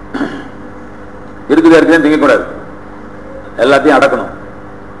 இருக்குதுன்னு திங்கக்கூடாது, எல்லாத்தையும் அடக்கணும்.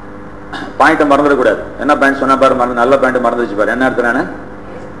 பாயிண்ட மறந்துடக்கூடாது. என்ன பாயிண்ட் சொன்னா பாரு, நல்ல பாயிண்ட் மறந்துச்சு பாரு. என்ன அர்த்தம்?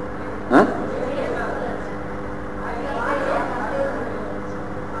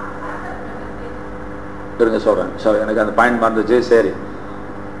 இருங்க சொல்றேன். எனக்கு அந்த பாயிண்ட் மறந்துச்சு. சரி,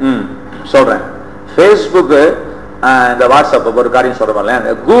 சொல்றேன். ஃபேஸ்புக்கு, இந்த வாட்ஸ்அப் ஒரு காரியம் சொல்றேன்.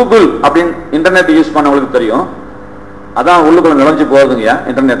 கூகுள் அப்படின்னு இன்டர்நெட் யூஸ் பண்ணவங்களுக்கு தெரியும். அதான் உள்ளுக்குள்ள நுழைஞ்சு போகுதுங்க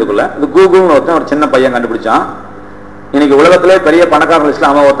இன்டர்நெட்டுக்குள்ள. இது கூகுள்னு ஒருத்தன் ஒரு சின்ன பையன் கண்டுபிடிச்சான். இன்னைக்கு உலகத்திலே பெரிய பணக்காரர்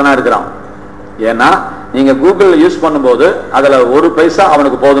லிஸ்ட்ல அவன் ஒருத்தனா இருக்கிறான். ஏன்னா நீங்க கூகுள் யூஸ் பண்ணும்போது அதுல ஒரு பைசா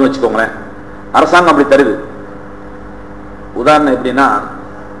அவனுக்கு போதும்னு வச்சுக்கோங்களேன். அரசாங்கம் அப்படி தருது. உதாரணம் எப்படின்னா,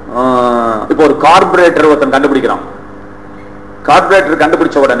 இப்போ ஒரு கார்பரேட்டர் ஒருத்தன் கண்டுபிடிக்கிறான். கார்பரேட்டர்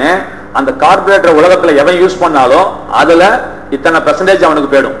கண்டுபிடிச்ச உடனே அந்த கார்பரேட்டர் உலகத்துல எவன் யூஸ் பண்ணாலும் அதுல இத்தனை பெர்சன்டேஜ்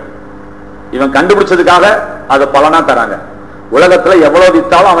அவனுக்கு போயிடும். இவன் கண்டுபிடிச்சதுக்காக அதை பலனா தராங்க. உலகத்துல எவ்வளவு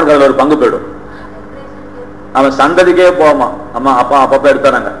வித்தாலும் அவனுக்கு அதுல ஒரு பங்கு போயிடும். அவன் சந்ததிக்கே போமா. அம்மா அப்பா அப்பப்ப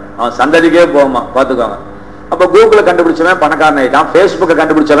எடுத்தாங்க. அவன் சந்ததிக்கே போமா. பாத்துக்கோங்க. அப்ப கூகுளை கண்டுபிடிச்சவன் பணக்காரன் ஆயிட்டான். பேஸ்புக்கை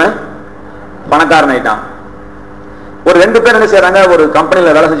கண்டுபிடிச்சவன் பணக்காரன் ஆயிட்டான். ஒரு 2 பேர் என்ன செய்யறாங்க, ஒரு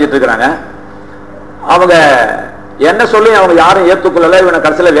கம்பெனில வேலை செஞ்சுட்டு இருக்கிறாங்க. அவங்க என்ன சொல்லி அவங்க யாரும் ஏத்துக்கொள்ளல. இவனை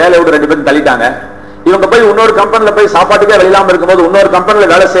கடைசியில வேலையை விட்டு 2 பேரும் தள்ளிட்டாங்க. இவங்க போய் இன்னொரு கம்பெனில போய் சாப்பாட்டுக்கே வெளியிலாம இருக்கும்போது இன்னொரு கம்பெனில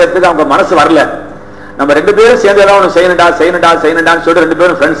வேலை செய்யறதுக்கு அவங்க மனசு வரல. நம்ம 2 பேரும் சேர்ந்து ஏதாவது ஒன்று செய்யணும்டான்னு சொல்லிட்டு 2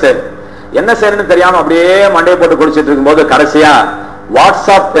 பேரும் ஃப்ரெண்ட்ஸ் என்ன செய்யணும்னு தெரியாம அப்படியே மண்டையை போட்டு குடிச்சிட்டு இருக்கும்போது கடைசியா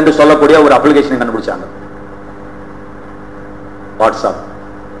வாட்ஸ்அப் என்று சொல்லக்கூடிய ஒரு அப்ளிகேஷன் கண்டுபிடிச்சாங்க. வாட்ஸ்அப்.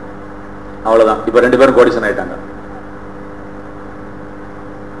 அவ்வளவுதான். இப்ப 2 பேரும் கோடீஸ்வரன் ஆயிட்டாங்க.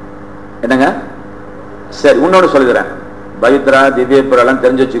 என்னங்க? சரி, இன்னொன்னு சொல்லுகிறேன். பவித்ரா, திவ்யபுரம் எல்லாம்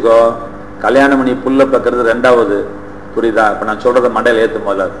தெரிஞ்சு வச்சுக்கோ. கல்யாணம் பண்ணி புல்ல பக்கிறது 2வது. புரியுதா? இப்ப நான் சொல்றத மண்டையில ஏத்தும்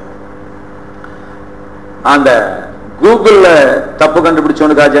போல அந்த கூகுள்ல தப்பு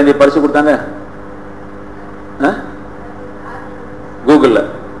கண்டுபிடிச்சவனுக்கு ஜெயந்தி பரிசு கொடுத்தாங்க. கூகுள்ல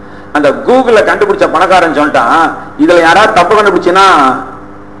அந்த கூகுள்ல கண்டுபிடிச்ச பணக்காரன் சொல்லிட்டான், இதுல யாராவது தப்பு கண்டுபிடிச்சுன்னா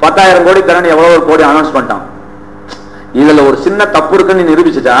 10,000 கோடி தரேன்னு எவ்வளவு ஒரு கோடி அனௌன்ஸ் பண்ணிட்டான். இதுல ஒரு சின்ன தப்பு இருக்குன்னு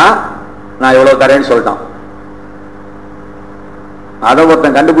நிரூபிச்சுட்டா நான் எவ்வளவு தரேன்னு சொல்லிட்டான். அதை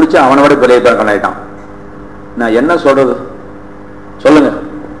ஒருத்தன் கண்டுபிடிச்சு அவனோட பெரிய பணக்காரன் ஆயிட்டான். நான் என்ன சொல்றது சொல்லுங்க.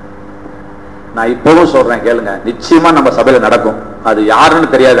 நான் இப்பவும் சொல்றேன், கேளுங்க. நிச்சயமா நம்ம சபையில நடக்கும். அது யாருன்னு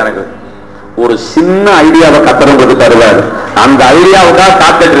தெரியாது எனக்கு. ஒரு சின்ன ஐடியாவை கத்தரவங்களுக்கு தருவார். அந்த ஐடியாவுக்காக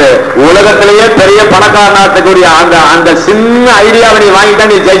காத்துட்டு உலகத்திலேயே பெரிய பணக்காரனாகக்கூடிய அந்த சின்ன ஐடியாவை நீ வாங்கிட்டா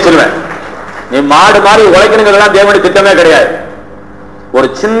நீ ஜெயிச்சிருவேன். நீ மாடு மாதிரி உழைக்கணுங்கிறதுலாம் தேவனுடைய திட்டமே கிடையாது. ஒரு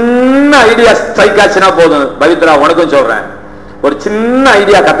சின்ன ஐடியா ஸ்ட்ரைக் ஆச்சுன்னா போதும். பவித்ரா, உனக்கும் சொல்றேன், ஒரு சின்ன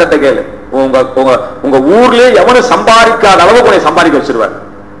ஐடியா கத்தத்தை கேளு. உங்க ஊர்லயே எவனும் சம்பாதிக்காத அளவுக்கு உன்னை சம்பாதிக்க வச்சிருவார்.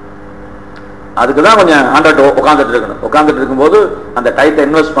 அதுக்குதான் கொஞ்சம் ஆண்டாட்டு உட்காந்துட்டு இருக்கணும். உட்காந்துட்டு இருக்கும்போது அந்த டைத்தை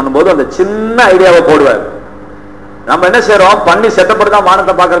இன்வெஸ்ட் பண்ணும்போது அந்த சின்ன ஐடியாவை போடுவார். நம்ம என்ன செய்யறோம், பண்ணி செட்டப்படுதான்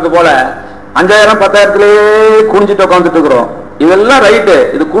மானத்தை பாக்குறது போல 5,000 10,000த்திலேயே குனிஞ்சிட்டு உட்காந்துட்டு இருக்கிறோம். இதெல்லாம் ரைட்டு.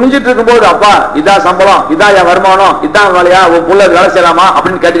 இது குனிஞ்சிட்டு இருக்கும்போது அப்பா இதான் சம்பளம், இதான் என் வருமானம், இதான் வேலையா, உன் புள்ள வேலை செய்யலாமா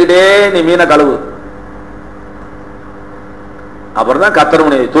அப்படின்னு கேட்டுக்கிட்டே நீ மீனை கழுவு. அப்புறம் தான் கர்த்தர்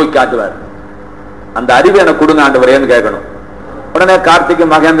உன்னை தூக்கி காட்டுவார். அந்த அறிவு எனக்கு கொடுங்க ஆண்டவரேன்னு கேட்கணும். உடனே கார்த்திக்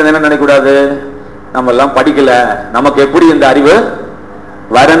மகேந்திரன் என்ன நினைக்கூடாது, நம்ம எல்லாம் படிக்கல, நமக்கு எப்படி இந்த அறிவு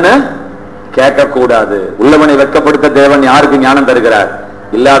வரன்னு கேட்க கூடாது. உள்ளவனை வெட்கப்படுத்த தேவன் யாருக்கு ஞானம் தருகிறார்?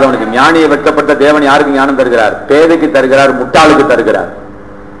 இல்லாதவனுக்கு. ஞானியை வெட்கப்படுத்த தேவன் யாருக்கு ஞானம் தருகிறார்? பேதைக்கு தருகிறார், முட்டாளுக்கு தருகிறார்.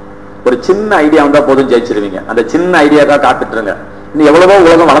 ஒரு சின்ன ஐடியா வந்தா போதும் ஜெயிச்சிருவீங்க. அந்த சின்ன ஐடியாக்காக காத்துட்டு இருங்க. இன்னும் எவ்வளவோ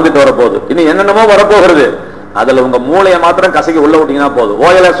உலகம் வளர்ந்துட்டு வர போகுது. இன்னும் என்னென்னமோ வரப்போகிறது. அதுல உங்க மூளையை மாத்திரம் கசக்கி உள்ள விட்டீங்கன்னா போதும்.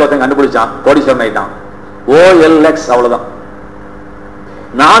 OLX ஒருத்தன் கண்டுபிடிச்சான், கோடீஸ்வரன் ஆயிட்டான். OLX அவ்வளவுதான்.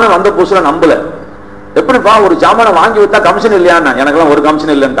 நானும் வந்த புதுசுல நம்பல. எப்படிப்பா ஒரு ஜாமானை வாங்கி வித்தா கமிஷன் இல்லையான்னு? எனக்கெல்லாம் ஒரு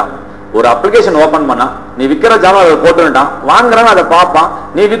கமிஷன் இல்லைன்ட்டான். ஒரு அப்ளிகேஷன் ஓபன் பண்ணா நீ விற்கிற ஜாமான் அதை போட்டுட்டான், வாங்குறவன் அதை பார்ப்பான்,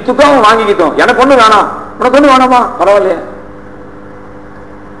 நீ வித்துக்கோ அவன் வாங்கிக்கிட்டோம், எனக்கு ஒண்ணு வேணாம், உனக்கு ஒண்ணு வேணாமா, பரவாயில்லையே.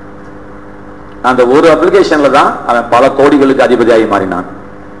 அந்த ஒரு அப்ளிகேஷன்ல தான் அவன் பல கோடிகளுக்கு அதிபதியாகி மாறினான்.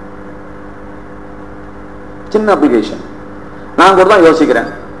 சின்ன அப்ளிகேஷன். நான் கூட தான் யோசிக்கிறேன்,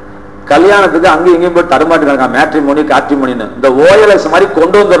 கல்யாணத்துக்கு அங்கேயும் இங்கேயும் போய் தடுமாட்டிருக்காங்க. மேட்ரிமோனி காட்ரிமோனின்னு இந்த OLX மாதிரி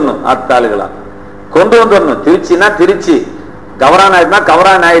கொண்டு வந்துடணும். ஆத்தாளுகளா கொண்டு வந்துடணும். திருச்சினா திருச்சி, கவரான் ஆயிடுனா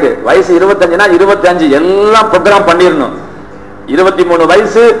கவரான் ஆயிடு, வயசு 25னா 25, எல்லாம் ப்ரோக்ராம் பண்ணிடணும். 23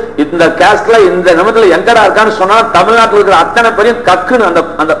 வயசு இந்த கேஸ்ட்ல இந்த நிமிடத்துல எங்கடா இருக்கான்னு சொன்னா தமிழ்நாட்டில் இருக்கிற அத்தனை பேரையும் கக்குன்னு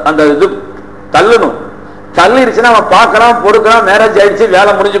அந்த இது தள்ளணும். தள்ளிடுச்சுன்னா அவன் பார்க்கறான், பொறுக்கிறான், மேரேஜ் ஆயிடுச்சு,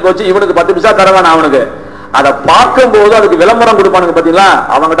 வேலை முடிஞ்சு போச்சு, இவனுக்கு 10 பைசா தரவான் அவனுக்கு. அதை பார்க்கும் போது அதுக்கு விளம்பரம் கொடுப்பானுங்க பாத்தீங்களா,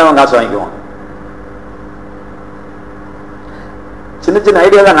 அவங்ககிட்ட அவன் காசு வாங்கிக்குவான். சின்ன சின்ன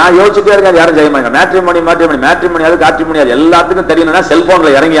ஐடியா தான். நான் யோசிச்சுட்டே இருக்கேன், யாரும் செய்ய மாட்டாங்க. மேட்ரிமோனி அது காட்ரிமோனி அது எல்லாத்துக்கும் தெரியணும்னா செல்போன்ல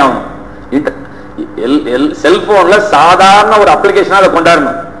இறங்கி ஆகணும். செல்போன்ல சாதாரண ஒரு அப்ளிகேஷனா அதை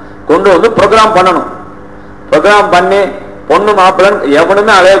கொண்டாடணும். கொண்டு வந்து ப்ரோக்ராம் பண்ணணும். ப்ரோக்ராம் பண்ணி பொண்ணு மாப்பிள்ளை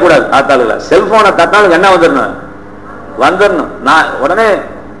எவனுமே அலையக்கூடாது. ஆத்தாளுல செல்போனை தட்டினாலும் என்ன வந்துடணும். நான் உடனே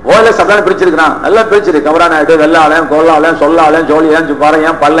ஓயில சப்ளான பிரிச்சிருக்கிறான், எல்லாம் பிரிச்சிருக்கு. கவரானாயிட்டு வெள்ளாலயம் கொள்ளாலயம் சொல்லாலயம் ஜோலியம்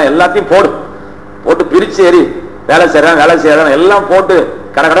பாறையம் பள்ளம் எல்லாத்தையும் போட்டு பிரிச்சு எரி. வேலை செய்யறேன் எல்லாம் போட்டு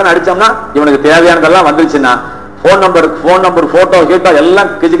கடகடன் அடிச்சோம்னா இவனுக்கு தேவையானதெல்லாம் வந்துருச்சுன்னா போன் நம்பர் போட்டோ கீட்டோ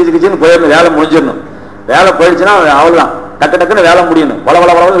எல்லாம் கிச்சு கிச்சு கிச்சுன்னு போயிடணும். வேலை முடிஞ்சிடணும். வேலை போயிடுச்சுன்னா அவ்வளவுதான், டக்கு டக்குன்னு வேலை முடியணும். வள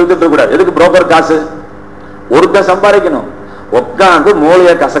இழுத்துட்டு கூடாது. எதுக்கு புரோக்கர் காசு? ஒருத்தன் சம்பாதிக்கணும். உட்காந்து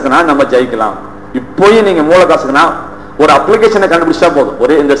மூளையை கசக்குனா நம்ம ஜெயிக்கலாம். இப்போயும் நீங்க மூளை கசக்குனா ஒரு அப்ளிகேஷனை கண்டுபிடிச்சா போதும்.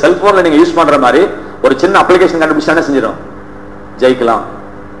 ஒரு இந்த செல்போன்ல நீங்க யூஸ் பண்ற மாதிரி ஒரு சின்ன அப்ளிகேஷன் கண்டுபிடிச்சா செஞ்சிடும், ஜெயிக்கலாம்.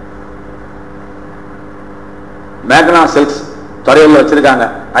 மேக்னா சில்க்ஸ் துறையூர்ல வச்சிருக்காங்க.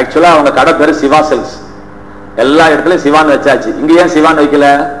 ஆக்சுவலா அவங்க கடை பேரு சிவா சில்க்ஸ். எல்லா இடத்துலயும் சிவான்னு வச்சாச்சு. இங்க ஏன் சிவான்னு வைக்கல?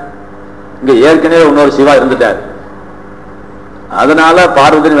 இங்க ஏற்கனவே இன்னொரு சிவா இருந்துட்டார். அதனால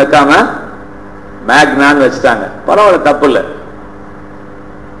பார்வதின்னு வைக்காம மேக்னான்னு வச்சுட்டாங்க. பரவாயில்ல, தப்பு இல்லை.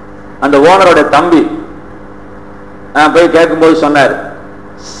 அந்த ஓனரோட தம்பி போய் கேட்கும்போது சொன்னார்,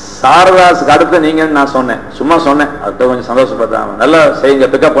 சாரதாஸுக்கு அடுத்து நீங்கன்னு நான் சொன்னேன். சும்மா சொன்னேன், அது கொஞ்சம் சந்தோஷப்பட்டாங்க. நல்லா செய்யுங்க,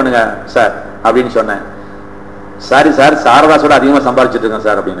 பிக்கப் பண்ணுங்க சார் அப்படின்னு சொன்னேன். சாரி சார், சாரதாஸோட அதிகமா சம்பாதிச்சுட்டு இருக்கேன்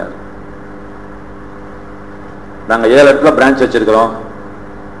சார் அப்படின்னாரு. நாங்க 7 இடத்துல பிரான்ச் வச்சிருக்கிறோம்.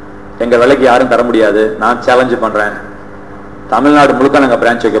 எங்க விலைக்கு யாரும் தர முடியாது. நான் சேலஞ்சு பண்றேன். தமிழ்நாடு முழுக்க நாங்க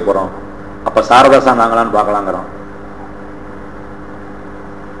பிரான்ச் வைக்க போறோம். அப்ப சாரதாசா நாங்களான்னு பார்க்கலாங்கிறோம்.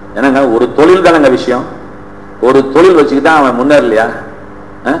 என்னங்க, ஒரு தொழில் தானங்க விஷயம். ஒரு தொழில் வச்சுக்கிட்டா அவன் முன்னேறலையா?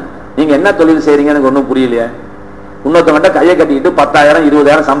 நீங்க என்ன தொழில் செய்றீங்கன்னு எனக்கு ஒன்றும் புரியலையா? இன்னொருத்தவங்கிட்ட கையை கட்டிக்கிட்டு 10,000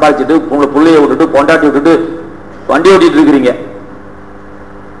 20,000 சம்பாதிச்சுட்டு உங்களை பிள்ளைய விட்டுட்டு கொண்டாட்டி விட்டுட்டு வண்டி ஓட்டிட்டு இருக்கிறீங்க,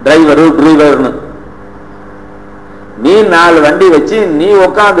 டிரைவர்னு. நீ 4 வண்டி வச்சு நீ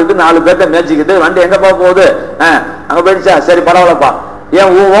உட்காந்துட்டு 4 பேர்த்த மேய்ச்சிக்கிட்டு வண்டி எங்கப்பா போகுது? அங்க போயிடுச்சா, சரி பரவாயில்லப்பா.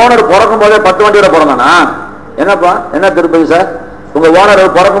 ஏன் உன் ஓனர் பிறக்கும் போதே 10 வண்டியோட பிறந்தானா? என்னப்பா என்ன திருப்பதி சார், உங்க ஓனர்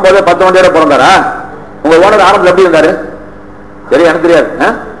பிறக்கும் போதே 10 வண்டியோட பிறந்தாரா? உங்க ஓனர் ஆரம்பத்தில் எப்படி இருந்தாரு? சரி, எனக்கு தெரியாது.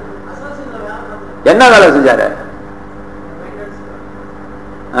 என்ன வேலை செஞ்சாரு?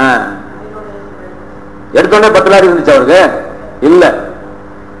 எடுத்தோடனே 10 லாரி இருந்துச்சு அவருக்கு? இல்ல.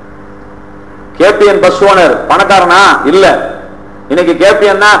 கேபிஎன் பஸ் ஓனர் பணக்காரனா? இல்ல. இன்னைக்கு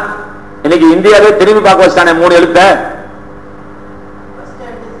கேபிஎன் இன்னைக்கு இந்தியாவே திரும்பி பார்க்க வச்சானே 3 எழுத்த.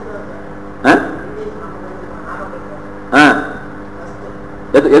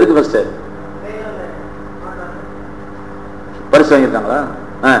 எதுக்கு ஃபர்ஸ்ட் பரிசு வாங்கியிருக்காங்களா?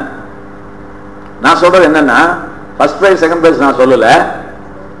 நான் சொல்றது என்னன்னா, ஃபர்ஸ்ட் பிரைஸ் செகண்ட் பிரைஸ் நான் சொல்லல.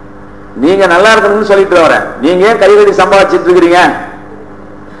 நீங்க நல்லா இருக்கணும்னு சொல்லிட்டு வரேன். நீங்க ஏன் கைகடி சம்பாதிச்சிட்டு இருக்கிறீங்க?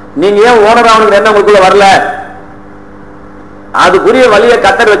 நீங்க ஏன் ஓனர் அவனுக்கு என்ன உங்களுக்குள்ள வரல? அதுக்குரிய வழியை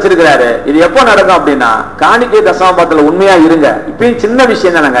கத்தர் வச்சிருக்கிறாரு. இது எப்போ நடக்கும் அப்படின்னா, காணிக்கை தசமபாகத்துல உண்மையா இருங்க. இப்பயும் சின்ன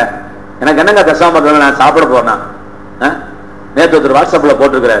விஷயம் தானங்க. எனக்கு என்னங்க தசமபாகத்துல நான் சாப்பிட போறேன்னா, நேற்று ஒருத்தர் வாட்ஸ்அப்ல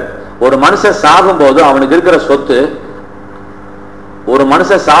போட்டிருக்கிறார், ஒரு மனுஷன் சாகும் போது அவனுக்கு இருக்கிற சொத்து, ஒரு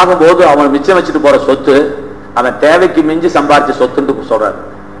மனுஷன் சாகும் போது அவன் மிச்சம் வச்சுட்டு போற சொத்து அவன் தேவைக்கு மிஞ்சி சம்பாதிச்ச சொத்துன்னு சொல்றாரு.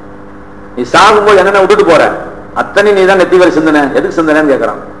 நீ சாகும்போது என்னென்ன விட்டுட்டு போற அத்தனை நீ தான் நெத்தி வரை சிந்தனை. எதுக்கு சிந்தனைன்னு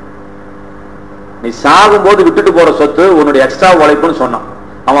கேட்கறான். நீ சாகும் போது விட்டுட்டு போற சொத்து உன்னுடைய எக்ஸ்ட்ரா உழைப்புன்னு சொன்னான்.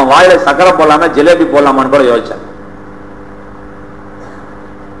 அவன் வாயில சக்கரை போடலாம ஜிலேபி போடலாமான்னு கூட யோசிச்சான்.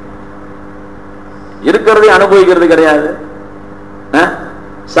 இருக்கிறதே அனுபவிக்கிறது கிடையாது.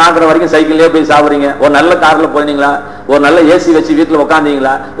 சாகுற வரைக்கும் சைக்கிள்லயே போய் சாப்பிடுறீங்க. ஒரு நல்ல கார்ல போனீங்களா? ஒரு நல்ல ஏசி வச்சு வீட்டுல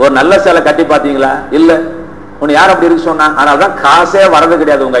உட்காந்தீங்களா? ஒரு நல்ல சேலை கட்டி பாத்தீங்களா? இல்ல. உன்னை யார் அப்படி இருக்கு சொன்னா? அதனாலதான் காசே வரது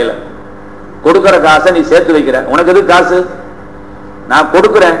கிடையாது உங்க கையில. கொடுக்கற காசை நீ சேர்த்து வைக்கிற. உனக்கு எது காசு? நான்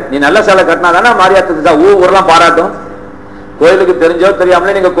கொடுக்குறேன். நீ நல்ல சேலை கட்டினா தானே மாரியாத்தா ஊரெல்லாம் பாராட்டும். கோயிலுக்கு தெரிஞ்சோ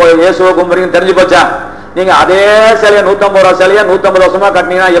தெரியாமலே நீங்க இயேசுவை கும்பிடுறீங்கன்னு தெரிஞ்சு போச்சா? நீங்க அதே சேலையை 150 ரூபா சேலையா 150 வருஷமா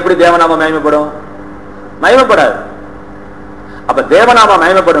கட்டினீங்கன்னா எப்படி தேவநாம மகிமைப்படும்? மகிமைப்படாது. அப்ப தேவநாம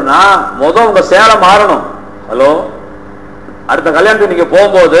மகிமைப்படும்னா முதல் உங்க சேலை மாறணும். ஹலோ, அடுத்த கல்யாணத்துக்கு நீங்க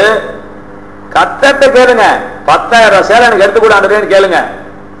போகும்போது கத்தட்ட கேளுங்க, 10,000 ரூபாய் சேலை எனக்கு எடுத்து கூட ஆண்டுன்னு கேளுங்க.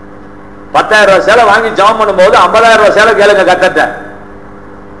 10,000 ரூபாய் சேலை வாங்கி ஜாம் பண்ணும்போது 50,000 ரூபாய் சேலை கேளுங்க கத்தட்ட.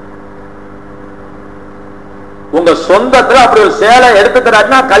 உங்க சொந்தத்துல அப்படி ஒரு சேலை எடுத்து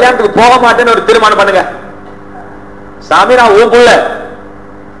தராட்டினா கல்யாணத்துக்கு போக மாட்டேன்னு ஒரு தீர்மானம் பண்ணுங்க. சாமி, நான் உன் புள்ள,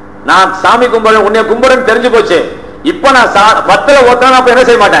 நான் சாமி கும்பிட உன்னை கும்பிடுன்னு தெரிஞ்சு போச்சு. இப்ப நான் 10ல ஓட்டுறேன், அப்ப என்ன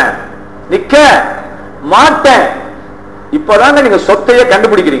செய்ய மாட்டேன், நிக்க மாட்டேன். இப்பதாங்க நீங்க சொத்தையே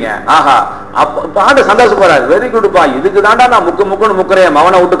கண்டுபிடிக்கிறீங்க. ஆஹா, அப்ப ஆண்டு சந்தோஷப்படுறாரு. வெரி குட்பா, இதுக்கு தாண்டா நான் முக்குன்னு முக்குறேன்,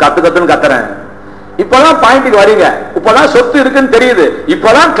 மவனை விட்டு கத்துன்னு கத்துறேன். இப்பதான் பாயிண்ட்டுக்கு வரீங்க. இப்பதான் சொத்து இருக்குன்னு தெரியுது.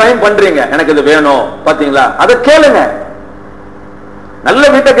 இப்பதான் கிளைம் பண்றீங்க, எனக்கு இது வேணும். பாத்தீங்களா? அதை கேளுங்க, நல்ல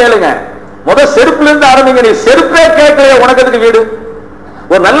வீட்டை கேளுங்க. முதல் செருப்புல இருந்து ஆரம்பிங்க. நீ செருப்பே கேட்கலையே, உனக்கு எதுக்கு வீடு?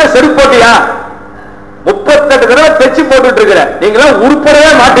 ஒரு நல்ல செருப்பு போட்டியா? 38 தடவை தைச்சு போட்டுட்டு இருக்கிற. நீங்களாம்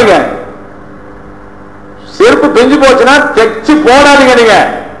உருப்படவே மாட்டீங்க. செருப்பு பெஞ்சு போச்சுன்னா தைச்சு போடாதீங்க. நீங்க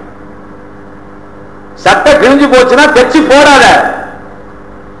சட்டை கிழிஞ்சு போச்சுன்னா தைச்சு போடாத.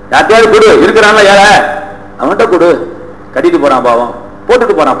 யார்ட்டையாவது கொடு, இருக்கிறான்ல ஏழை அவன்கிட்ட கொடு, கட்டிட்டு போறான் பாவம்,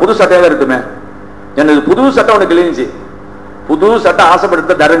 போட்டுட்டு போறான், புது சட்டையாவே இருக்குமே. எனக்கு புது சட்டை ஒண்ணு கிழிஞ்சு, புது சட்டை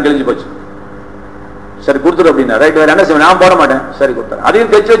ஆசைப்படுத்த தரன் கிழிஞ்சு போச்சு, சரி கொடுத்துரு அப்படின்னா ரைட், வேற என்ன செய்வேன், நான் போட மாட்டேன், சரி கொடுத்துரு,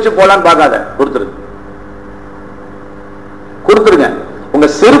 அதையும் தைச்சு வச்சு போலான்னு பார்க்காத, கொடுத்துருங்க. உங்க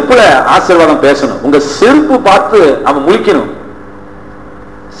செருப்புல ஆசீர்வாதம் பேசணும், உங்க செருப்பு பார்த்து அவன் முழிக்கணும்.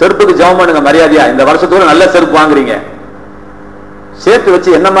 செருப்புக்கு ஜெபம் பண்ணுங்க மரியாதையா. இந்த வருஷத்துக்குள்ள நல்ல செருப்பு வாங்குறீங்க, சேர்த்து வச்சு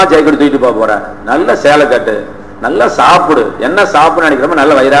என்னமா ஜெயக்கடி தூக்கிட்டு போற, நல்ல சேலை கட்டு, நல்லா சாப்பிடு, என்ன சாப்பிடு நினைக்கிறோமோ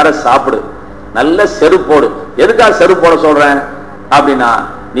நல்ல வயிறார சாப்பிடு, நல்ல செருப்போடு. எதுக்காக செருப்பு போட சொல்றேன் அப்படின்னா,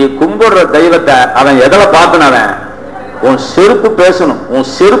 நீ கும்பிடுற தெய்வத்தை அவன் எதில பார்க்கணும், உன் செருப்பு பேசணும். உன்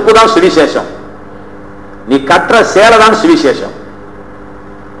செருப்பு தான் சுவிசேஷம், நீ கட்டுற சேலை தான் சுவிசேஷம்.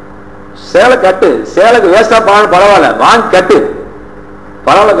 சேலை கட்டு, சேலைக்கு வேஸ்டா போனாலும் பரவாயில்ல, வாங்கி கட்டு,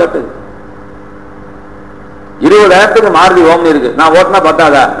 பரவாயில்ல கட்டு. 20,000 மாருதி ஓம்னி இருக்கு, நான் ஓட்டினா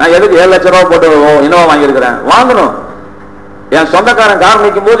பத்தாதா, நான் எதுக்கு 7 லட்சம் ரூபாய் போட்டு இனோவா வாங்கியிருக்கிறேன், வாங்கணும். என் சொந்தக்காரன் கார்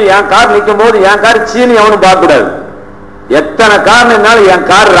நிற்கும் போது, என் கார் நிற்கும் போது, என் கார் சீனி அவனும் பார்க்க கூடாது. எத்தனை கார் நின்னாலும் என்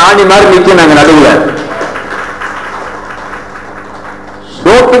கார் ராணி மாதிரி நிற்கும். நாங்க நடுவில்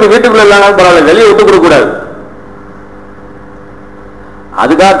சோப்புக்கு வீட்டுக்குள்ள இல்லாமல் பரவாயில்ல, வெளியே விட்டு கொடுக்க கூடாது.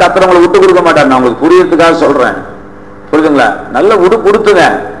 அதுக்காக கத்துறவங்களை விட்டு கொடுக்க மாட்டார், நான் உங்களுக்கு புரியறதுக்காக சொல்றேன், புரியுதுங்களா? நல்ல உடுப்பு கொடுத்துங்க,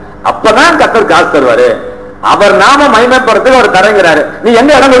 அப்பதான் கத்தர் காசு தருவாரு. அவர் நாம மகிமைப்படுறதுக்கு அவர் தரங்கிறாரு. நீ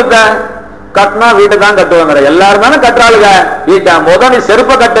எங்க இடம் கொடுத்த, கட்டினா வீட்டை தான் கட்டுவாங்க, எல்லாரும் தானே கட்டுறாளுங்க வீட்டை. முதல் நீ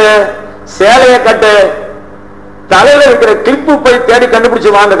செருப்பை கட்டு, சேலையை கட்டு, தலையில இருக்கிற கிளிப்பு போய் தேடி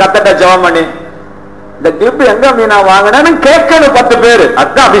கண்டுபிடிச்சு வாங்க, கத்தட்ட ஜெபம் பண்ணி, இந்த கிளிப்பு எங்க மீனா வாங்கினு கேட்கணும் 10 பேரு,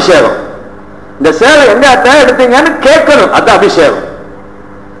 அதுதான் அபிஷேகம். இந்த சேலை எங்க எடுத்தீங்கன்னு கேட்கணும், அதுதான் அபிஷேகம்.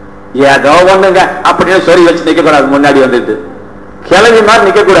 ஏதோ ஒண்ணுங்க அப்படின்னு சொல்லி வச்சு நிக்க கூடாது, முன்னாடி வந்துட்டு கிளவி மாதிரி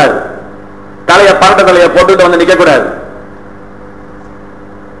நிக்க கூடாது, தலைய பரட்ட தலைய போட்டுட்டு வந்து நிக்க கூடாது,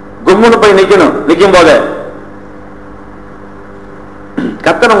 கும்முன்னு போய் நிக்கணும். நிக்கும் போது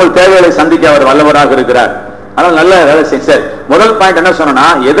கர்த்தர் உங்கள் தேவைகளை சந்திக்க அவர் வல்லவராக இருக்கிறார். ஆனால் நல்ல வேலை செய்ய. முதல் பாயிண்ட் என்ன சொன்னா,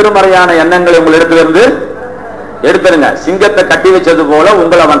 எதிர்மறையான எண்ணங்களை உங்களிடத்திலிருந்து எடுத்துருங்க. சிங்கத்தை கட்டி வச்சது போல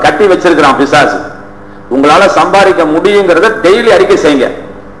உங்களை அவன் கட்டி வச்சிருக்கிறான் பிசாசு. உங்களால சம்பாதிக்க முடியுங்கிறத டெய்லி அறிக்கை செய்யுங்க.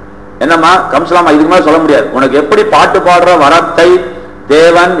 என்னம்மா கம்சலாமா, இதுக்கு மேல சொல்ல முடியாது. உனக்கு எப்படி பாட்டு பாடுற வரத்தை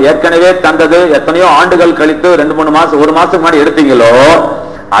தேவன் ஏற்கனவே தந்தது, எத்தனையோ ஆண்டுகள் கழித்து 2-3 மாசம் 1 மாசத்துக்கு முன்னாடி எடுத்தீங்களோ,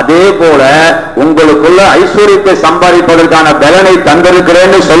 அதே போல உங்களுக்குள்ள ஐஸ்வர்யத்தை சம்பாதிப்பதற்கான பலனை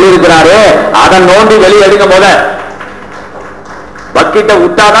தந்திருக்கிறேன்னு சொல்லியிருக்கிறாரு. அதை நோண்டி வெளியே எடுக்கும் போத பக்கெட்டை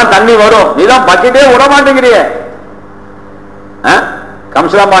விட்டாதான் தண்ணி வரும். நீதான் பக்கெட்டே விட மாட்டேங்கிறிய.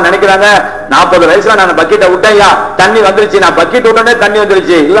 கம்சலாமா நினைக்கிறாங்க 40 வயசுல நான் பக்கெட்டை விட்டேயா தண்ணி வந்துருச்சு, நான் பக்கெட் விட்டோன்னே தண்ணி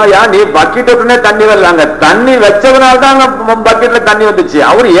வந்துருச்சு. இல்லையா, நீ பக்கெட் விட்டோன்னே தண்ணி வரலாங்க, தண்ணி வச்சதுனால்தான் பக்கெட்ல தண்ணி வந்துச்சு.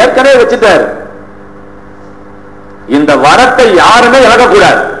 அவரு ஏற்கனவே வச்சுட்டாரு. இந்த வரத்தை யாருமே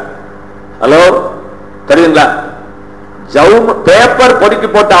இழக்கக்கூடாது. ஹலோ, தெரியுங்களா? பேப்பர் பொறுக்கி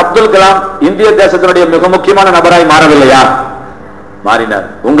போட்ட அப்துல் கலாம் இந்திய தேசத்தினுடைய மிக முக்கியமான நபராய் மாறவில்லையா? மாறினார்.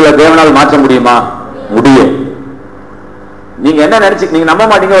 உங்களை தேவனால் மாற்ற முடியுமா? முடியும். நீங்க என்ன நினைச்சு, நீங்க நம்ப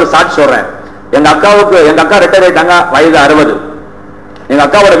மாட்டீங்க. ஒரு சாட்சி சொல்றேன். எங்க அக்கா ரிட்டையர் ஆயிட்டாங்க, வயது 60. எங்க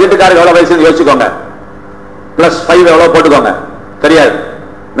அக்காவோட வீட்டுக்காரருக்கு எவ்வளவு வயசுன்னு யோசிச்சுக்கோங்க. +5 எவ்வளவு போட்டுக்கோங்க, தெரியாது,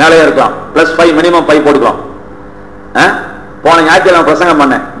 மேலேயே இருக்கலாம். +5 மினிமம் 5 போட்டுக்கலாம். போன ஞாயிற்றுக்கிழமை பிரசங்கம்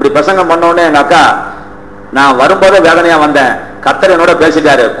பண்ணேன். இப்படி பிரசங்கம் பண்ண உடனே எங்க அக்கா, நான் வரும்போதே வேதனையா வந்தேன், கர்த்தர் என்னோட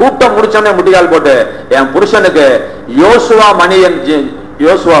பேசிட்டாரு. கூட்டம் முடிச்சோடனே முட்டிகால் போட்டு, என் புருஷனுக்கு யோசுவா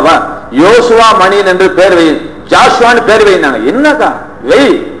மணியன் என்று பேர் வை, ஜாஷுவான்னு பேர் வைனாங்க. என்னக்கா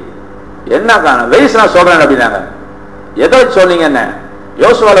வெய், என்னக்கா வெய்ஸ் நான் சொல்றேன் அப்படின்னாங்க. எதை சொன்னீங்க? என்ன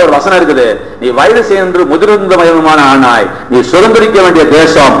யோசுவால ஒரு வசனம் இருக்குது, நீ வயது சென்று முதிர்ந்த வயதுமான ஆனாய், நீ சுதந்திரிக்க வேண்டிய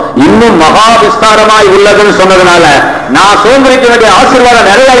தேசம் இன்னும் மகா விஸ்தாரமாய் உள்ளதுன்னு சொன்னதுனால நான் சுதந்திரிக்க வேண்டிய ஆசீர்வாதம்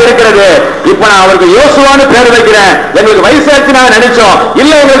நிறைய இருக்கிறது. இப்ப நான் அவருக்கு யோசுவான்னு பேர் வைக்கிறேன். எங்களுக்கு வயசு ஆச்சு நான் நினைச்சோம்,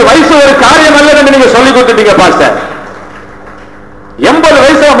 இல்ல உங்களுக்கு வயசு ஒரு காரியம் அல்லது நீங்க சொல்லி கொடுத்துட்டீங்க பாஸ்டர். 80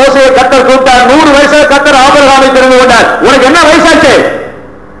 வயசுல மோசையை கர்த்தர் கூப்பிட்டார், 100 வயசுல கர்த்தர் ஆபிரகாமை தெரிந்து கொண்டார். உனக்கு என்ன வயசாச்சு?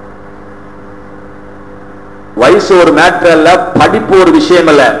 வயசு ஒரு மேட்டர் அல்ல, படிப்பு ஒரு விஷயம்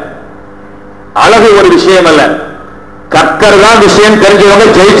அல்ல, அழகு ஒரு விஷயம் அல்ல, கர்த்தர் தான் விஷயம். தெரிஞ்சவங்க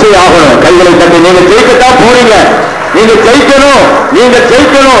ஜெயிச்சே ஆகணும். கைகளை தட்டி நீங்க ஜெயிக்கத்தான் போறீங்க. நீங்க ஜெயிக்கணும், நீங்க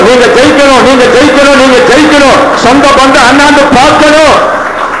ஜெயிக்கணும், நீங்க ஜெயிக்கணும், நீங்க ஜெயிக்கணும், நீங்க ஜெயிக்கணும். சொந்த பந்த அண்ணாந்து பார்க்கணும்.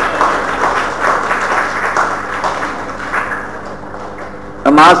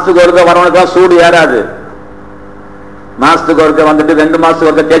 மாசத்துக்கு ஒருக்க வரவனுக்கு சூடு ஏறாது. மாசத்துக்கு ஒருக்க வந்துட்டு 2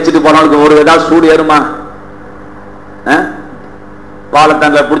 மாசத்துக்கு ஒருக்க தேய்ச்சிட்டு போனவனுக்கு ஒரு ஏதாவது சூடு ஏறுமா?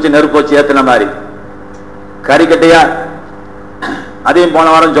 வாழைத்தண்டில் பிடிச்சி நெருப்பு வச்சு ஏத்துன மாதிரி கறிக்கட்டையா. அதையும்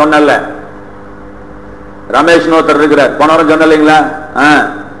போன வாரம் சொன்னல, ரமேஷ் ஒருத்தர் இருக்கிறார், போன வாரம் சொன்ன இல்லைங்களா?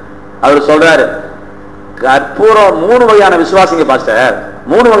 அவர் சொல்றாரு, கற்பூரம் 3 வகையான விசுவாசிங்க பாஸ்டர்,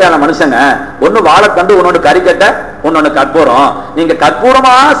 3 வகையான மனுஷங்க. ஒன்னு வாழைத்தண்டு, ஒன்னொன்னு கறிக்கட்டை, ஒன்னொன்னு கற்பூரம். நீங்க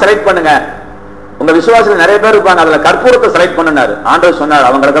கற்பூரமா செலக்ட் பண்ணுங்க. உங்க விசுவாசிகள் நிறைய பேர் இருப்பாங்க, அதுல கற்பூரத்தை செலக்ட் பண்ணுனாரு. ஆண்டவர் சொன்னார்,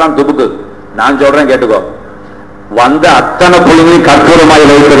 அவங்களுக்கெல்லாம் துபுக்கு. நான் சொல்றேன் கேட்டுக்கோ, வந்த அத்தனை புள்ளிகளையும் கற்பூரமாய்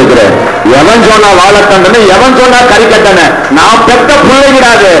வைத்திருக்கிறேன். எவன் சொன்னா வாழைத்தண்டனை, எவன் சொன்னா கறிக்கட்டனை, நான் பெற்ற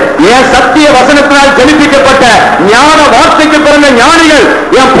பிள்ளைகிறாது. என் சத்திய வசனத்தினால் ஜெனிப்பிக்கப்பட்ட ஞான வார்த்தைக்கு பிறந்த ஞானிகள்.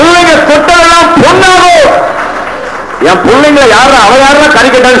 என் பிள்ளைங்க தொட்டதெல்லாம் பொன்னாகும். என் பிள்ளைங்களை யாரும் அவ யாரும்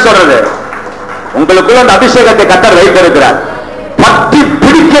கறிக்கட்டன்னு சொல்றது? உங்களுக்குள்ள அந்த அபிஷேகத்தை கர்த்தர் வைத்திருக்கிறார். பற்றி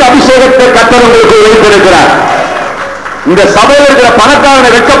பிடிக்கிற அபிஷேகத்தை கர்த்தர் உங்களுக்கு வைத்திருக்கிறார். இந்த சபையில் இருக்கிற பணக்காரனை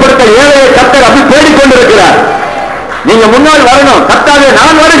வெட்கப்படுத்த ஏழையை கர்த்தர் அப்படி தேடிக்கொண்டிருக்கிறார். நீங்க முன்னால் வரணும். கர்த்தாவே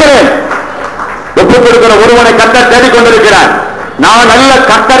நான் வருகிறேன். ஒப்புக் கொடுக்கிற ஒருவனை கர்த்தர் தேடிக்கொண்டிருக்கிறார். நான் நல்ல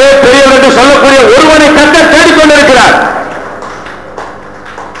கர்த்தரே பெரியவர் என்று சொல்லக்கூடிய ஒருவனை கர்த்தர் தேடிக்கொண்டிருக்கிறார்.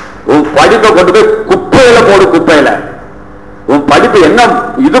 உன் படிப்பை கொண்டு போய் குப்பையில போடு. குப்பையில உன் படிப்பு என்ன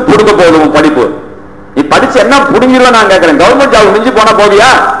இது புடுங்க போகுது? உன் படிப்பு நீ படிச்சு என்ன புடுங்கிடல நான் கேட்கிறேன். கவர்மெண்ட் ஜாப் மிஞ்சி போனா போதியா?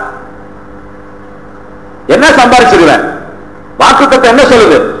 என்ன சம்பாதிச்சிருவேன்? வாக்குத்தத்தை என்ன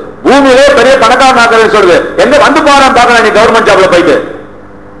சொல்லுது? பூமியிலே பெரிய பணக்காரன் சொல்லுது. என்ன வந்து போறான்னு பார்க்கலாம். நீ கவர்மெண்ட் ஜாப்ல போயிட்டு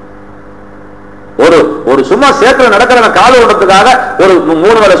ஒரு சும்மா சேத்துல நடக்கிறவன் கால் விடுறதுக்காக, ஒரு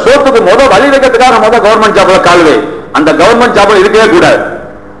 3 வேளை சோத்துக்கு வழி வைக்கிறதுக்காக கவர்மெண்ட் ஜாப்ல கால்வே. அந்த கவர்மெண்ட் ஜாப்ல இருக்கவே கூடாது.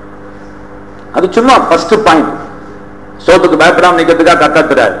 அது சும்மா ஃபர்ஸ்ட் பாயிண்ட். சோத்துக்கு பயப்படாம நிக்கிறதுக்காக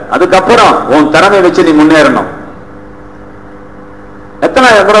கத்துறாரு. அதுக்கப்புறம் உன் திறமையை வச்சு நீ முன்னேறணும். எத்தனை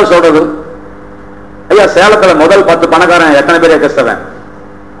எவ்வளவு சொல்றது? ஐயா, சேலத்துல முதல் 10 பணக்காரன் எத்தனை பேர் கஷ்டவன்?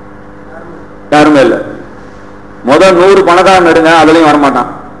 யாருமே இல்ல. முதல் 100 பணக்காரன் எடுங்க, அதுலயும் வரமாட்டான்.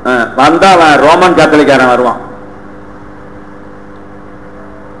 வந்தா அவன் ரோமன் கேத்தலிக்காரன் வருவான்.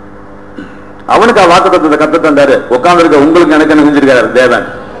 அவனுக்கு வாக்குத்தத்தத்தை கத்து தந்தாரு. உட்கார்ந்து இருக்க உங்களுக்கு எனக்கு என்ன செஞ்சிருக்காரு தேவன்.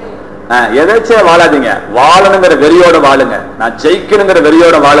 எதாச்சே வாழாதீங்க. வாழணுங்கிற வெறியோட வாழுங்க. நான் ஜெயிக்கணுங்கிற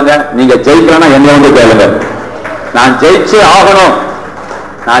வெறியோட வாழுங்க. நீங்க ஜெயிக்கலன்னா என்ன வந்து கேளுங்க. நான் ஜெயிச்சே ஆகணும்,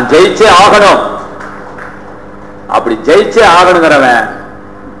 நான் ஜெயிச்சே ஆகணும். அப்படி ஜெயிச்சே ஆகணுங்கிறவன்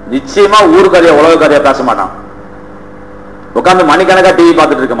நிச்சயமா ஊருக்கதைய உலக கதைய பேச மாட்டான். உட்கார்ந்து மணிக்கணக்கா டிவி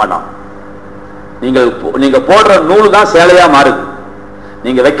பார்த்துட்டு இருக்க மாட்டான். நீங்க போடுற நூல் தான் சேலையா மாறுது.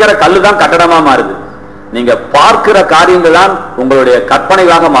 நீங்க வைக்கிற கல்லு தான் கட்டடமா மாறுது. நீங்க பார்க்கிற காரியங்கள் தான் உங்களுடைய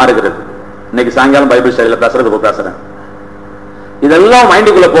கற்பனைகளாக மாறுகிறது. இன்னைக்கு சாயங்காலம் பைபிள் ஸ்டடியில பேசுறேன். இதெல்லாம்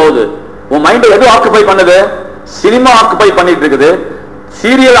மைண்டுக்குள்ள போகுது. உன் மைண்ட் எது ஆக்குபை பண்ணுது? சினிமா ஆக்குபை பண்ணிட்டு இருக்குது,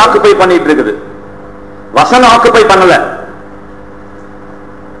 சீரியல் ஆக்குபை பண்ணிட்டு இருக்குது, வசனம் ஆக்குபை பண்ணல.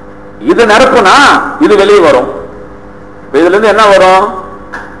 இது நிரப்புனா இது வெளியே வரும். இதுல இருந்து என்ன வரும்?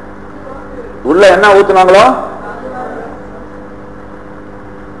 உள்ள என்ன ஊத்துனாங்களோ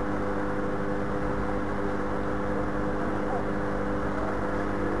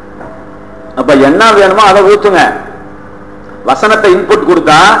அப்ப என்ன வேணுமோ அதை ஊத்துங்க. வசனத்தை இன்புட்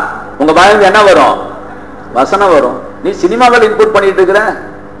கொடுத்தா உங்க வாயிலிருந்து என்ன வரும்? வசனம் வரும். நீ சினிமாவில் இன்புட் பண்ணிட்டு இருக்கிற.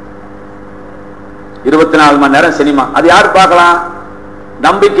 24 மணி நேரம் சினிமா. அது யாரு பார்க்கலாம்?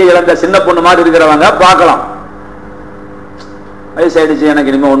 நம்பிக்கை இழந்த சின்ன பொண்ணு மாதிரி இருக்கிறவங்க பார்க்கலாம். வயசாயிடுச்சு,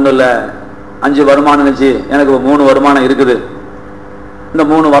 எனக்கு இனிமே ஒண்ணும் இல்ல, 5 வருமானம் இருந்துச்சு, எனக்கு 3 வருமானம் இருக்குது, இந்த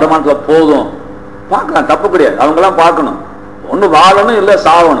 3 வருமானத்துல போதும், பார்க்கலாம், தப்பு கிடையாது. அவங்க எல்லாம் பார்க்கணும். ஒண்ணு வாழணும், இல்ல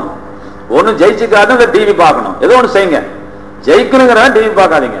சாவணும். ஒண்ணு ஜெயிச்சுக்காது, இல்ல டிவி பார்க்கணும். ஏதோ ஒண்ணு செய்யுங்க. ஜெயிக்கணுங்கிற டிவி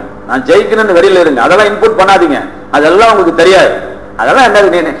பார்க்காதீங்க. நான் ஜெயிக்கணும்னு வெளியில இருங்க. அதெல்லாம் இன்புட் பண்ணாதீங்க. அதெல்லாம் உங்களுக்கு தெரியாது. அதெல்லாம்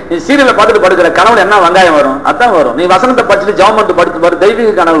என்ன, நீ சீரியலை பார்த்துட்டு படுக்கிற கனவுல என்ன வெங்காயம் வரும்? அதான் வரும். நீ வசனத்தை படிச்சுட்டு ஜெபம் படுத்து பாரு,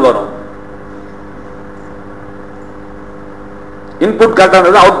 தெய்வீக கனவு வரும். இன்புட் கரெக்டா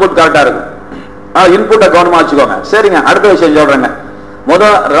இருந்தது, அவுட்புட் கரெக்டா இருக்கும். இன்புட்டை கவனமா வச்சுக்கோங்க. சரிங்க, அடுத்த விஷயம் சொல்றேங்க.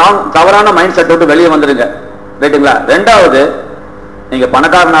 தவறான மைண்ட் செட் விட்டு வெளியே வந்துருங்க. ரைட்டுங்களா? 2வது, நீங்க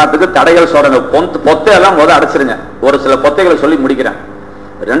பணக்காரனாத்துக்கு தடைகள் சொல்றங்க. பொத்தையெல்லாம் அடைச்சிருங்க. ஒரு சில பொத்தைகளை சொல்லி முடிக்கிறேன்.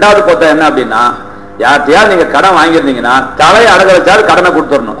 2வது பொத்தை என்ன அப்படின்னா, யார்கிட்டயாவது நீங்க கடன் வாங்கிருந்தீங்கன்னா தலையை அடக வச்சாரு கடனை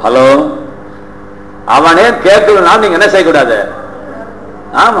கொடுத்துடணும். ஹலோ, அவனே கேட்கலனாலும் நீங்க என்ன செய்யக்கூடாது?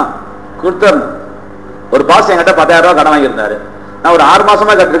 ஆமா, கொடுத்துடணும். ஒரு பாஸ் என்கிட்ட 10,000 ரூபாய் கடன் வாங்கியிருந்தாரு. நான் ஒரு 6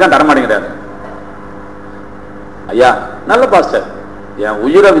 மாசமா கட்டிருக்கேன், தர மாட்டேங்கிறாரு. ஐயா, நல்ல பாஸ்டர், என்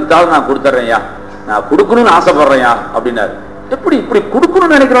உயிரை வித்தாலும் நான் கொடுத்துட்றேன்யா, நான் கொடுக்கணும்னு ஆசைப்படுறேன்யா அப்படின்னாரு. எப்படி இப்படி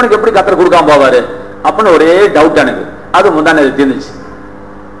கொடுக்கணும்னு நினைக்கிறவனுக்கு எப்படி கத்தர் கொடுக்காம போவாரு அப்படின்னு ஒரே டவுட் எனக்கு. அது முந்தானே தீர்ந்துச்சு.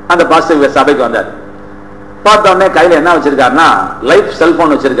 அந்த பாஸ்டர் சபைக்கு வந்தார். பார்த்த உடனே கையில என்ன வச்சிருக்காருன்னா, லைஃப்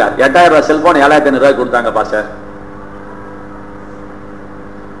செல்போன் வச்சிருக்காரு. 8,000 ரூபாய் செல்போன் 7,500 ரூபாய் கொடுத்தாங்க பாஸ்டர்.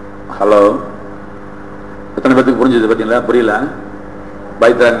 ஹலோ, எத்தனை பேருக்கு புரிஞ்சது பார்த்தீங்களா? புரியல,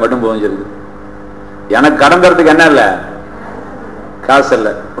 பைத்திராங்க மட்டும் புரிஞ்சிருக்கு. எனக்கு கடன் தரத்துக்கு என்ன இல்லை, காசு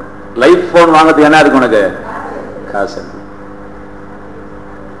இல்லை. லைஃப் போன் வாங்கிறது என்ன இருக்கு உனக்கு? காசு.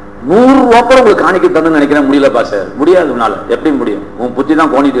 100 ரூபா உங்களுக்கு காணிக்க தந்து நினைக்கிறேன். முடியலப்பா சார். முடியாது. உன்னால எப்படி முடியும்? உன் புத்தி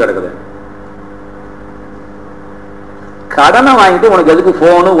தான் கோணிட்டு கிடக்குது. கடனை வாங்கிட்டு உனக்கு எதுக்கு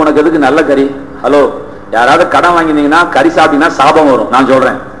போனு, உனக்கு எதுக்கு நல்ல கறி? ஹலோ, யாராவது கடன் வாங்கினீங்கன்னா கறி சாப்பிட்டீங்கன்னா சாபம் வரும். நான்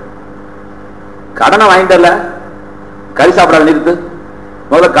சொல்றேன், கடனை வாங்கிட்டல கறி சாப்பிடாத நிறுத்து.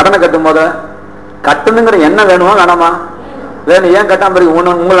 முதல்ல கடனை கட்டும் போத கட்டணுங்கிற என்ன வேணுமா வேணாமா? வேணும். ஏன் கட்டாம இருக்கு?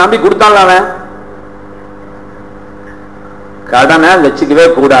 உங்களை நம்பி கொடுத்தான்ல அவன். கடனை வச்சுக்கவே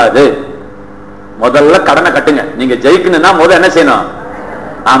கூடாது. முதல்ல கடனை கட்டுங்க. நீங்க ஜெயிக்கணும்னா முதல்ல என்ன செய்யணும்?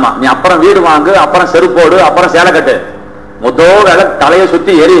 ஆமா, நீ அப்புறம் வீடு வாங்கு, அப்புறம் செருப்போடு, அப்புறம் சேலை கட்டு. முதல் வேலை தலையை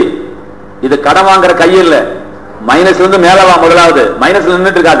சுத்தி எரி. இது கடன் வாங்குற கையில் மைனஸ்ல இருந்து மேலவா. முதலாவது மைனஸ்ல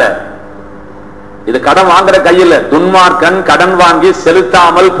நின்றுட்டு இருக்காத. இது கடன் வாங்குற கையில். துன்மார்க்கன் கடன் வாங்கி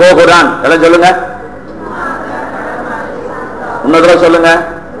செலுத்தாமல் போகிறான். எல்லாம் சொல்லுங்க, இன்னொரு தடவை சொல்லுங்க,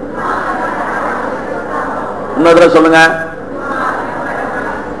 இன்னொரு தடவை சொல்லுங்க.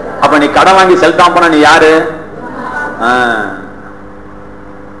 அப்ப நீ கடன் வாங்கி செலுத்தாம போனா நீ யாரு?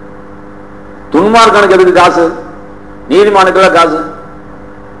 துன்மார்க்கனுக்கு எதுக்கு காசு? நீதிமானுக்கு காசு.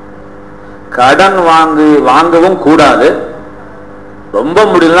 கடன் வாங்கவும் கூடாது. ரொம்ப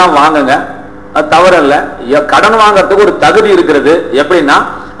முடியலன்னா வாங்குங்க, அது தவறல்ல. கடன் வாங்கறதுக்கு ஒரு தகுதி இருக்கிறது. எப்படின்னா,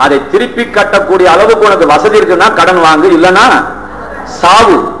 அதை திருப்பி கட்டக்கூடிய அளவுக்கு உனக்கு வசதி இருக்குன்னா கடன் வாங்கு, இல்லைன்னா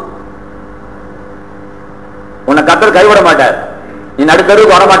சாவு. உன்னை கத்தர் கைவிட மாட்டார். நீ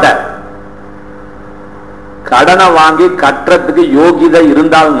நடுத்தருக்கு வர மாட்டார். கடனை வாங்கி கட்டுறதுக்கு யோகிதை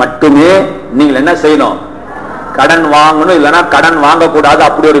இருந்தால் மட்டுமே நீங்கள் என்ன செய்யணும்? கடன் வாங்கணும். இல்லைன்னா கடன் வாங்க கூடாது.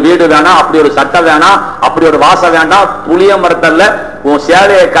 அப்படி ஒரு வீடு வேணாம், அப்படி ஒரு சட்டம் வேணாம், அப்படி ஒரு வாசம் வேண்டாம். புளிய மரத்தல்ல உன்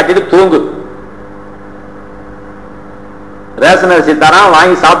சேலையை கட்டிட்டு தூங்கு. ரேஷன் அரிசி தரான்,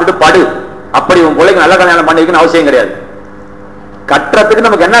 வாங்கி சாப்பிட்டுட்டு படு. அப்படி உன் பிள்ளைக்கு நல்ல கல்யாணம் பண்ணி வைக்கணும் அவசியம் கிடையாது. கட்டுறதுக்கு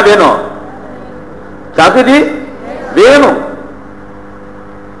நமக்கு என்ன வேணும்? தகுதி வேணும்.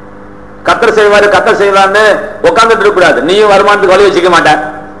 கத்தர் செய்வாரு கத்தர் செய்வான்னு உட்கார்ந்துட்டு இருக்க கூடாது. நீயும் வருமானத்துக்கு வழி வச்சுக்க மாட்ட,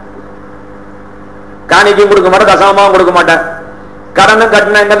 காணிக்கையும் கொடுக்க மாட்டேன், தசமமாவும் கொடுக்க மாட்டேன். கடனும்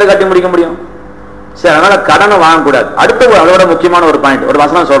கட்டினா எங்க கட்டி முடிக்க முடியும்? சரி, அதனால கடனை வாங்கக்கூடாது. அடுத்த அதோட முக்கியமான ஒரு பாயிண்ட், ஒரு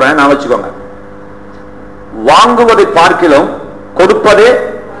வசனம் சொல்றேன், நான் வச்சுக்கோங்க. வாங்குவதை பார்க்கிலும் கொடுப்பதே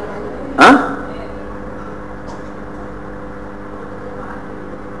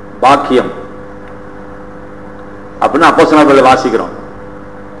பாக்கியம் அப்படின்னு அப்போஸ்தலர்கள் வாசிக்கிறோம்.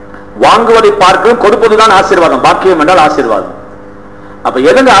 வாங்குவதை பார்க்கிலும் கொடுப்பதுதான் ஆசீர்வாதம். பாக்கியம் என்றால் ஆசீர்வாதம். அப்ப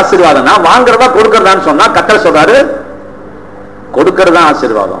எதுங்க ஆசீர்வாதம்னா, வாங்குறதா கொடுக்கறதான்னு சொன்னா கர்த்தர் சொல்றாரு கொடுக்கறதா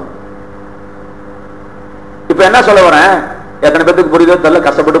ஆசீர்வாதம். இப்ப என்ன சொல்ல வரேன், எத்தனை பேருக்கு புரியுதோ தெரியல,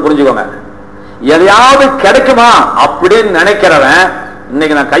 கஷ்டப்பட்டு புரிஞ்சுக்கோங்க. எதையாவது கிடைக்குமா அப்படின்னு நினைக்கிறவன்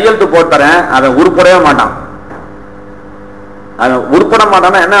இன்னைக்கு நான் கையெழுத்து போட்டுறேன், அவன் உருப்படவே மாட்டான். அவன் உருப்பட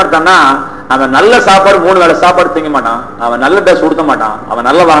மாட்டான்னா என்ன அர்த்தம்னா, அவன் நல்ல சாப்பாடு 3 வேளை சாப்பாடு திங்க மாட்டான், அவன் நல்ல ட்ரெஸ் உடுத்த மாட்டான், அவன்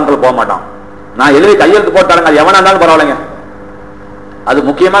நல்ல வாகனத்தில் போக மாட்டான். நான் எழுதி கையெழுத்து போட்டாருங்க, அது எவனா இருந்தாலும் பரவாயில்லைங்க. அது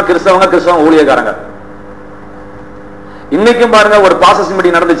முக்கியமா கிறிஸ்தவ ஊழியக்காரங்க. இன்னைக்கும் பாருங்க, ஒரு ப்ராசஸ்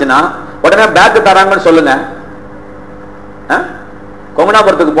மீட்டிங் நடந்துச்சுன்னா உடனே பேக் தராங்கன்னு சொல்லுங்க.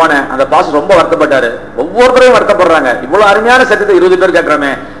 கொங்கனாபுரத்துக்கு போனேன், அந்த பாஸ் ரொம்ப வருத்தப்பட்டாரு. ஒவ்வொருத்தரையும் வருத்தப்படுறாங்க. இவ்வளவு அருமையான சட்டத்தை 20 பேர்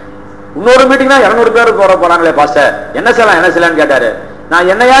கேட்கிறோமே, இன்னொரு மீட்டிங்னா 200 பேர் போறாங்களே பாஸ்டர், என்ன செய்யலாம் கேட்டாரு. நான்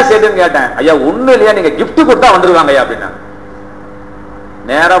என்னையா செய்துன்னு கேட்டேன். ஐயா ஒண்ணு இல்லையா, நீங்க கிஃப்ட் கொடுத்தா வந்துருவாங்க ஐயா அப்படின்னா.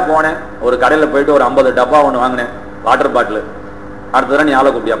 நேரா போனேன், ஒரு கடையில போயிட்டு ஒரு 50 டப்பா ஒண்ணு வாங்கினேன், வாட்டர் பாட்டில். அடுத்த தடவை நீ ஆளை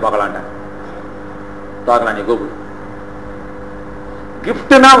கூப்பிட்டியா பார்க்கலான்ட்டேன். பார்க்கலாம், நீ கூப்பிடு.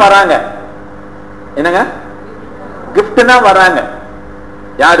 கிஃப்ட்னா வராங்க. என்னங்க கிஃப்ட்னா வராங்க?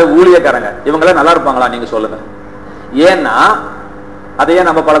 யாரு? ஊழியக்காரங்க. இவங்களாம் நல்லா இருப்பாங்களா நீங்க சொல்லுங்க. ஏன்னா அதையே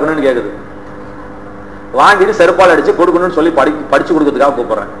நம்ம பழக்கணும்னு கேக்குது. வாங்கிட்டு செருப்பால் அடிச்சு கொடுக்கணும்னு சொல்லி படிச்சு கொடுக்கறதுக்காக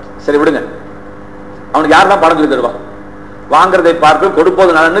கூப்பிடுறேன். சரி விடுங்க, அவனுக்கு யாரெல்லாம் படம் சொல்லி தருவா? வாங்குறதை பார்த்து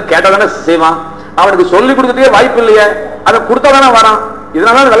கொடுப்பது நல்லன்னு கேட்டதானே செய்வான். அவனுக்கு சொல்லி கொடுக்கறதுக்கே வாய்ப்பு இல்லையே, அதை கொடுத்தாதானே வரான்.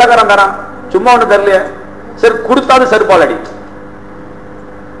 இதனால வெள்ளக்காரன் தரான், சும்மா ஒண்ணு தெரியலையே. சரி கொடுத்தாது செருப்பால் அடி.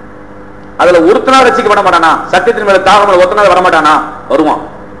 அதுல ஒருத்தனா ரசிக்க பண்ண மாட்டானா? சத்தியத்தின் மேல தாகம் ஒருத்தனால வரமாட்டானா? வருவான்.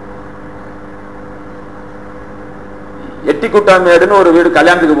 எட்டிக்குட்டாமேடுன்னு ஒரு வீடு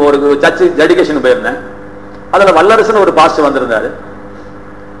கல்யாணத்துக்கு ஒரு சர்ச்சு டெடிகேஷன் போயிருந்தேன். அதுல வல்லரசுன்னு ஒரு பாஸ்டர் வந்திருந்தாரு.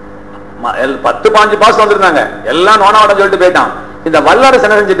 10-15 பாஸ்டர் வந்திருந்தாங்க. எல்லாம் நோனாவடம் சொல்லிட்டு போயிட்டான். இந்த வல்லரசு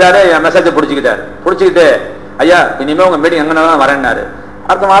என்ன செஞ்சுட்டாரு, என் மெசேஜை புடிச்சுக்கிட்டு ஐயா இனிமே உங்க மீட்டிங் எங்கன்னு வரேன்னாரு.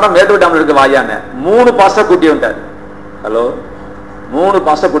 அடுத்த வாரம் மேட்டூர் டேம்ல இருக்கு வாயான்னு 3 பாஸ்டர் கூட்டி வந்தார். ஹலோ, 3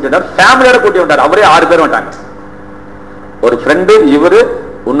 பாஸ்டர் கூட்டி வந்தார், ஃபேமிலியோட கூட்டி வந்தார். அவரே 6 பேர் வந்துட்டாங்க. ஒரு ஃப்ரெண்டு, இவரு,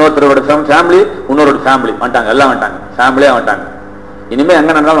 இன்னொருத்தரோட ஃபேமிலி, இன்னொரு ஃபேமிலி வந்துட்டாங்க. எல்லாம் வந்துட்டாங்க, ஃபேமிலியா வந்துட்டாங்க. இனிமே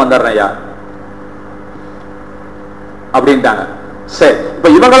எங்க நடந்தாலும் வந்துடுறேன் ஐயா அப்படின்ட்டாங்க. சரி, இப்ப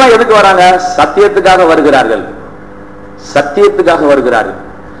இவங்கெல்லாம் எதுக்கு வராங்க? சத்தியத்துக்காக வருகிறார்கள். சத்தியத்துக்காக வருகிறார்கள்.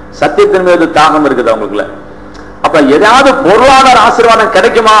 சத்தியத்தின் மீது தாகம் இருக்குது அவங்களுக்குள்ள. அப்ப ஏதாவது பொருளாதார ஆசீர்வாதம்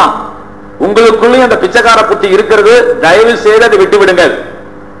கிடைக்குமா? உங்களுக்குள்ளே அந்த பிச்சைக்கார புத்தி இருக்கிறது. தயவு செய்து அதை விட்டு விடுங்கள்.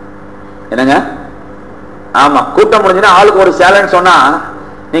 என்னங்க? ஆமா, கூட்டம் முடிஞ்சுன்னா ஆளுக்கு ஒரு சேலைன்னு சொன்னா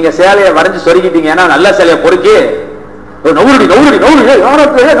நீங்க சேலையை வரைஞ்சு சொருக்கிட்டீங்க. ஏன்னா நல்ல சேலையை பொறுக்கி நவுருடி நவுருடி நவுருடி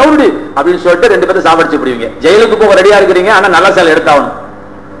நவுருடி அப்படின்னு சொல்லிட்டு 2 பேரும் சாப்பிடுச்சு போடுவீங்க. ஜெயிலுக்கு போக ரெடியா இருக்கிறீங்க, ஆனா நல்ல சேலை எடுத்தாகணும்.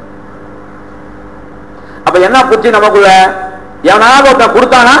 அப்ப என்ன புத்தி நமக்குள்ள? எவனாவது ஒருத்தன்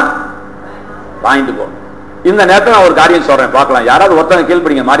கொடுத்தானா வாங்கிட்டு போ. இந்த நேரத்தில் நான் ஒரு காரியம் சொல்றேன், பார்க்கலாம். யாராவது ஒருத்தனை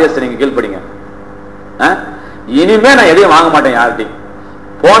கீழ்படிங்க. மாரியாஸ் நீங்க கீழ்படிங்க. இனிமே நான் எதையும் வாங்க மாட்டேன் யார்கிட்டையும்.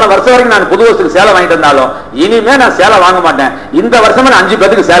 போன வருஷம் வரைக்கும் நான் புது வருஷத்துக்கு சேலை வாங்கிட்டு இருந்தாலும் இனிமே நான் சேலை வாங்க மாட்டேன். இந்த வருஷமே நான் 5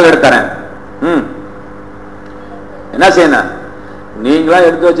 பேருக்கு சேலை எடுத்துறேன். என்ன செய்யணும்? நீங்களா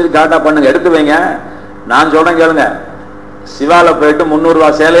எடுத்து வச்சுட்டு கரெக்டா பண்ணுங்க. எடுத்து வைங்க. நான் சொல்றேன் கேளுங்க. சிவால போயிட்டு 300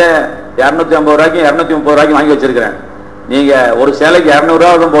 ரூபாய் சேலையை 250 ரூபாய்க்கு 230 ரூபாய்க்கு வாங்கி வச்சிருக்கிறேன். நீங்க ஒரு சேலைக்கு 200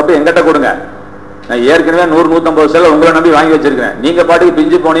 ரூபாய் போட்டு எங்கிட்ட கொடுங்க. நான் ஏற்கனவே 100-150 சேலை உங்களை நம்பி வாங்கி வச்சிருக்கேன். நீங்க பாட்டுக்கு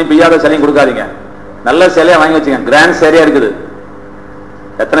பிஞ்சு போனையும் பிய்யாத சேலையும் கொடுக்காதீங்க. நல்ல சேலையா வாங்கி வச்சுக்கேன். கிராண்ட் சேலையா இருக்குது.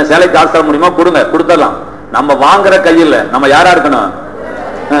 எத்தனை சேலை காசு தர முடியுமோ கொடுங்க, கொடுத்துடலாம். நம்ம வாங்குற கையில் நம்ம யாரா இருக்கணும்?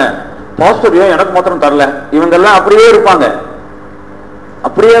 பாஸ்டர் எனக்கு மாத்திரம் தரல. இவங்க எல்லாம் அப்படியே இருப்பாங்க,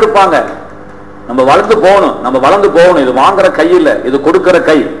 அப்படியே இருப்பாங்க. நம்ம வளர்ந்து போகணும், நம்ம வளர்ந்து போகணும். இது வாங்குற கை இல்ல, இது கொடுக்கிற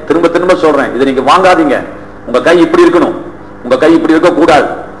கை. திரும்ப திரும்ப சொல்றேன், இது நீங்க வாங்காதீங்க. உங்க கை இப்படி இருக்கணும். உங்க கை இப்படி இருக்க கூடாது.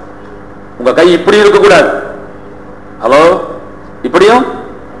 உங்க கை இப்படி இருக்க கூடாது. ஹலோ, இப்படியும்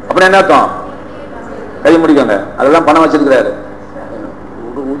அப்படி என்ன அர்த்தம்? கை முடிக்கங்க. அதெல்லாம் பணம் வச்சிருக்கிறாரு.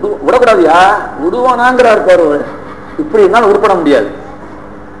 விடக்கூடாதுயா, விடுவானாங்கிறார் பாரு. இப்படி என்னால உருப்பட முடியாது.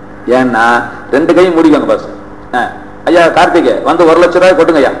 ஏன்னா 2 கையும் முடிக்கங்க பஸ். ஐயா கார்த்திகை வந்து 1 லட்சம் ரூபாய்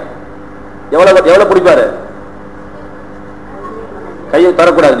கொட்டுங்க ஐயா. எவ்வளவு பிடிப்பாரு? கையை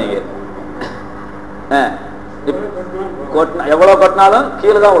தரக்கூடாது. நீங்க எவ்வளவு கொட்டினாலும்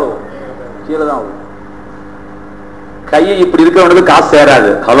கீழே தான் விழுவும், கீழே தான் விழுவும். கை இப்படி இருக்கிறவனுக்கு காசு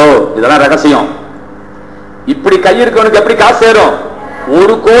சேராது. ஹலோ, இதெல்லாம் ரகசியம். இப்படி கை இருக்கவனுக்கு எப்படி காசு சேரும்?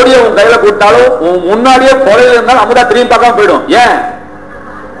 1 கோடியை உன் கையில கூட்டாலும் உன் முன்னாடியே கொலையில இருந்தாலும் அமுதா திரும்பி பார்க்காம போயிடும். ஏன்?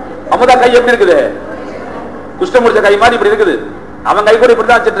 அமுதா கை எப்படி இருக்குது? குஷ்டம் முடிச்ச கை மாதிரி இப்படி இருக்குது. அவன் கை கூட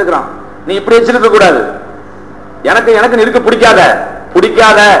இப்படிதான் வச்சிட்டு இருக்கிறான். நீ இப்படி வச்சிருக்க கூடாது. எனக்கு எனக்கு இருக்க பிடிக்காத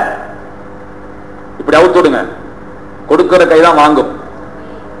பிடிக்காத இப்படி அவுத்துடுங்க. கொடுக்கிற கை தான் வாங்கும்,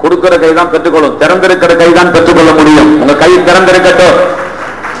 கொடுக்கிற கை தான் பெற்றுக்கொள்ளும். திறந்திருக்கிற கை தான் பெற்றுக்கொள்ள முடியும். உங்க கை திறந்திருக்கட்டும்.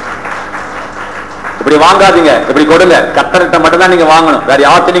 இப்படி வாங்காதீங்க, இப்படி கொடுங்க. கர்த்தர்கிட்ட மட்டும் தான் நீங்க வாங்கணும், வேற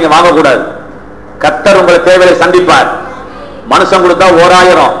யார்கிட்ட நீங்க வாங்க கூடாது. கர்த்தர் உங்களை தேவையை சந்திப்பார். மனுஷன் கொடுத்தா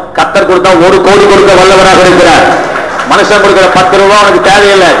 1000, கர்த்தர் கொடுத்தா 1 கோடி கொடுக்க வல்லவராக இருக்கிறார். மனுஷன் கொடுக்கிற 10 ரூபாய் உனக்கு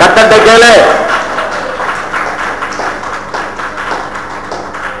தேவையில்லை, கர்த்தர்கிட்ட கேளு.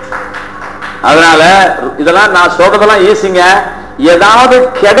 அதனால இதெல்லாம் நான் சொல்றதெல்லாம் ஈஸிங்க. ஏதாவது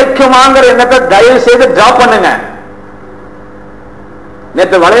கிடைக்குமாங்கிற எண்ணத்தை தயவு செய்து டிராப் பண்ணுங்க.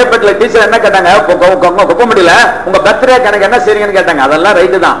 நேற்று வளையப்பேட்டில் டீச்சர் என்ன கேட்டாங்க, குப்பமட்டியில உங்க பர்த்டேக்கு எனக்கு என்ன செய்றீங்கன்னு கேட்டாங்க. அதெல்லாம்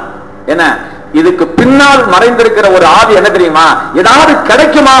ரைட்டு தான். என்ன இதுக்கு பின்னால் மறைந்திருக்கிற ஒரு ஆவி என்ன தெரியுமா? ஏதாவது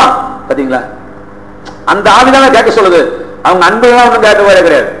கிடைக்குமா? பாத்தீங்களா? அந்த ஆவிதான கேட்க சொல்லுது. அவங்க அன்புலாம் ஒன்றும் கேட்க வர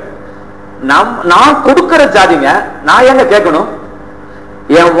கிடையாது. நான் கொடுக்கிற ஜாதிங்க, நான் எங்க கேட்கணும்?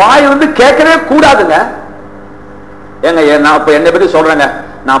 என் வாய் கேட்கவே கூடாதுங்க. ஏங்க நான் இப்ப என்னை பத்தி சொல்றேங்க,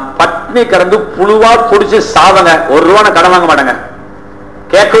 நான் பட்னி கிடந்து புழுவா குடிச்சு சாவங்க, 1 ரூபா நான் கடன் வாங்க மாட்டேங்க,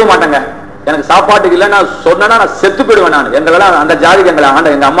 கேட்கவும் மாட்டேங்க. எனக்கு சாப்பாட்டுக்கு இல்லை நான் சொன்னா நான் செத்து போயிடுவேன். நான் எங்களெல்லாம் அந்த ஜாதிக்கு எங்களை ஆண்ட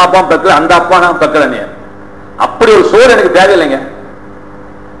எங்க அம்மா அப்பா பெக்கல, அந்த அப்பா நான் பெக்கல. அப்படி ஒரு சோறு எனக்கு தேவையில்லைங்க.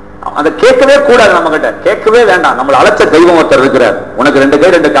 அதை கேட்கவே கூடாது. நம்ம கிட்ட கேட்கவே வேண்டாம். நம்மளை அழைச்ச தெய்வம் ஒருத்தர் இருக்கிறார். உனக்கு 2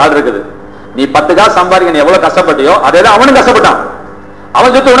 கை 2 கால் இருக்குது. நீ 10 காசு சம்பாதிக்க நீ எவ்வளவு கஷ்டப்பட்டியோ அதேதான் அவனும் கஷ்டப்பட்டான்.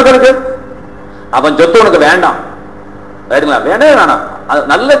 அவன் சொத்து உனக்கு இருக்கு, அவன் சொத்து உனக்கு வேண்டாம். வேண்டவே வேணாம்.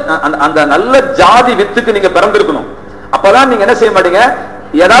 நல்ல அந்த நல்ல ஜாதி வித்துக்கு நீங்க பிறந்திருக்கணும். அப்பதான் நீங்க என்ன செய்ய மாட்டீங்க,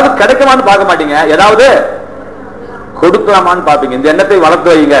 ஏதாவது கிடைக்குமான்னு பார்க்க மாட்டீங்க, ஏதாவது கொடுக்கலாமான்னு பார்ப்பீங்க. இந்த எண்ணத்தை வளர்த்து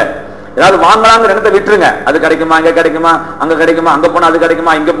வைங்க. ஏதாவது வாங்கலாங்கிற எண்ணத்தை விட்டுருங்க. அது கிடைக்குமா, இங்க கிடைக்குமா, அங்க கிடைக்குமா, அங்க போனா அது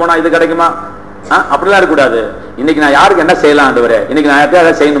கிடைக்குமா, இங்க போனா இது கிடைக்குமா, அப்படிலாம் இருக்கக்கூடாது. இன்னைக்கு நான் யாருக்கு என்ன செய்யலாம் ஆண்டவரே, இன்னைக்கு நான் யாருக்கா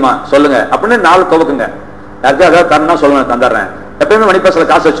அதை செய்யணுமா சொல்லுங்க அப்படின்னு 4 துவக்குங்க. யாருக்கா ஏதாவது தரணும்னா சொல்லுங்க, தந்துடுறேன். எப்பயுமே மணிப்பர்ஸ்ல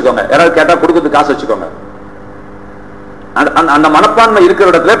காசு வச்சுக்கோங்க. யாராவது கேட்டா கொடுக்கறதுக்கு காசு வச்சுக்கோங்க. அந்த மனப்பான்மை இருக்கிற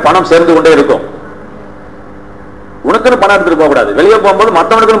இடத்துல பணம் சேர்ந்து கொண்டே இருக்கும். உனக்குன்னு பணம் எடுத்துட்டு போக கூடாது. வெளியே போகும்போது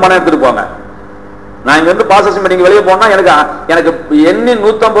மற்றவனுக்குன்னு பணம் எடுத்துட்டு போங்க. நான் இங்க இருந்து பாசஸ் மீட்டிங் வெளியே போனா எனக்கு எண்ணி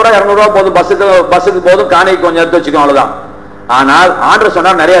 150 ரூபா 200 ரூபா போதும், பஸ்ஸுக்கு போதும், காணிக்கு கொஞ்சம் எடுத்து வச்சுக்கோ, அவ்வளவுதான். ஆனால் ஆண்டர்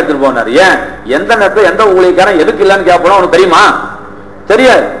சொன்னா நிறைய எடுத்துட்டு போனார். ஏன்? எந்த நேரத்தில் எந்த ஊழியக்காரன் எதுக்கு இல்லைன்னு கேட்போம் உனக்கு தெரியுமா?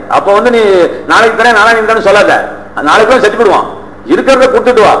 தெரியாது. அப்ப நீ நாளைக்கு தானே நாளைக்கு தானே சொல்லாத, நாளைக்கு செத்து போடுவான். இருக்கிறத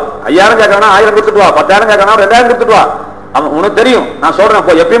கொடுத்துட்டு வா. 5000 கேட்கறானா 1000 கொடுத்துட்டு வா, 10,000 கேட்கறானா 2000 கொடுத்துட்டு வா. அவன் உனக்கு தெரியும், நான்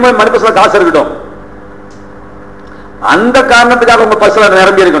சொல்றேன், எப்பயுமே மணிப்பஸ்ல காசு இருக்கட்டும். அந்த காரணத்துக்காக உங்க பஸ்ல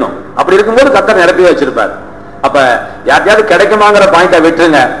நிரம்பி இருக்கணும். அப்படி இருக்கும்போது கர்த்தர் நிரப்பி வச்சிருப்பார். அப்ப யாருக்காவது கிடைக்குமாங்கிற பாயிண்ட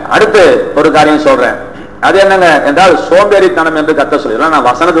விட்டுருங்க. அடுத்து ஒரு காரியம் சொல்றேன். அது என்னங்க என்றால் சோம்பேறித்தனம் என்று கர்த்தர் சொல்லி, நான்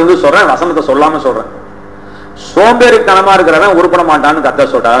வசனத்தை சொல்றேன், வசனத்தை சொல்லாம சொல்றேன். சோம்பேறித்தனமா இருக்கிறவன் உருப்பட மாட்டான்னு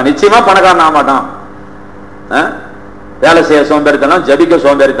கர்த்தர் சொல்றாங்க. நிச்சயமா பணக்காரன் ஆக மாட்டான். வேலை செய்ய சோம்பேறித்தனம், ஜெபிக்க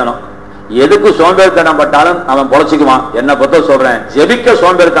சோம்பேறித்தனம். எதுக்கு சோம்பேறித்தனம் பட்டாலும் அவன் பொழைச்சிக்குவான். என்ன பொறுத்த சொல்றேன், ஜெபிக்க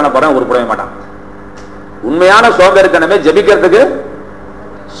சோம்பேறித்தனம் படம் உருப்படவே மாட்டான். உண்மையான சோம்பேறித்தனமே ஜெபிக்கிறதுக்கு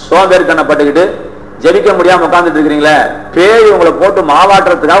சோம்பேறித்தனப்பட்டுக்கிட்டு ஜெபிக்க முடியாம உட்கார்ந்துட்டு இருக்கிறீங்களே, பேய் உங்களை போட்டு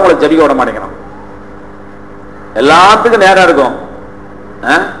மாவாட்டுறதுக்காக உங்களை ஜெபிக்க விட மாட்டேங்கிறான். எல்லாத்துக்கும் நேரம் இருக்கும்.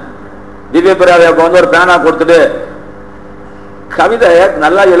 திவ்ய பிரியாவை வந்து ஒரு பேனா கொடுத்துட்டு கவிதை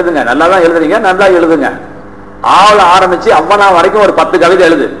நல்லா எழுதுங்க, நல்லா தான் எழுதுறீங்க, நல்லா எழுதுங்க, ஆள ஆரம்பிச்சு அவ்வளா வரைக்கும் ஒரு 10 கவிதை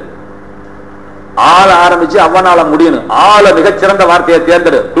எழுது. ஆள ஆரம்பிச்சு அவ்வனால முடியணும். ஆள மிகச்சிறந்த வார்த்தையை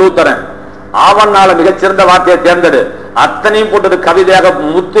தேர்ந்தெடு, க்ளூ தரேன். ஆவனால மிகச்சிறந்த வார்த்தையை தேர்ந்தெடு. அத்தனையும் போட்டது கவிதையாக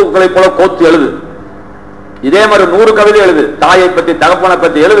முத்துக்களை போல கோத்து எழுது. இதே மாதிரி 100 கவிதை எழுது. தாயை பத்தி, தகப்பனை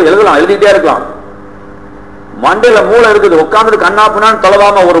பத்தி எழுதலாம், எழுதிட்டே இருக்கலாம். மண்டையில மூளை இருக்குது, உட்கார்ந்து கண்ணாப்புனான்னு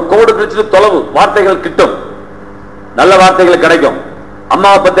தொலைவாம ஒரு கோடு கிழிச்சு தொலைவு, வார்த்தைகள் கிட்டும், நல்ல வார்த்தைகள் கிடைக்கும்.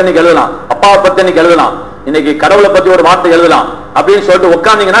 அம்மாவை பத்தி இன்னைக்கு எழுதலாம், அப்பாவை பத்தி இன்னைக்கு எழுதலாம், இன்னைக்கு கடவுளை பத்தி ஒரு வார்த்தை எழுதலாம் அப்படின்னு சொல்லிட்டு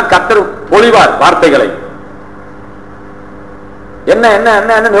உட்கார்ந்தீங்கன்னா கர்த்தர் பொழிவார் வார்த்தைகளை. என்ன என்ன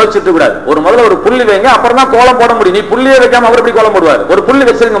என்ன என்ன யோசிச்சுட்டு கூடாது. முதல்ல ஒரு புள்ளி வைங்க, அப்புறம் தான் கோலம் போட முடியும். நீ புள்ளியே வைக்காம அவர் எப்படி கோலம் போடுவார்? ஒரு புள்ளி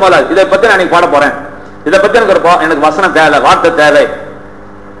வச்சிருங்க முதல்ல. இதை பத்தி நான் பாட போறேன், இதை பத்தி எனக்கு வசனம் தேவை, வார்த்தை தேவை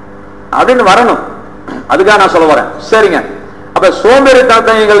அப்படின்னு வரணும். அதுக்காக நான் சொல்ல வரேன். சரிங்க. அப்ப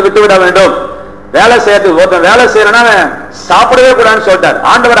சோம்பேறித்தனத்தை நீங்கள் விட்டுவிட வேண்டும். வேலை செய்யறதுக்கு வேலை செய்யறனா சாப்பிடவே கூடாதுன்னு சொல்லிட்டார்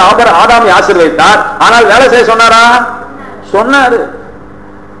ஆண்டவர். ஆதாமை ஆசீர்வதித்தார், ஆனால் வேலை செய்ய சொன்னாரா? சொன்னாரு.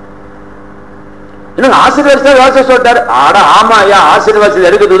 இன்னும் ஆசீர்வாதத்தை வேலை செய்ய சொல்லிட்டாரு. ஆமா ஐயா, ஆசீர்வாதத்தை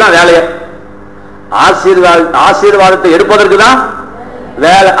எடுக்கிறதுதான் வேலையை. ஆசீர்வாதத்தை எடுப்பதற்கு தான்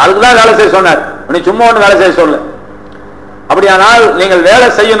வேலை, அதுக்குதான் வேலை செய்ய சொன்னார். நீ சும்மா ஒண்ணு வேலை செய்ய சொல்ல. அப்படியானால் நீங்கள் வேலை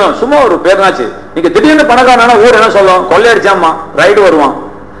செய்யணும். சும்மா ஒரு பேர்னாச்சு. நீங்க திடீர்னு பணக்காரனா ஊர் என்ன சொல்லும்? கொள்ளையடிச்சாமா ரைடு வருவான்.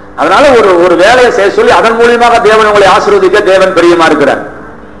 அதனால ஒரு வேலையை செய்ய சொல்லி அதன் மூலியமாக தேவன் உங்களை ஆசீர்வதிக்க தேவன் பிரியமா இருக்கிறார்.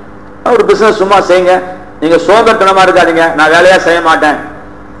 ஒரு பிசினஸ் சும்மா செய்யுங்க. நீங்க சோம்பேறித்தனமா இருக்காதீங்க, நான் வேலையா செய்ய மாட்டேன்.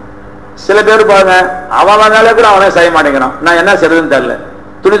 சில பேர் பாருங்க, அவன் வேலையை கூட அவனே செய்ய மாட்டேங்கிறான். நான் என்ன செய்யறதுன்னு தெரியல.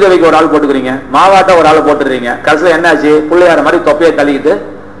 துணி துவைக்க ஒரு ஆள் போட்டுக்கிறீங்க, மாவாட்ட ஒரு ஆள் போட்டுறீங்க. கடைசியில் என்னாச்சு? பிள்ளையார மாதிரி தொப்பையை தள்ளிக்கிட்டு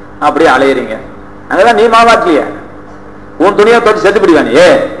அப்படியே அலையிறீங்க. அங்கதான் நீ மாவாட்டிய உன் துணியை துவச்சு செத்து பிடிவா? நீ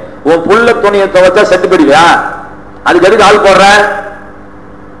உன் புள்ள துணியை துவைச்சா செத்து பிடிவியா? அதுக்கு எதுக்கு ஆள் போடுற?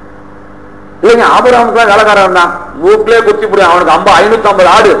 இல்லைங்க, ஆபராமுக்கு தான் வேலைக்காரன் தான், மூக்கிலே குத்தி போடுவான். அவனுக்கு 550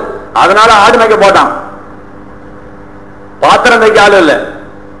 ஆடு, அதனால ஆடு மேய்க்க போட்டான். பாத்திரம் தைக்க ஆளு இல்ல.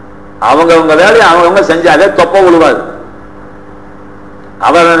 அவங்க வேலையை அவங்க செஞ்சாலே தொப்ப உழுவாது.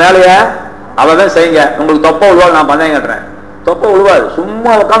 அவன் வேலைய அவன் செய்யுங்க, உங்களுக்கு தொப்ப உழுவாது. நான் பந்தயம் கட்டுறேன், தொப்ப உழுவாது.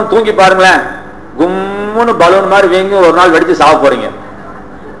 சும்மா உட்காந்து தூங்கி பாருங்களேன், கும்முன்னு பலூன் மாதிரி வீங்கி ஒரு நாள் வெடிச்சு சாவ போறீங்க.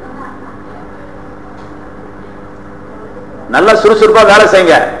 நல்லா சுறுசுறுப்பா வேலை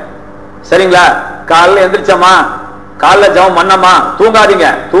செய்யுங்க. சரிங்களா? காலைல எந்திரிச்சமா, காலைல ஜெபம் பண்ணமா, தூங்காதீங்க.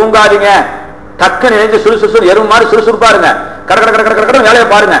 டக்குன்னு எழுந்து சுறுசுறு எறும்பு மாதிரி சுறுசுறுப்பா இருங்க. கடை வேலையை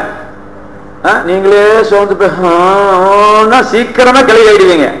பாருங்க. நீங்களே சோர்ந்து சீக்கிரமா கிளை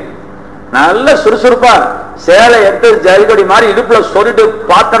ஆயிடுவீங்க. நல்ல சுறுசுறுப்பா சேலை எடுத்து ஜெயக்கொடி மாதிரி இடுப்புல சொல்லிட்டு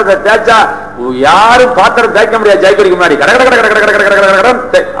பாத்திரத்தை தேய்ச்சா யாரும் பாத்திரம் தேய்க்க முடியாது. ஜெயக்கொடிக்கு முன்னாடி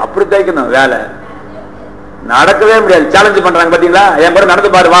அப்படி தேய்க்கணும். வேலை நடக்கவே முடியாது. சேலஞ்சு பண்றாங்க பாத்தீங்களா? என் கூட நடந்து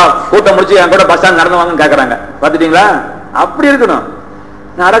பாரு, வா கூட்டம் முடிச்சு என் கூட பஸ் ஸ்டாண்ட் நடந்து வாங்கன்னு கேக்குறாங்க. பாத்துட்டீங்களா? அப்படி இருக்கணும்.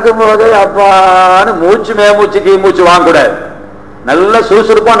 நடக்கும் போது அப்பான்னு மூச்சு வாங்க கூடாது. நல்ல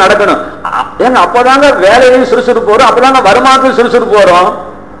சுறுசுறுப்பா நடக்கணும். ஏங்க அப்பதாங்க வேலையிலையும் சுறுசுறுப்பு வரும், அப்பதாங்க வருமானத்தையும் சுறுசுறுப்பு வரும்.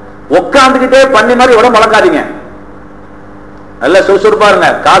 உட்காந்துக்கிட்டே பண்ணி மாதிரி உடம்பு வளர்க்காதீங்க. நல்ல சுறுசுறுப்பா இருங்க,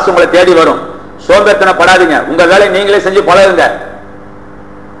 காசு உங்களை தேடி வரும். சோம்பேறித்தனப்படாதீங்க. உங்க வேலையை நீங்களே செஞ்சு பழகுங்க.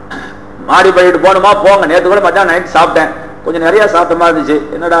 மாடி போயிட்டு போகணுமா போங்க. நேற்று கூட மத்தியானம் நைட் சாப்பிட்டேன், கொஞ்சம் நிறைய சாப்பிட்ட மாதிரி இருந்துச்சு.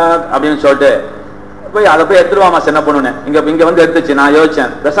 என்னடா அப்படின்னு சொல்லிட்டு போய் அதை போய் எடுத்துருவாமா சின்ன பொண்ணுன்னு இங்க வந்து எடுத்துச்சு. நான்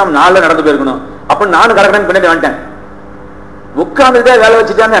யோசிச்சேன், பேசாம 4 நடந்து போயிருக்கணும். அப்ப நானும் கடற்கடன் பின்னாடி வந்துட்டேன். உட்கார்ந்துட்டே வேலை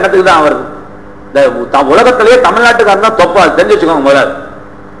வச்சுட்டான்னு என்னத்துக்கு தான் வருது. இந்த உலகத்திலேயே தமிழ்நாட்டுக்காரன் தான் தொப்பா, தெரிஞ்சு வச்சுக்கோங்க. முதல்ல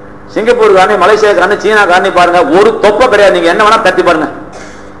சிங்கப்பூருக்காரனே, மலேசியாக்காரனே, சீனாக்காரனே பாருங்க, ஒரு தொப்பை கிடையாது. நீங்க என்ன வேணா தட்டி பாருங்க.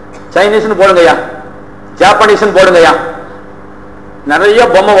 சைனீஸ்னு போடுங்கய்யா, ஜாப்பனீஸ்னு போடுங்கய்யா, நிறைய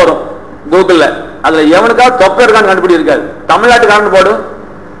பொம்மை வரும் கூகுள்ல. அதுல எவனுக்காவது தொப்பை இருக்கான்னு கண்டுபிடி இருக்காது. தமிழ்நாட்டுக்காரன் போடு,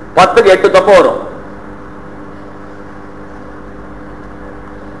 10க்கு 8 தொப்பை வரும்.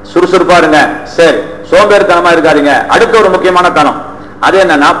 சுறுசுறுப்பா இருங்க. சரி, சோம்பேறித்தனமா இருக்காதீங்க. அடுத்த ஒரு முக்கியமான தனம், அது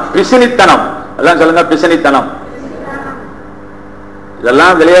என்னன்னா பிசினித்தனம். எல்லாம் சொல்லுங்க, பிசினித்தனம்.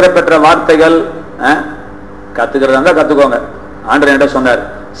 இதெல்லாம் வெளியேறப்பெற்ற வார்த்தைகள். கத்துக்கிறதா இருந்தா கத்துக்கோங்க. ஆண்டவர் என்கிட்ட சொன்னார்,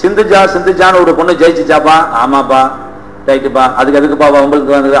 சிந்துஜான்னு ஒரு பொண்ணு ஜெயிச்சுச்சாப்பா. ஆமாப்பா, ரைட்டுப்பா. அதுக்கு எதுக்குப்பா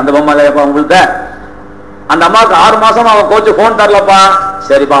உங்களுக்கு வந்து அந்த பொம்மை இல்லையாப்பா உங்கள்கிட்ட? அந்த அம்மாவுக்கு 6 மாசம் அவன் கோச்சு போன் தரலப்பா.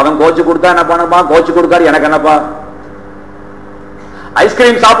 சரிப்பா, அவன் கோச்சு கொடுத்தா என்ன பண்ணப்பா? கோச்சு கொடுக்காரு, எனக்கு என்னப்பா?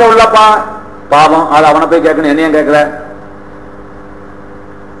 ஐஸ்கிரீம் சாப்பிட உள்ளப்பா. பாவம், அது அவனை போய் கேட்கணும், என்னையும் கேட்கல.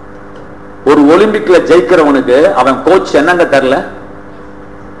 ஒரு ஒலிம்பிக்ல ஜெயிக்கிறவனுக்கு அவன் கோச் என்னங்க தரல?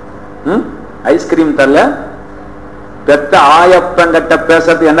 ஐஸ்கிரீம் தரல. பெத்த ஆயப்பங்கிட்ட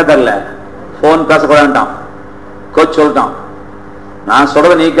பேசுறது என்ன தரல? போன் பேசக்கூடாதுட்டான். கோச் சொல்லிட்டான், நான்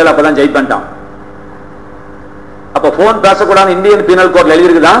சொல்றத நீக்கல, அப்பதான் ஜெயிப்பேன்ட்டான். அப்ப போன் பேசக்கூடாது இந்தியன் பீனல் கோட்ல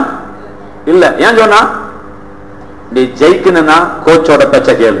எழுதிருக்குதா? இல்ல. ஏன் சொன்னா? நீ ஜெயிக்கணும்னா கோச்சோட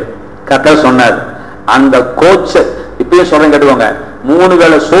பேச்ச கேளு. கர்த்தர் சொன்னார். அந்த கோச் இப்பயும் சொல்றேன், கேட்டுவாங்க. 3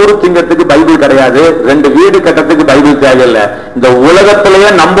 வேளை சோறு திங்கறதுக்கு பைபிள் கிடையாது, 2 வீடு கட்டத்துக்கு பைபிள் தேவையில்லை. இந்த உலகத்திலேயே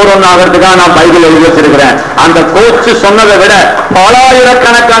நம்பர் 1 ஆகிறதுக்காக நான் பைபிள் எழுதி வச்சிருக்கிறேன். அந்த கோச் சொன்னதை விட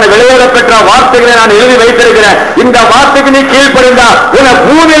பலாயிரக்கணக்கான வெளியேறப்பெற்ற வார்த்தைகளை நான் எழுதி வைத்திருக்கிறேன். இந்த வார்த்தைக்கு நீ கீழ்ப்படிந்தா உன்னை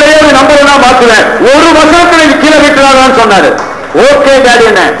பூமியிலேயே நம்பர் 1 மாத்துவேன். ஒரு வருஷத்துல கீழே விட்டுறாதான்னு சொன்னாரு. ஓகே டாடி,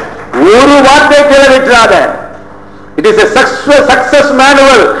 என்ன ஒரு வார்த்தை கீழே விட்டுறாத. It is a success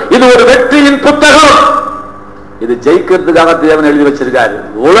manual. இது ஒரு வெற்றியின் புத்தகம். இது ஜெயிக்கிறதுக்காக தேவன் எழுதி வச்சிருக்காரு.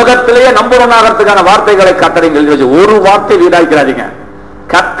 உலகத்திலேயே நம்பர் 1 ஆகிறதுக்கான வார்த்தைகளை கர்த்தர் எழுதி வச்சு, ஒரு வார்த்தை வீணாக்கிறாதீங்க.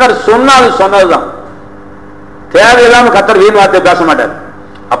 கர்த்தர் சொன்னது சொன்னதுதான். தேவையில்லாம கர்த்தர் வீண் வார்த்தை பேச மாட்டார்.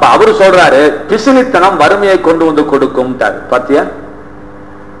 அப்ப அவரு சொல்றாரு, பிசினித்தனம் வறுமையை கொண்டு வந்து கொடுக்கும். பாத்தியா,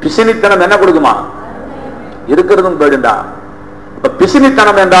 பிசினித்தனம் என்ன கொடுக்குமா? இருக்கிறதும் போயிடுண்டா. இப்ப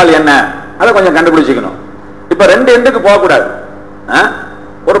பிசினித்தனம் என்றால் என்ன, அதை கொஞ்சம் கண்டுபிடிச்சிக்கணும். இப்ப 2 எண்டுக்கு போக கூடாது.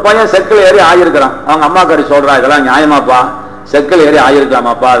 ஒரு பையன் செக்கில் ஏறி ஆயிருக்கிறான். அவங்க அம்மா கறி சொல்றான், இதெல்லாம் நியாயமாப்பா? செக்கில் ஏறி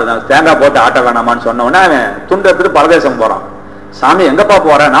ஆயிருக்கலாமாப்பா? தேங்காய் போட்டு ஆட்ட வேணாமான்னு சொன்ன உடனே அவன் துண்டு எடுத்துட்டு பரதேசம் போறான். சாமி எங்கப்பா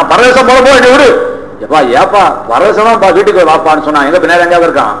போறேன்? நான் பரதேசம் போற போய் விடு. எப்பா ஏப்பா பரதேசமா வீட்டுக்கு வாப்பான்னு சொன்னா, எங்க பின்னாடி எங்க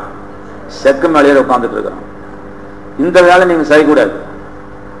இருக்கான்? செக்கு மேலேயே உட்காந்துட்டு இருக்கான். இந்த வேலை நீங்க செய்யக்கூடாது.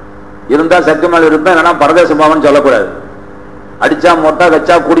 இருந்தா செக்கு மேல இருப்பேன், இல்லைன்னா பரதேசம் போவான்னு சொல்லக்கூடாது. அடிச்சா மொட்டா,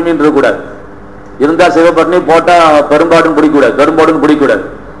 வச்சா குடிமீன் இருக்கக்கூடாது. இருந்தா சிவப்பட்டினி, போட்டா பெரும்பாடுன்னு பிடிக்கூடாது, பெரும்பாடுன்னு பிடிக்கூடாது.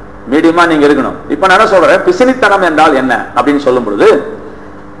 மீடியமா நீங்க இருக்கணும். இப்ப நான் என்ன சொல்றேன், பிசினித்தனம் என்றால் என்ன அப்படின்னு சொல்லும் பொழுது,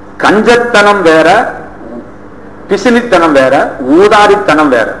 கஞ்சத்தனம் வேற, பிசினித்தனம் வேற,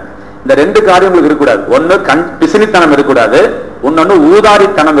 ஊதாரித்தனம் வேற. இந்த 2 காரியம் உங்களுக்கு இருக்கக்கூடாது. ஒண்ணு பிசினித்தனம் இருக்கக்கூடாது, இன்னொன்னு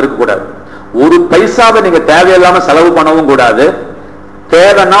ஊதாரித்தனம் இருக்கக்கூடாது. ஒரு பைசாவை நீங்க தேவையில்லாம செலவு பண்ணவும் கூடாது.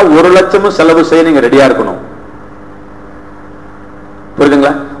 தேவைன்னா 1 லட்சமும் செலவு செய்ய நீங்க ரெடியா இருக்கணும்.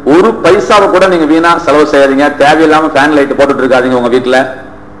 புரியுதுங்களா? ஒரு பைசாவை கூட நீங்க வீணா செலவு செய்யாதீங்க. தேவையில்லாம ஃபேன் லைட் போட்டுட்டு இருக்காதீங்க உங்க வீட்டுல.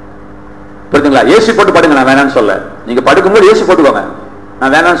 புரியுதுங்களா? ஏசி போட்டு படுங்க, நான் வேணான்னு சொல்ல. நீங்க படுக்கும்போது ஏசி போட்டுக்கோங்க,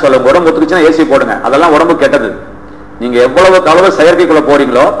 நான் வேணான்னு சொல்ல. உடம்பு ஒத்துக்குச்சுன்னா ஏசி போடுங்க. அதெல்லாம் உடம்பு கெட்டது. நீங்க எவ்வளவுக்கு அளவு செயற்கைக்குள்ள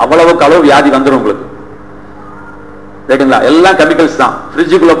போறீங்களோ அவ்வளவுக்கு அளவு வியாதி வந்துடும் உங்களுக்கு. ரைட்டுங்களா? எல்லாம் கெமிக்கல்ஸ் தான்.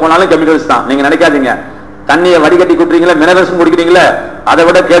 ஃப்ரிட்ஜுக்குள்ள போனாலும் கெமிக்கல்ஸ் தான். நீங்க நினைக்காதீங்க, தண்ணியை வடிகட்டி குடுறீங்களா, மினரல்ஸ் குடிக்கிறீங்களா, அதை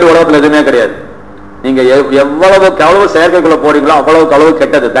விட கேடு உலகத்துல எதுவுமே கிடையாது. நீங்க எவ்வளவுக்கு அளவு செயற்கைக்குள்ள போறீங்களோ அவ்வளவுக்கு அளவு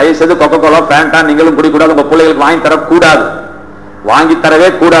கெட்டது. தயவு செய்து கொக்கோ கோலா, ஃபேண்டா நீங்களும் குடிக்கூடாது. உங்க பிள்ளைகளுக்கு வாங்கி தரக்கூடாது, வாங்கி தரவே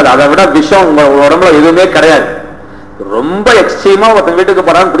கூடாது. அதை விட விஷம் உங்க உடம்புல எதுவுமே கிடையாது. ரொம்ப எக்ஸ்ட்ரீமா ஒருத்தன் வீட்டுக்கு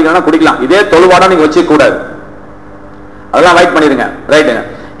போறான்னு குடிக்கலாம், குடிக்கலாம். இதே தொழுவாடா நீங்க வச்சுக்க கூடாது. அதெல்லாம் அவாய்ட் பண்ணிருங்க. ரைட்டுங்க.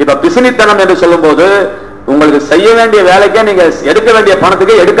 இப்ப பிசினித்தனம் என்று சொல்லும் போது, உங்களுக்கு செய்ய வேண்டிய வேலைக்கே நீங்க எடுக்க வேண்டிய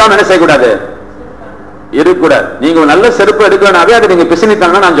பணத்துக்கு எடுக்காம என்ன செய்யக்கூடாது? இருக்கக்கூடாது. நீங்க ஒரு நல்ல செருப்பு எடுக்கணும்னாவே அது நீங்க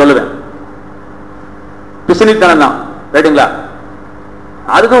பிசினித்தனம் நான் சொல்லுவேன். பிசினித்தனம் தான். ரைட்டுங்களா?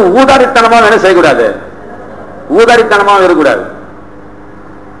 அதுக்கும் ஊதாரித்தனமா என்ன செய்யக்கூடாது? ஊதாரித்தனமா இருக்கக்கூடாது.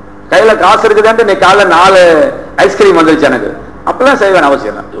 கையில காசு இருக்குதுன்ட்டு நீ காலைல 4 ஐஸ்கிரீம் வந்துருச்சு எனக்கு, அப்பெல்லாம் செய்ய வேணும்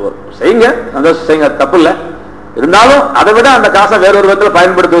அவசியம். செய்யுங்க, சந்தோஷம் செய்யுங்க, தப்பு இல்லை. இருந்தாலும் அதை விட அந்த காசை வேறொரு விதத்தில்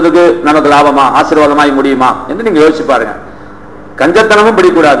பயன்படுத்துவதற்கு நமக்கு லாபமா, ஆசீர்வாதமாய் முடியுமா என்று நீங்க யோசிச்சு பாருங்க. கஞ்சத்தனமும்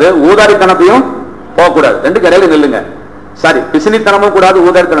பிடிக்கூடாது, ஊதாரித்தனத்தையும் போகக்கூடாது. 2 இடையில நில்லுங்க. சாரி, பிசினித்தனமும் கூடாது,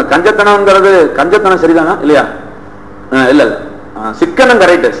 ஊதாரித்தனம். கஞ்சத்தனம்ங்கிறது, கஞ்சத்தனம் சரிதானா இல்லையா? இல்ல இல்ல, சிக்கனம்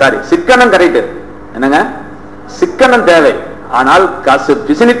கரெக்ட். சாரி, சிக்கனம் கரெக்ட். என்னங்க, சிக்கனம் தேவை. ஆனால்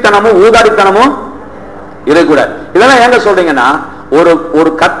பிசினித்தனமும் ஊதாரித்தனமும் இருக்கக்கூடாது. இதெல்லாம் எங்க சொல்றீங்கன்னா,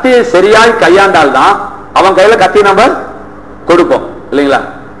 ஒரு கத்தியை சரியாய் கையாண்டால் தான் அவன் கையில கத்தி நம்ம கொடுப்போம், இல்லைங்களா?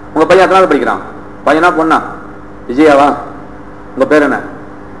 உங்க பையன் எத்தனாவது படிக்கிறான்? பையனா பொண்ணா? விஜயாவா? உங்க பேர் என்ன?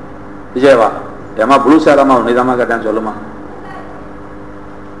 விஜயவா? ஏமா ப்ளூ சாராமா நீதாமா கேட்டேன்னு சொல்லுமா.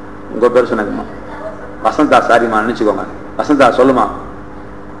 உங்க பேர் சொன்னதுமா? வசந்தா. சாரிமா, நினைச்சுக்கோங்க. வசந்தா சொல்லுமா.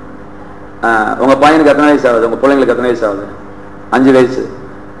 உங்க பையனுக்கு எத்தனை வயசு ஆகுது? உங்க பிள்ளைங்களுக்கு எத்தனை வயசு ஆகுது? 5 வயசு.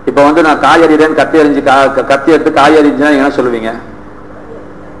 இப்ப வந்து நான் காய் அறிறேன்னு கத்தி எறிஞ்சு கத்தி எடுத்து காய் அறிஞ்சுன்னா என்ன சொல்லுவீங்க?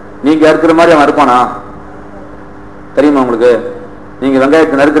 நீங்க இருக்கிற மாதிரி அவன் இருப்பானா? தெரியுமா உங்களுக்கு? நீங்க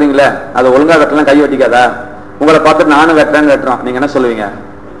வெங்காயத்தை நறுக்குறீங்களே, அதை ஒழுங்கா வெட்டலாம், கை வெட்டிக்காதா? உங்களை பார்த்துட்டு நானும் வெட்டுறேன்னு வெட்டுறான், நீங்க என்ன சொல்லுவீங்க?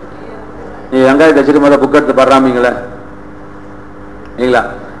 நீ வெங்காயத்தை வச்சுட்டு முதல்ல புக் எடுத்து படுறாமீங்களே இல்லைங்களா?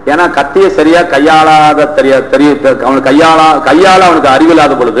 ஏன்னா கத்தியை சரியா கையாளாத அவனுக்கு கையாள அவனுக்கு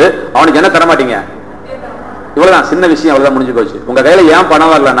அறிவில்லாத பொழுது அவனுக்கு என்ன தர மாட்டீங்க? இவ்வளவுதான், சின்ன விஷயம், அவ்வளவுதான், முடிஞ்சு போச்சு. உங்க கையில ஏன்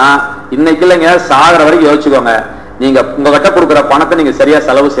பணம் வரலன்னா இன்னைக்கு இல்லைங்க, சாகிற வரைக்கும் யோசிச்சுக்கோங்க. நீங்க உங்ககிட்ட கொடுக்குற பணத்தை நீங்க சரியா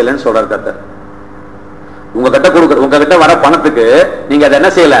செலவு செய்யலன்னு சொல்றாரு கர்த்தர். உங்ககிட்ட வர பணத்துக்கு நீங்க அதை என்ன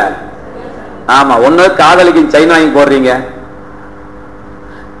செய்யல? ஆமா, ஒண்ணு காதலிக்கு செயின் வாங்கி போடுறீங்க.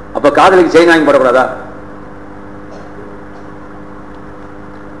 அப்ப காதலிக்கு செயின் வாங்கி போடக்கூடாதா?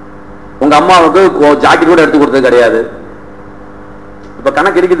 உங்க அம்மாவுக்கு ஜாக்கெட் கூட எடுத்து கொடுத்தது கிடையாது. இப்ப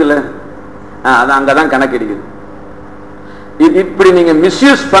கணக்கு இருக்குது இல்ல? அங்கதான் கணக்கு இருக்குது. இப்படி நீங்க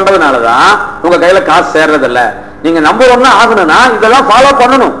மிஸ்யூஸ் பண்றதுனாலதான் உங்க கையில காசு சேர்றது இல்ல. நீங்க நம்பர் ஒன்னா ஆகணும்னா இதெல்லாம் ஃபாலோ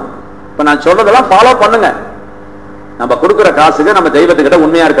பண்ணணும். இப்ப நான் சொல்றதெல்லாம் ஃபாலோ பண்ணுங்க. நம்ம கொடுக்குற காசுக்கு நம்ம தெய்வத்துக்கிட்ட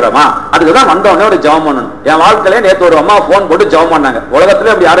உண்மையா இருக்கிறோமா? அதுக்குதான் வந்தவொடனே ஒரு ஜெபம் பண்ணணும். என் வாழ்க்கையில நேற்று ஒரு அம்மா போன் போட்டு ஜெபம் பண்ணாங்க.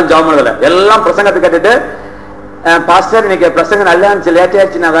 உலகத்துல அப்படி யாரும் ஜெபம் பண்ணதில்லை. எல்லாம் பிரசங்கத்தை கேட்டுட்டு, பாஸ்டர் இன்னைக்கு பிரசங்கம் நல்லா இருந்துச்சு, லேட்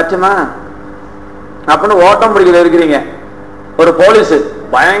ஆயிடுச்சு, நான் வரட்டுமா அப்படின்னு ஓட்டம் பிடிக்கல இருக்கிறீங்க. ஒரு போலீஸ்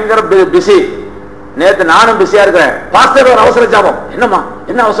பயங்கர பிஸி, நேற்று நானும் பிஸியா இருக்கிறேன், பாஸ்டர் ஒரு அவசர ஜெபம். என்னம்மா,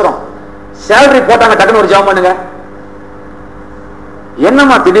 என்ன அவசரம்? சேலரி போட்டாங்க, டக்குன்னு ஒரு ஜெபம் பண்ணுங்க.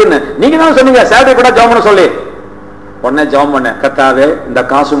 என்னம்மா திடீர்னு? நீங்க தான் சொன்னீங்க சேலரி போட்டா ஜெபம் பண்ண சொல்லி. உடனே ஜெபம் பண்ண, கர்த்தாவே இந்த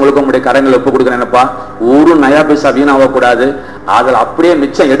காசு முழுக்க உங்களுடைய கரங்களை ஒப்பு கொடுக்குறேன்ப்பா, ஒரு நயா பைசா வீணாக கூடாது, அதுல அப்படியே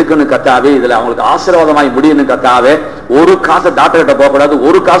மிச்சம் எடுக்கணும் கர்த்தாவே, இதுல அவங்களுக்கு ஆசீர்வாதமாய் முடியணும் கர்த்தாவே, ஒரு காசு டாக்டர் கிட்ட போக கூடாது,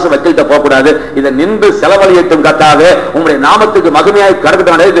 ஒரு காசு வக்கீல்கிட்ட போக கூடாது, இதை நின்று செலவழியட்டும் கர்த்தாவே, உங்களுடைய நாமத்துக்கு மகிமையாய்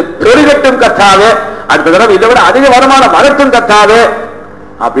கருக்கட்டும், இது பெருகட்டும் கர்த்தாவே, அடுத்த தடவை இதை விட அதிக வருமானம் வரட்டும் கர்த்தாவே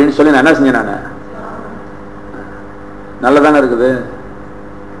அப்படின்னு சொல்லி நான் என்ன செஞ்சேன்? நான் நல்லதானே இருக்குது.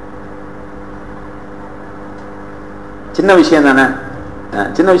 சின்ன விஷயம் தானே,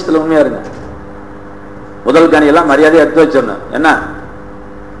 சின்ன விஷயத்துல உண்மையா இருங்க. முதல் காணி எல்லாம் மரியாதையை எடுத்து வச்சிடணும். என்ன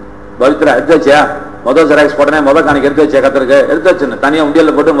பவித்ரா எடுத்து வச்சியா? முதல் ஜெராக்ஸ் போட்டனே முதல் காணிக்கு எடுத்து வச்சியா? கத்திருக்கு எடுத்து வச்சிடணும். தனியா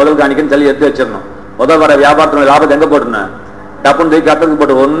உண்டியல்ல போட்டு முதல் காணிக்குன்னு சொல்லி எடுத்து வச்சிடணும். முதல் வர வியாபாரத்துல லாபத்தை எங்க போட்டுன? டப்புன்னு தூக்கி கத்தருக்கு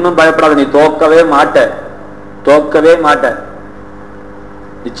போட்டு. ஒன்னும் பயப்படாத, நீ தோக்கவே மாட்ட,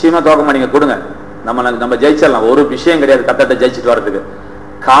 நிச்சயமா தோக்க மாட்டீங்க. கொடுங்க, நம்ம ஜெயிச்சிடலாம். ஒரு விஷயம் கிடையாது கத்தட்ட ஜெயிச்சுட்டு வர்றதுக்கு.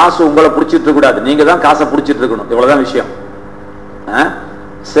 காசு உங்களை பிடிச்சிட்டு இருக்க கூடாது, நீங்க தான் காசை பிடிச்சிட்டு இருக்கணும். இவ்வளவுதான் விஷயம்.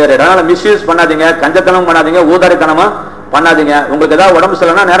 சரி, அதனால மிஸ்யூஸ் பண்ணாதீங்க, கஞ்சத்தனம் பண்ணாதீங்க, ஊதாரித்தனமா பண்ணாதீங்க. உங்களுக்கு ஏதாவது உடம்பு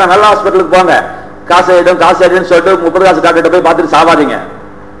சரியில்லைன்னா நேரம் நல்ல ஹாஸ்பிட்டலுக்கு போங்க. காசு ஆயிடுன்னு சொல்லிட்டு 30 காசு டாக்டர் போய் பார்த்துட்டு சாவாதீங்க.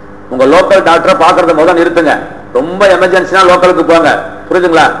 உங்க லோக்கல் டாக்டரை பாக்குறத முதல்ல நிறுத்துங்க. ரொம்ப எமர்ஜென்சினா லோக்கலுக்கு போங்க,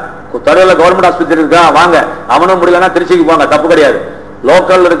 புரியுதுங்களா? தொலைவில் கவர்மெண்ட் ஆஸ்பத்திரி இருக்கா, வாங்க. அவனும் முடியலன்னா திருச்சிக்கு போங்க, தப்பு கிடையாது.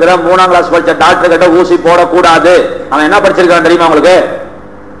 லோக்கல் இருக்கிற 3ஆம் கிளாஸ் படிச்ச டாக்டர் கிட்ட ஊசி போடக்கூடாது. அவன் என்ன படிச்சிருக்கான் தெரியுமா உங்களுக்கு?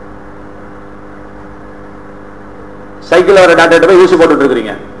 சைக்கிள் வர டாக்டர் போய் ஊசி போட்டுட்டு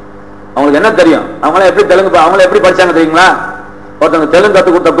இருக்கிறீங்க. அவங்களுக்கு என்ன தெரியும்? அவங்கள எப்படி எப்படி படிச்சாங்க தெரியுங்களா? ஒருத்தவங்க தெலுங்கு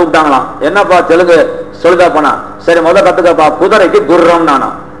கத்து கொடுத்த கூப்பிட்டாங்களாம். என்னப்பா தெலுங்கு சொல்லுதா போனா? சரி முதல் கத்துக்கப்பா. குதிரைக்கு குர்ரம் நானா,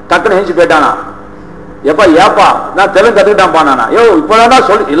 டக்குன்னு எழுச்சி போயிட்டானா. ஏப்பா நான் தெலுங்கு கத்துக்கிட்டான் நானா? இப்பதான்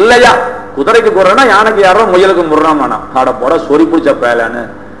சொல்லு. இல்லையா, குதிரைக்கு குர்றனா யானைக்கு யாரோ முயலுக்கு முர்றான் நானா. ஆட போட சொறி பிடிச்ச பேலன்னு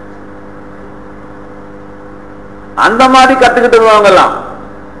அந்த மாதிரி கத்துக்கிட்டு எல்லாம்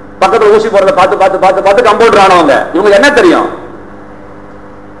பக்கத்துல ஊசி போறத பார்த்து கம்பவுண்டர் ஆனவங்க. இவங்க என்ன தெரியும்?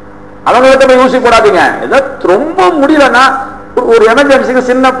 அவங்க கிட்ட போய் ஊசி போடாதீங்க. ரொம்ப முடியலன்னா ஒரு எமர்ஜென்சிக்கு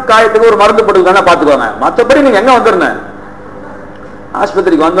சின்ன காயத்துக்கு ஒரு மருந்து போட்டுக்கான பாத்துக்கோங்க. மற்றபடி நீங்க எங்க வந்துடணும்?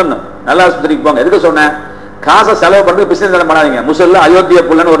 ஆஸ்பத்திரிக்கு வந்துடணும். நல்ல ஆஸ்பத்திரிக்கு போங்க. எதுக்கு சொன்னேன்? காசை செலவு பண்ணி பிசினஸ் பண்ணாதீங்க. முசல்ல அயோத்திய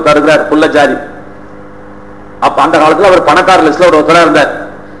புள்ளன்னு ஒருத்தர் இருக்கிறார், புள்ளச்சாரி. அப்ப அந்த காலத்துல அவர் பணக்கார லிஸ்ட்ல ஒரு ஒருத்தரா இருந்தார்.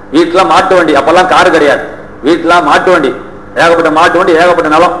 வீட்டுல மாட்டு வண்டி, அப்பெல்லாம் காரு கிடையாது, வீட்டுல மாட்டு வண்டி, ஏகப்பட்ட மாட்டு வண்டி,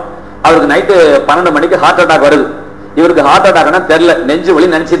 ஏகப்பட்ட நிலம். அவருக்கு நைட்டு 12 மணிக்கு ஹார்ட் அட்டாக் வருது. இவருக்கு ஹார்ட் அட்டாக்னா தெரியல, நெஞ்சு வலி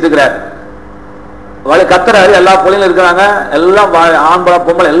நினைச்சிட்டு இருக்கிறார். வழி கத்துறாரு. எல்லா பிள்ளைங்களும் இருக்கிறாங்க, எல்லாம் ஆம்பளை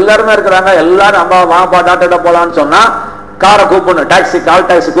பொம்பளை எல்லாருமே இருக்கிறாங்க. எல்லாரும் அம்மா வாங்கப்பா டாக்டர்கிட்ட போலான்னு சொன்னா காரை கூப்பிடணும், கால்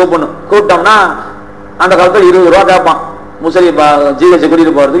டாக்ஸி கூப்பிட்டோம்னா அந்த காலத்துல 20 ரூபா கேட்பான். முசலி ஜிஹெச்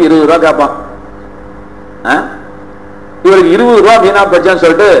கூட்டிட்டு போறதுக்கு 20 ரூபா கேட்பான். இவருக்கு 20 ரூபா வீணா போச்சான்னு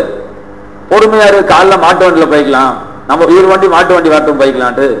சொல்லிட்டு பொறுமையாரு, காலைல மாட்டு வண்டியில போய்க்கலாம், நம்ம இவர் வண்டி மாட்டு வண்டி வரட்டும்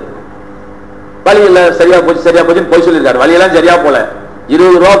போய்க்கலான்ட்டு. வழி இல்ல, சரியா போச்சுன்னு போய் சொல்லியிருக்காரு. வழியெல்லாம் சரியா போல,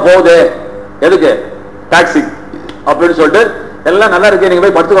 20 ரூபா போகுது, எதுக்கு டாக்ஸி அப்படின்னு சொல்லிட்டு எல்லாம் நல்லா இருக்கு, நீங்க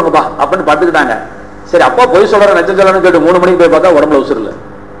போய் படுத்துக்கோங்கப்பா அப்படின்னு படுத்துக்கிட்டாங்க. சரி அப்பா போய் சொல்ற நெச்சம் சொல்லணும்னு கேட்டு 3 மணிக்கு போய் பார்த்தா உடம்புல உசுறு இல்லை.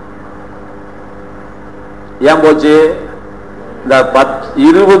 ஏன் போச்சு? இந்த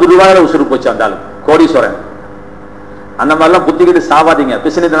 20 ரூபாயில உசுறு போச்சு. அந்த ஆளு கோடீஸ்வரன். அந்த மாதிரிலாம் புத்திக்கிட்டு சாவாதீங்க,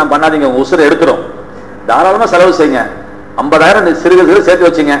 பிசினித்தனம் பண்ணாதீங்க, உங்க உசுரை எடுத்துரும். தாராளமா செலவு செய்யுங்க. 50,000 சிறுக சிறு சேர்த்து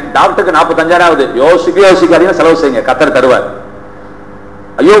வச்சுங்க. டாக்டருக்கு 45,000 ஆகுது, யோசிக்காதீங்க, செலவு செய்யுங்க, கத்தர் தருவார்.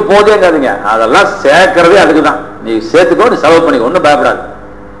 ஐயோ போதேங்காதீங்க, அதெல்லாம் சேர்க்கறதே அதுக்குதான். நீ சேர்த்துக்கோ, நீ செலவு பண்ணிக்கோ, ஒன்னும் பயப்படாது.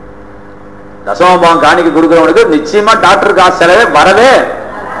 தசமபாகம் காணிக்கு கொடுக்கிறவனுக்கு நிச்சயமா டாக்டர் காசு செலவே வரவே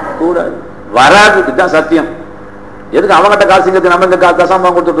கூடாது, வராது. இதுதான் சத்தியம். எதுக்கு அவங்ககிட்ட காசுங்கிறது நம்ம இந்த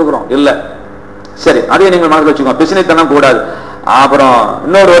தசமபாகம் கொடுத்துட்டு இருக்கிறோம்? இல்ல. சரி, அதையும் நீங்கள் மனதில் வச்சுக்கோங்க, பிசினித்தனம் கூடாது. அப்புறம்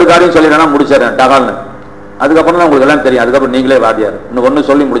இன்னொரு காரியம் சொல்லிடுறேன், முடிச்சிடறேன் டகால்னு. அதுக்கப்புறம் தான் உங்களுக்கு எல்லாம் தெரியும். அதுக்கப்புறம் நீங்களே வாதியார். இன்னும் ஒண்ணு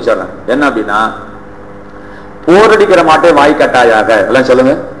சொல்லி முடிச்சிடறேன். என்ன அப்படின்னா, போரடிக்கிற மாட்டே வாய் கட்டாயாக. எல்லாம்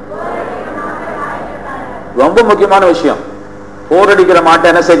சொல்லுங்க. ரொம்ப முக்கியமான விஷயம். போரடிக்கிற மாட்டை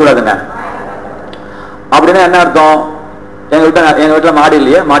என்ன செய்யக்கூடாதுங்க அப்படின்னா என்ன அர்த்தம்? எங்க வீட்டுல மாடு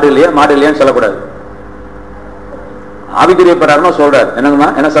இல்லையேன்னு சொல்லக்கூடாது. ஆவிக்குரிய பிரகாரமா சொல்றாரு. என்னங்கம்மா,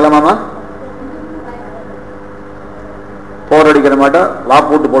 என்ன சொல்லலாமா? போரடிக்கிற மாட்டை வா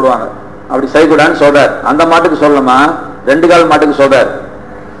போட்டு போடுவாங்க, அப்படி செய்யக்கூடாதுன்னு சொல்றாரு. அந்த மாட்டுக்கு சொல்லணுமா? 2 கால் மாட்டுக்கு சொல்றாரு.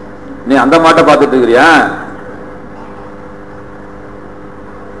 நீ அந்த மாட்டை பார்த்துட்டு இருக்கிறியா?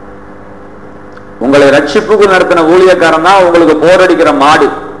 உங்களை ரட்சிப்புக்கு நடத்தின ஊழியக்காரன் தான் உங்களுக்கு போரடிக்கிற மாடு.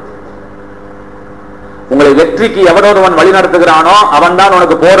 உங்களை வெற்றிக்கு எவனொருவன் வழி நடத்துகிறானோ அவன் தான்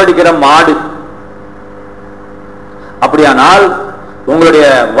உனக்கு போரடிக்கிற மாடு. அப்படியானால் உங்களுடைய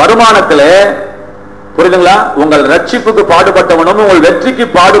வருமானத்திலே, புரியுதுங்களா, உங்கள் ரட்சிப்புக்கு பாடுபட்டவனும் உங்கள் வெற்றிக்கு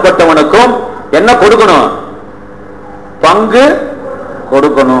பாடுபட்டவனுக்கும் என்ன கொடுக்கணும்? பங்கு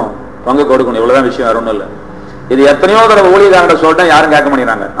கொடுக்கணும். பங்கு கொடுக்கணும். இவ்வளவுதான் விஷயம், வேற ஒண்ணும் இல்லை. இது எத்தனையோ தடவை ஊழியக்காரங்க சொல்லிட்டேன், யாரும் கேட்க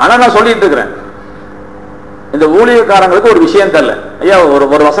மாட்டேங்கிறாங்க. ஆனா நான் சொல்லிட்டு இருக்கிறேன், இந்த ஊழியக்காரங்களுக்கு ஒரு விஷயம் தெரியல. ஐயா,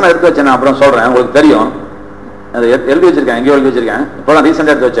 ஒரு வசனம் எடுத்து வச்சேன், நான் அப்புறம் சொல்றேன், உங்களுக்கு தெரியும். எழுதி வச்சிருக்கேன், எங்கேயோ எழுதி வச்சிருக்கேன், இப்பதான்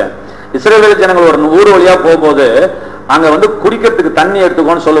ரீசெண்டா எடுத்து வச்சேன். இஸ்ரவேல் ஜனங்கள் ஒரு ஊர் வழியா போகும்போது அங்க குடிக்கிறதுக்கு தண்ணி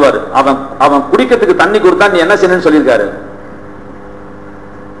எடுத்துக்கோன்னு சொல்லுவாரு. அவன் குடிக்கிறதுக்கு தண்ணி கொடுத்தா நீ என்ன செய்யணும்னு சொல்லியிருக்காரு?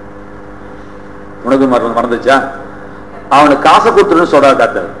 உனக்கு மறந்துச்சா? அவனுக்கு காசை கொடுத்துருன்னு சொல்றாரு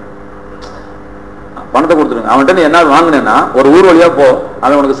டாக்டர். பணத்தை கொடுத்துருங்க. அவன்கிட்ட நீ என்ன வாங்கினேன்னா, ஒரு ஊர் வழியா போ,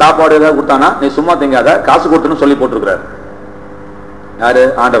 அவன் உனக்கு சாப்பாடு ஏதாவது கொடுத்தானா நீ சும்மா திங்காத, காசு கொடுத்துன்னு சொல்லி போட்டிருக்கிறாரு. யாரு?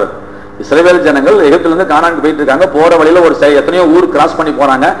 ஆண்டவர். இஸ்ரவேல் ஜனங்கள் எகிப்துல இருந்து கானானுக்கு போயிட்டு இருக்காங்க. போற வழியில ஒரு எத்தனையோ ஊர் கிராஸ் பண்ணி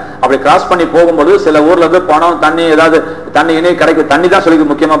போறாங்க. அப்படி கிராஸ் பண்ணி போகும்போது சில ஊர்ல இருந்து பணம், தண்ணி, ஏதாவது தண்ணி இனி கிடைக்கும். தண்ணி தான் சொல்லி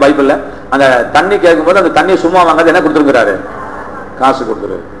முக்கியமா பைபிள்ல. அந்த தண்ணி கேட்கும்போது அந்த தண்ணியை சும்மா வாங்காது என்ன கொடுத்துருக்கிறாரு? காசு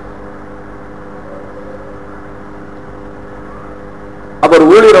கொடுத்துரு. அப்ப ஒரு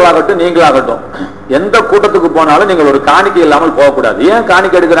ஊழியர்களாகட்டும் நீங்களாகட்டும், எந்த கூட்டத்துக்கு போனாலும் நீங்கள் ஒரு காணிக்கை இல்லாமல் போகக்கூடாது. ஏன்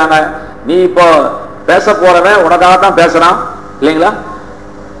காணிக்கை எடுக்கிறாங்க? நீ இப்போ பேச போறவன் உனக்காகத்தான் பேசுறான் இல்லைங்களா?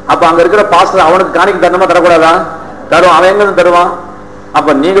 அப்ப அங்க இருக்கிற பாஸ்டர் அவனுக்கு காணிக்கை தரணுமா தரக்கூடாதா? தருவான். அவன் எங்க தருவான்?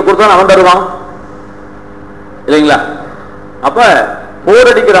 அப்ப நீங்க கொடுத்தா அவன் தருவான் இல்லைங்களா? அப்ப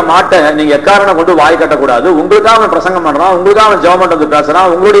போரடிக்கிற மாட்டை நீங்க எக்காரணம் கொண்டு வாய் கட்டக்கூடாது. உங்களுக்காக அவன் பிரசங்கம் பண்றான், உங்களுக்காக அவன் ஜெபம் பண்றது பேசுறான்,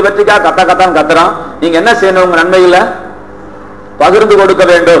 உங்களுடைய வெற்றிக்காக கத்தான்னு கத்துறான். நீங்க என்ன செய்யணும்? உங்க நன்மையில பகிர்ந்து கொடுக்க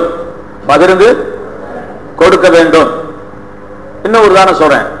வேண்டும். பகிர்ந்து கொடுக்க வேண்டும். இன்னும் ஒரு உதாரணம்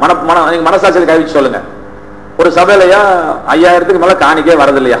சொல்றேன். நீங்க மனசாட்சியில் கைவிச்சு சொல்லுங்க. ஒரு சபையிலையா 5000க்கு மேல காணிக்கே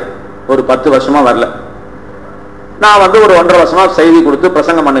வரது இல்லையா? ஒரு 10 வருஷமா வரல. நான் ஒரு 1.5 வருஷமா செய்தி கொடுத்து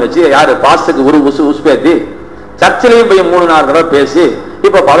பிரசங்கம் பண்ண வச்சு, யாரு பாஸ்டுக்கு ஒரு உசுப்பேத்தி சர்ச்சிலையும் போய் 3-4 தடவை பேசி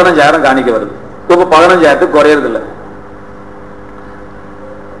இப்ப 15,000 காணிக்க வருது. இப்ப 15,000க்கு குறையறது இல்லை.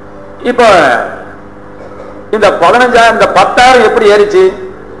 இப்ப இந்த 15,000 இந்த 10,000 எப்படி ஏறிச்சு?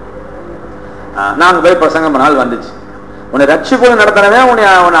 நாங்க போய் பிரசங்கம் பண்ணால் வந்துச்சு. உன்னை ரட்சிப்பு நடத்தினவே உன்னை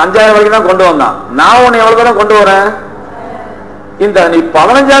 5,000 வரைக்கும் தான் கொண்டு வந்தான். நான் உன்னை எவ்வளவு தூரம் கொண்டு வரேன்? இந்த நீ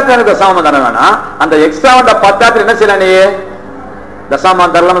 15,000 எனக்கு தசாமம் தர வேணாம், அந்த எக்ஸ்ட்ரா 10,000 என்ன செய்யலாம்? நீ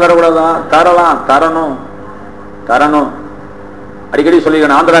தசாமம் தரலாம் தரக்கூடாதா? தரலாம், தரணும் தரணும். அடிக்கடி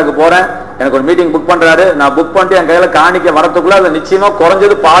சொல்லிக்கிறேன், ஆந்திராவுக்கு போறேன், எனக்கு ஒரு மீட்டிங் புக் பண்றாரு, நான் புக் பண்ணிட்டு என் கையில காணிக்க வரத்துக்குள்ள அதை நிச்சயமா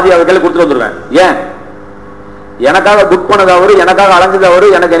குறைஞ்சது பாதி அவர் கையில கொடுத்துட்டு வந்துருவேன். ஏன்? எனக்காக புக் பண்ணது அவரு, எனக்காக அலைஞ்சது அவரு,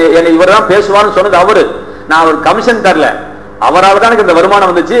 எனக்கு இவர் தான் பேசுவார்னு சொன்னது அவரு. நான் ஒரு கமிஷன் தரல, அவரால் தான் எனக்கு இந்த வருமானம்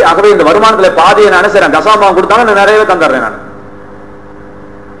வந்துச்சு. ஆகவே இந்த வருமானத்துல பாதியை நான் செய்றேன், தசாமம் கொடுத்தாலும் நிறையவே தந்துடுறேன் நான்.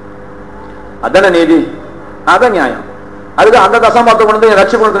 அதான நீதி, அதான் நியாயம். அதுக்கு அந்த தசாமத்தை கொண்டு வந்து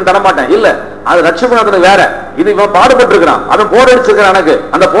ரட்சிப்பு தர மாட்டேன். இல்ல, அது ரட்சிப்பு வேற. இது இவன் பாடுபட்டு இருக்கிறான், அவன் போரடிச்சிருக்கிறான். எனக்கு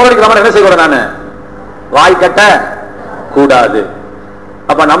அந்த போரடிக்கிற மாதிரி என்ன செய்வேன்? நான் வாய் கட்ட கூடாது.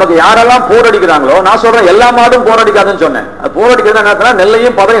 அப்ப நமக்கு யாரெல்லாம் போரடிக்கிறாங்களோ, நான் சொல்றேன் எல்லா மாடும் போரடிக்காதுன்னு சொன்னேன். போரடிக்கிறது என்ன?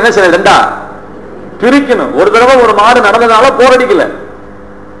 நெல்லையும் பதம் என்ன செய்ய ரெண்டா பிரிக்கணும். ஒரு தடவை ஒரு மாடு நடந்ததுனால போரடிக்கல,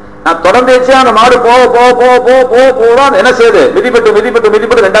 நான் தொடர்ந்து அந்த மாடு போக போக போக போக போக போதான் என்ன செய்யுது? மிதிப்பட்டு மிதிப்பட்டு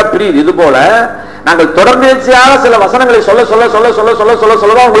மிதிப்பட்டு ரெண்டா பிரியுது. இது போல நாங்கள் தொடர்ந்தேர்ச்சியாக சில வசனங்களை சொல்ல சொல்ல சொல்ல சொல்ல சொல்ல சொல்ல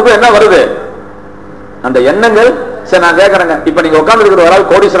சொல்லதான் உங்களுக்கு என்ன வருது? அந்த எண்ணங்கள் சரி நான் கேட்கறேங்க, இப்ப நீங்க உட்கார்ந்து இருக்கிற ஒரு ஆள்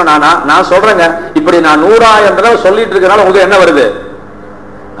கோடீஸ்வரன் ஆனா நான் சொல்றேங்க, இப்படி நான் 100,000 தடவை சொல்லிட்டு இருக்கனால உங்களுக்கு என்ன வருது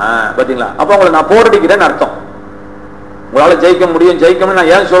பாத்தீங்களா? அப்ப உங்களை நான் போரடிக்கிறேன்னு அர்த்தம். உங்களால ஜெயிக்க முடியும் ஜெயிக்கணும்னு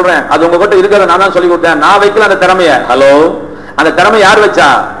நான் ஏன் சொல்றேன்? அது உங்ககிட்ட இருக்கிறத நான் தான் சொல்லி கொடுத்தேன். நான் வைக்கல அந்த திறமைய. ஹலோ, அந்த திறமை யார் வச்சா?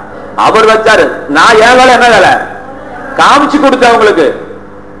 அவர் வச்சாரு. நான் ஏன் வேலை என்ன வேலை? காமிச்சு கொடுத்தேன் உங்களுக்கு.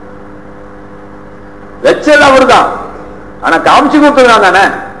 வச்சது அவரு தான், ஆனா காமிச்சு கொடுத்தது நான் தானே.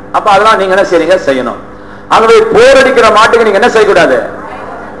 அப்ப அதெல்லாம் நீங்க என்ன செய்றீங்க? செய்யணும். ஆகவே போரடிக்கிற மாட்டுக்கு நீங்க என்ன செய்யக்கூடாது?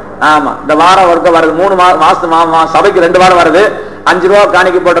 ஆமா, இந்த வாரம் ஒர்க்க வருது, 3 மாசத்து சபைக்கு 2 வாரம் வருது, 5 ரூபா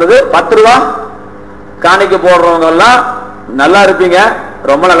காணிக்க போடுறது, 10 ரூபா காணிக்க போடுறவங்க எல்லாம் நல்லா இருப்பீங்க,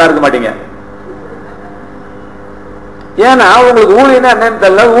 ரொம்ப நல்லா இருக்க மாட்டீங்க. ஏன்னா உங்களுக்கு ஊழியன்னா என்னன்னு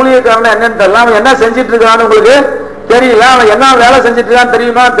தெரியல, ஊழியக்காரன் என்னன்னு தெரியல, அவன் என்ன செஞ்சிட்டு இருக்கான்னு உங்களுக்கு தெரியல, அவன் என்ன வேலை செஞ்சிட்டு இருக்கான்னு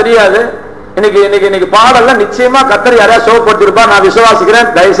தெரியுமா? தெரியாது. இன்னைக்கு பாடல்ல நிச்சயமா கர்த்தர் யாரையா சோகப்படுத்திருப்பா, நான்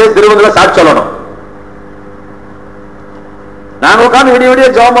விசுவாசிக்கிறேன். தயவுசெய்து திருவங்கல சாட்சி சொல்லணும். நாங்க உட்காந்து விடிய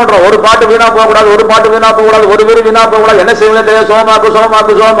ஜெபம் பண்றோம். ஒரு பாட்டு வீணா போக கூடாது, ஒரு பாட்டு வீணா போக கூடாது, ஒரு வீடு வீணா போக கூடாது. என்ன செய்யணும் தெரியாது,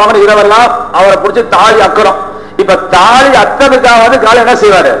 சோமாக்கு இரவெல்லாம் அவரை பிடிச்சி தாலி அக்கிறோம். இப்ப தாலி அக்கிறதுக்காவது காலை என்ன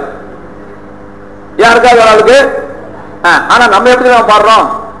செய்வாரு? யாருக்காவது ஒரு ஆளுக்கு. ஆனா நம்ம எப்படி நம்ம பாடுறோம்?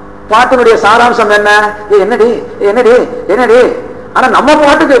 பாட்டினுடைய சாராம்சம் என்ன? என்னடி என்னடி என்னடி. ஆனா நம்ம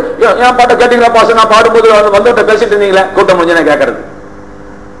பாட்டுக்கு என் பாட்டை கேட்டீங்களா பாச? நான் பாடும்போது வந்து பேசிட்டு இருந்தீங்களே, கூட்டம் முடிஞ்சு கேட்கறது.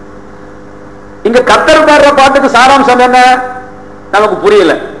 இங்க கர்த்தர் பாடுற பாட்டுக்கு சாராம்சம் என்ன நமக்கு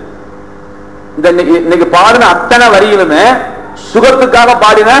புரியல. இந்த இன்னைக்கு பாடின அத்தனை வரிகளுமே சுகத்துக்காக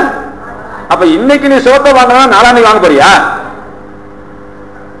பாடின. அப்ப இன்னைக்கு நீ சோத்தை வாங்கினா நாளான்னைக்கு வாங்க போறியா?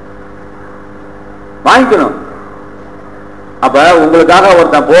 வாங்கிக்கணும். அப்ப உங்களுக்காக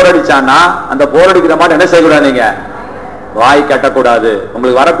ஒருத்தன் போரடிச்சான்னா அந்த போரடிக்கிற மாதிரி என்ன செய்யக்கூடாது? நீங்க வாய் கட்டக்கூடாது.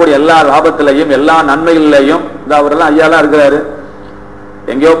 உங்களுக்கு வரக்கூடிய எல்லா லாபத்திலையும் எல்லா நன்மைகள்லையும் இந்த அவரெல்லாம் ஐயாலாம் இருக்கிறாரு,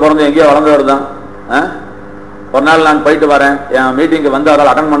 எங்கேயோ பிறந்து எங்கேயோ வளர்ந்தவர் தான். ஒரு நாள் நான் போயிட்டு வரேன், என் மீட்டிங்கு வந்து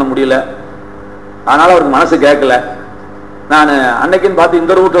அவரால் அட்டன் பண்ண முடியல, அதனால அவருக்கு மனசு கேட்கல. நான் அன்னைக்குன்னு பார்த்து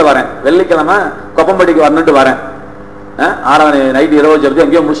இந்த ரூட்ல வரேன், வெள்ளிக்கிழமை கொப்பம்பட்டிக்கு வரணுன்ட்டு வரேன். 6 நைட்டு 20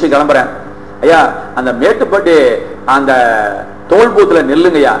 எங்கேயோ முடிச்சு கிளம்புறேன். ஐயா அந்த மேட்டுப்பட்டி அந்த தோல் பூத்துல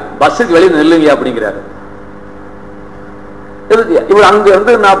நெல்லுங்கய்யா, பஸ்ஸுக்கு வெளியே நெல்லுங்கய்யா அப்படிங்கிறாரு. இவர் அங்க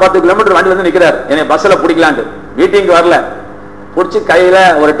இருந்து நான் 10 கிலோமீட்டர் வண்டி வந்து நிக்கிறாரு, என்னை பஸ்ல பிடிக்கலான்ட்டு. மீட்டிங்கு வரல, பிடிச்சி கையில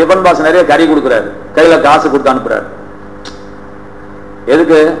ஒரு டிபன் பாக்ஸ் நிறைய கறி கொடுக்குறாரு, கையில காசு கொடுத்து அனுப்புறாரு.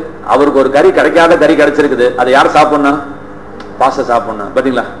 எதுக்கு? அவருக்கு ஒரு கறி கிடைக்காத கறி கிடைச்சிருக்குது, அதை யார் சாப்பிடணும்? பாச சாப்பிடணும்.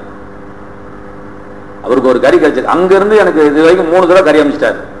 பாத்தீங்களா? அவருக்கு ஒரு கறி கிடைச்சிருக்கு. அங்க இருந்து எனக்கு இது வரைக்கும் 3 தடவை கறி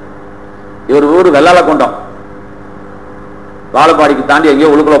அமைச்சிட்டாரு. இவர் ஊர் வெள்ளால கொண்டோம், வாழப்பாடிக்கு தாண்டி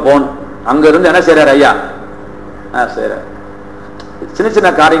எங்கேயோ உள்ளுக்குள்ள போகணும். அங்க இருந்து என்ன செய்யறாரு ஐயா? செய்யறாரு. சின்ன சின்ன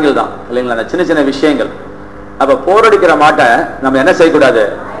காரியங்கள் தான் இல்லைங்களா, அந்த சின்ன சின்ன விஷயங்கள். அப்ப போரடிக்கிற மாட்டை நம்ம என்ன செய்யக்கூடாது?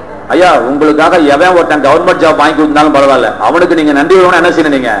 ஐயா உங்களுக்காக எவன் ஒருத்தன் கவர்மெண்ட் ஜாப் வாங்கி கொடுத்தாலும் பரவாயில்ல, அவனுக்கு நீங்க நன்றி என்ன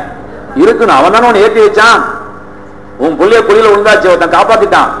செய்யணும்? நீங்க இருக்கணும். அவன் தானே உன்னை ஏற்றி வச்சான். உன் புள்ளைய புள்ளியில விழுந்தாச்சு, ஒருத்தன்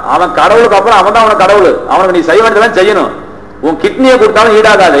காப்பாத்திட்டான். அவன் கடவுளுக்கு அப்புறம் அவன் தான் அவன் கடவுள். அவனுக்கு நீ செய்ய வேண்டியதெல்லாம் செய்யணும். உன் கிட்னியை கொடுத்தாலும்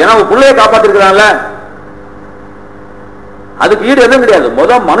ஈடாகாது, ஏன்னா உன் புள்ளைய காப்பாத்திருக்கிறான்ல, அதுக்கு ஈடு எதுவும் கிடையாது.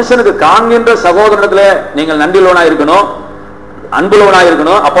 முதல் மனுஷனுக்கு காண்கின்ற சகோதரத்துல நீங்கள் நன்றியுள்ளவனா இருக்கணும், அன்புள்ளவனா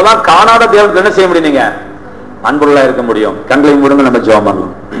இருக்கணும். அப்பதான் காணாத தேவனுக்கு என்ன செய்ய முடியும்? நீங்க அன்புள்ளா இருக்க முடியும். கண்களை மூடுங்க, நம்ம ஜெபம்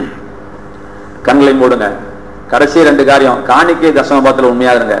பண்ணலாம். கண்களை மூடுங்க. கடைசி 2 காரியம். காணிக்கை தசமபாகத்துல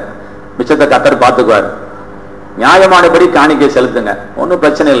உண்மையா இருங்க, மிச்சத்தை கர்த்தர் பார்த்துக்குவார். நியாயமானபடி காணிக்கை செலுத்துங்க, ஒன்னும்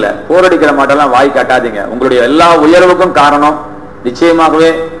பிரச்சனை இல்லை. போரடிக்கிற மாட்டெல்லாம் வாய் காட்டாதீங்க. உங்களுடைய எல்லா உயர்வுக்கும் காரணம்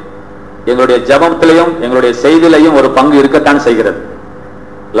நிச்சயமாகவே எங்களுடைய ஜபத்திலையும் எங்களுடைய செய்திலையும் ஒரு பங்கு இருக்கத்தான் செய்கிறது.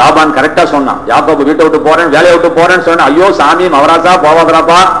 லாபான் கரெக்டா சொன்னான், யாக்கோபு வீட்டை விட்டு போறேன், வேலையை விட்டு போறேன்னு சொன்ன. ஐயோ சாமி மவராசா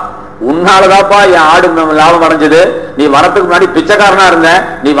போவாதராப்பா, உன்னாலதாப்பா என் ஆடு லாபம் அடைஞ்சது. நீ வரத்துக்கு முன்னாடி பிச்சைக்காரனா இருந்தேன்,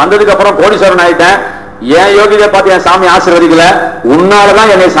 நீ வந்ததுக்கு அப்புறம் கோடீஸ்வரன் ஆயிட்டேன். என் யோகிதை பார்த்து என் சாமி ஆசீர்வதிக்கல,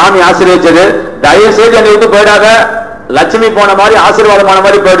 உன்னாலதான் என்னை சாமி ஆசீர்வதிச்சது. தயவு செய்து என்னை விட்டு போயிடாத, லட்சுமி போன மாதிரி ஆசீர்வாதமான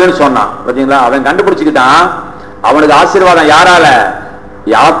மாதிரி போயிடுன்னு சொன்னான். பாத்தீங்களா? அவன் கண்டுபிடிச்சுக்கிட்டான். அவனுக்கு ஆசீர்வாதம் யாரால?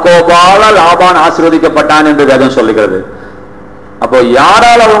 யாக்கோபால லாபான் ஆசீர்வதிக்கப்பட்டான் என்று வேதம் சொல்லுகிறது. அப்போ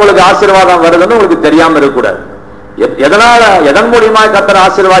யாரால உங்களுக்கு ஆசீர்வாதம் வருதுன்னு உங்களுக்கு தெரியாம இருக்கக்கூடாது. எதனால, எதன் மூலியமா கர்த்தர்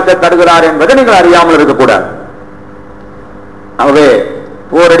ஆசீர்வாதத்தை தருகிறார் என்பதை நீங்கள் அறியாமல் இருக்கக்கூடாது. ஆகவே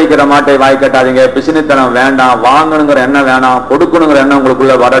போரடிக்கிற மாட்டை வாய் கட்டாதீங்க. பிசினித்தனம் வேண்டாம், வாங்கணுங்கிற எண்ணம் வேணாம், கொடுக்கணுங்கிற எண்ணம்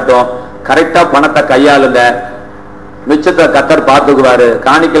உங்களுக்குள்ள வரட்டும். கரெக்டா பணத்தை கையாளுங்க, மிச்சத்தை கர்த்தர் பார்த்துக்குவாரு.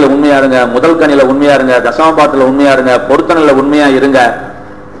 காணிக்கையில உண்மையா இருங்க, முதல் கனியில உண்மையா இருங்க, தசமபாகத்துல உண்மையா இருங்க, பொருத்தனையில உண்மையா இருங்க.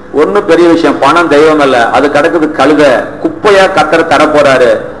 ஒன்னும் பெரிய விஷயம், பணம் தெய்வம் அல்ல, அது கிடக்குது கழுத, குப்பையா கர்த்தர் தர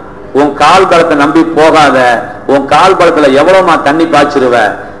போறாரு. உன் கால் பலத்தை நம்பி போகாத. உன் கால் பலத்துல எவ்வளவுமா தண்ணி பாய்ச்சிருவ.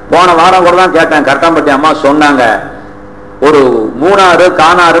 போன வாரம் கூட தான் கேட்டேன், கரட்டாம்பட்டி அம்மா சொன்னாங்க, ஒரு மூணாறு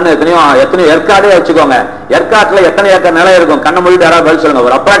காணாறுன்னு எத்தனையோ ஏற்காடே வச்சுக்கோங்க. ஏற்காட்டுல எத்தனை ஏக்கர் நிலம் இருக்கும்? கண்ண மொழிட்டு யாராவது பதில் சொல்லுங்க.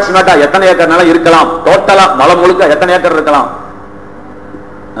 ஒரு அப்ராக்சிமேட்டா எத்தனை ஏக்கர் நிலம் இருக்கலாம்? டோட்டலா மலை முழுக்க எத்தனை ஏக்கர் இருக்கலாம்?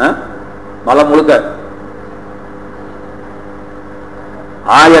 மலை முழுக்க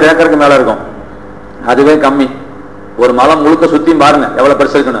 1000 ஏக்கருக்கு மேல இருக்கும். அதுவே கம்மி. ஒரு மலை முழுக்க சுத்தியும் பாருங்க எவ்வளவு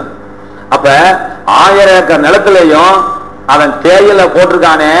பெருசு இருக்குன்னு. அப்ப 1000 ஏக்கர் நிலத்திலையும் அவன் தேயில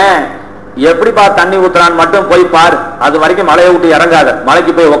போட்டிருக்கானே, எப்படிப்பா தண்ணி ஊத்துறான்னு மட்டும் போய் பாரு. அது வரைக்கும் மலையை விட்டு இறங்காத,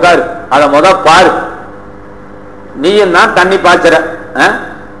 மலைக்கு போய் உட்காரு, அதை முத பாரு. நீயும் தான் தண்ணி பாய்ச்சற.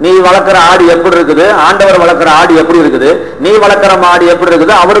 நீ வளர்க்கிற ஆடு எப்படி இருக்குது, ஆண்டவர் வளர்க்கிற ஆடு எப்படி இருக்குது, நீ வளர்க்கிற மாடு எப்படி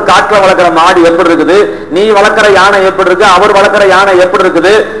இருக்குது, அவர் காட்டுல வளர்க்கிற மாடு எப்படி இருக்குது, நீ வளர்க்கிற யானை எப்படி இருக்கு, அவர் வளர்க்கிற யானை எப்படி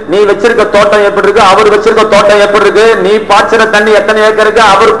இருக்குது, நீ வச்சிருக்க தோட்டம் எப்படி இருக்கு, அவர் வச்சிருக்க தோட்டம் எப்படி இருக்கு, நீ பாய்ச்சற தண்ணி எத்தனை ஏக்கர் இருக்கு,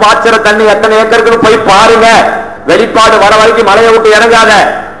 அவர் பாய்ச்சற தண்ணி எத்தனை ஏக்கருக்கு போய் பாருங்க. வெளிப்பாடு வர வரைக்கும் மலையை விட்டு இறங்காத.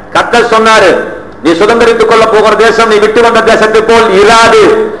 கர்த்தர் சொன்னாரு, நீ சுதந்திரித்துக் கொள்ள போகிற தேசம் நீ விட்டு வந்த தேசத்தை போல் இராது.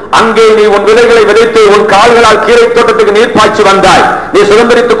 அங்கே நீ உன் விதைகளை விதைத்து உன் கால்களால் கீரை தோட்டத்துக்கு நீர் பாய்ச்சி வந்தாய். நீ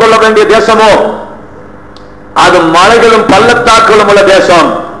சுதந்திரித்துக் கொள்ள வேண்டிய தேசமோ அது மலைகளும் பள்ளத்தாக்களும் உள்ள தேசம்.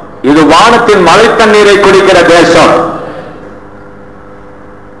 இது வானத்தின் மழை தண்ணீரை குடிக்கிற தேசம்.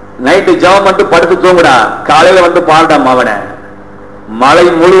 நைட்டு ஜெபம் மட்டும் படுத்து தூங்குடா, காலையில வந்து பாருடா அவனை. மலை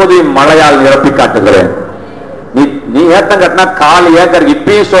முழுவதையும் மழையால் நிரப்பி காட்டுகிறேன். நீ ஏத்தம் கட்டினா 4 ஏக்கர்.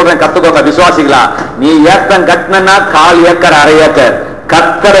 இப்பயும் சொல்றேன், கத்துக்கோங்க விசுவாசிகளா. நீ ஏத்தம் கட்டினா 4 ஏக்கர் 1/2 ஏக்கர்.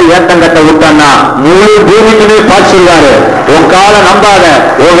 கத்தரை ஏத்தம் கட்ட விட்டான்னா முழு பூமிக்குமே பாய்ச்சிருவாரு. உன் காலை நம்பாத,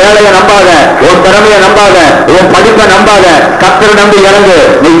 உன் வேலையை நம்பாத, உன் திறமையை நம்பாத, உன் படிப்பை நம்பாத. கத்தரை நம்பி இறங்கு.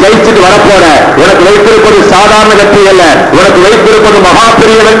 நீ ஜெயிச்சுட்டு வரப்போற. உனக்கு வைத்திருப்பது சாதாரண வெற்றி அல்ல, உனக்கு வைத்திருப்பது மகா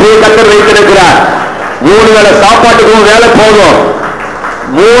பெரிய வெற்றியை கத்தர் வைத்திருக்கிறார். 3 வேளை சாப்பாட்டுக்கும் வேலை போதும்.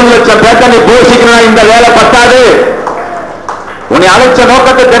 3 லட்சம் பேர்த்த நீ போஷிக்கணும். இந்த வேலை பத்தாது. உன்னை அழைச்ச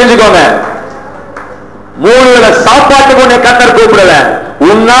நோக்கத்தை தெரிஞ்சுக்கோங்க. 3 வேளை சாப்பாட்டுக்கு உன்னை கத்தர் கூப்பிடல.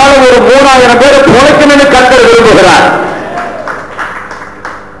 உன்னால ஒரு 3000 பேரை பொழைக்கணும்னு கத்தர் விரும்புகிறார்.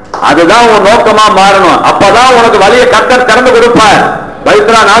 அதுதான் உன் நோக்கமா மாறணும். அப்பதான் உனக்கு வழியை கத்தர் திறந்து கொடுப்பார்.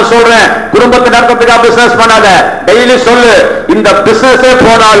 பைத்ரா நான் சொல்றேன், குடும்பத்தை நடத்துறதுக்காக பிசினஸ் பண்ணாத. டெய்லி சொல்லு, இந்த பிசினஸே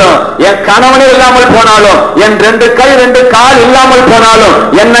போனாலும், என் கணவனே இல்லாமல் போனாலும், என் 2 கை 2 கால் இல்லாமல் போனாலும்,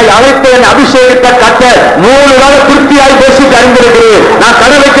 என்னை அழைத்து என் அபிஷேகித்த கர்த்தர் 3 வேளை திருப்தியாய் பேசிட்டு அறிந்திருக்கிறேன். நான்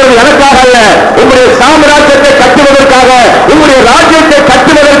கடை வைக்கிறது எனக்காக அல்ல, உங்களுடைய சாம்ராஜ்யத்தை கட்டுவதற்காக, உங்களுடைய ராஜ்யத்தை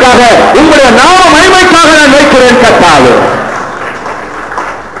கட்டுவதற்காக, உங்களுடைய நாம மகிமைக்காக நான் வைக்கிறேன் கர்த்தாவே.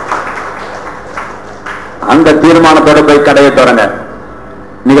 அந்த தீர்மானத்தோட போய் கடையை தொடங்க.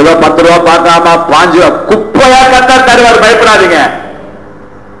 நீங்க 10 ரூபா பார்க்காம 5 ரூபா குப்பையா கத்தா தருவார். பயப்படாதீங்க.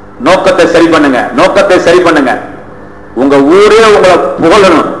 நோக்கத்தை சரி பண்ணுங்க, நோக்கத்தை சரி பண்ணுங்க. உங்க ஊரே உங்களை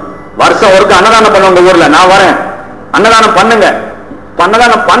புகழணும். வருஷம் ஒருக்க அன்னதானம் பண்ண உங்க ஊர்ல நான் வரேன், அன்னதானம் பண்ணுங்க.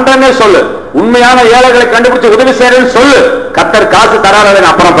 அன்னதானம் பண்றேன்னே சொல்லு. உண்மையான ஏழைகளை கண்டுபிடிச்சு உதவி செய்யறேன்னு சொல்லு. கத்தர் காசு தராத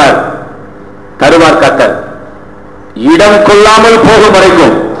அப்புறம் பாரு, தருவார் கத்தர். இடம் கொள்ளாமல் போகும்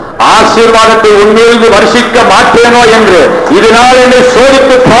வரைக்கும் ஆசீர்வாதத்தை உண்மையில் வருஷிக்க மாட்டேனோ என்று இதனால் என்னை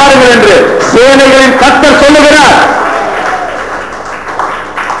சோதித்து பாருங்கள் என்று சேனைகளின் கர்த்தர் சொல்லுகிறார்.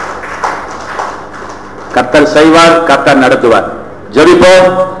 கர்த்தர் செய்வார், கர்த்தர் நடத்துவார். ஜெபிப்போம்.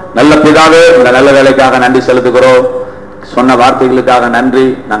 நல்ல பிதாவே, இந்த நல்ல வேலைக்காக நன்றி செலுத்துகிறோம். சொன்ன வார்த்தைகளுக்காக நன்றி.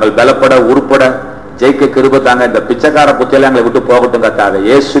 நாங்கள் பலப்பட உருப்பட ஜெயிக்க கிருபை தாங்க. இந்த பிச்சைக்கார புத்தியில எங்களை விட்டு போகட்டும் கர்த்தாவே.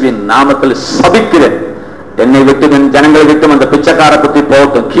 இயேசுவின் நாமத்தில் சபிக்கிறேன். என்னை விட்டும் என் ஜனங்களை விட்டும் அந்த பிச்சைக்கார புத்தி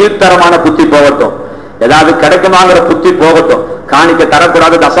போகட்டும். கீழ்த்தரமான புத்தி போகட்டும். ஏதாவது கிடைக்குமாங்கிற புத்தி போகட்டும். காணிக்க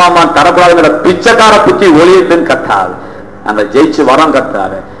தரக்கூடாது, தசமான் தரக்கூடாதுங்கிற பிச்சைக்கார புத்தி ஒளியட்டுன்னு கர்த்தாவே. நாங்கள் ஜெயிச்சு வரோம்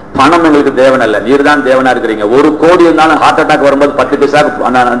கர்த்தாவே. பணம் எங்களுக்கு தேவன் அல்ல, நீர் தான் தேவனா இருக்கிறீங்க. 1 கோடி இருந்தாலும் ஹார்ட் அட்டாக் வரும்போது 10 பைசா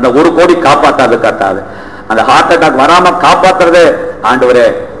அந்த 1 கோடி காப்பாற்றாது கர்த்தாவே. அந்த ஹார்ட் அட்டாக் வராம காப்பாத்துறதே ஆண்டவரே,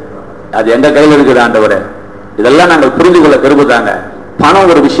 அது எங்க கையில் இருக்குது ஆண்டவரே. இதெல்லாம் நாங்கள் புரிந்து கொள்ள விரும்புதாங்க. பணம்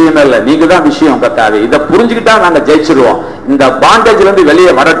ஒரு விஷயம் இல்ல, நீங்க தான் விஷயம் கர்த்தாவே. இதை புரிஞ்சுக்கிட்டா நாங்க ஜெயிச்சிருவோம். இந்த பாண்டேஜ்ல இருந்து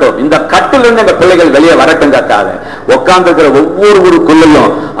வெளியே வரட்டும், இந்த கட்டில இருந்து எங்க பிள்ளைகள் வெளியே வரட்டும் கர்த்தாவே. உட்கார்ந்து இருக்கிற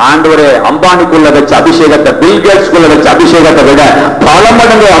ஒவ்வொருவருக்குள்ளையும் ஆண்டவரே அம்பானிக்குள்ள வச்ச அபிஷேகத்தை, பில்கேட்ஸ்குள்ள வச்ச அபிஷேகத்தை விட பல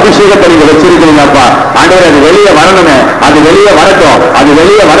மடங்கு அபிஷேகத்தை நீங்க வச்சிருக்கீங்கப்பா. ஆண்டவரே அது வெளியே வரணுமே, அது வெளியே வரட்டும், அது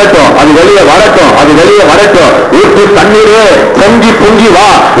வெளியே வரட்டும், அது வெளியே வரட்டும், அது வெளியே வரட்டும். ஊற்று தண்ணீரே பொங்கி பொங்கி வா,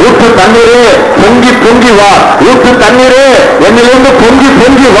 ஊற்று தண்ணீரே பொங்கி பொங்கி வா, ஊற்று தண்ணீரே என்னிலிருந்து பொங்கி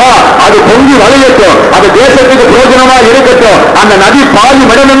பொங்கி வா. அது பொங்கி வளையட்டும், அது தேசத்துக்கு பிரயோஜனமா இருக்கட்டும். அந்த நதி பாதி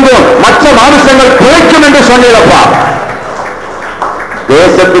மடமெங்கும் மற்ற மாமிசங்கள் குறைக்கும் என்று சொன்னீரப்பா.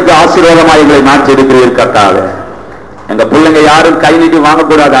 தேசத்துக்கு ஆசீர்வாதமாக எங்களை மாற்றி எடுக்கிறீர்கள் கர்த்தாவே. எங்க பிள்ளைங்க யாரும் கை நீட்டி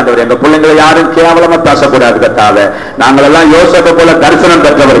வாங்கக்கூடாது ஆண்டவர். எங்க பிள்ளைங்களை யாரும் கேவலமா பேசக்கூடாது கர்த்தாவே. நாங்கள் எல்லாம் யோசேப்பை போல தரிசனம்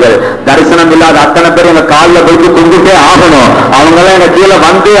பெற்றவர்கள். தரிசனம் இல்லாத அத்தனை பேர் எங்க காலில் போயிட்டு கும்பிட்டே ஆகணும். அவங்க எல்லாம் எங்க கீழே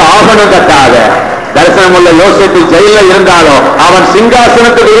வந்து ஆகணும் கர்த்தாவே. தரிசனம் உள்ள யோசேப்பு ஜெயில இருந்தாலும் அவன்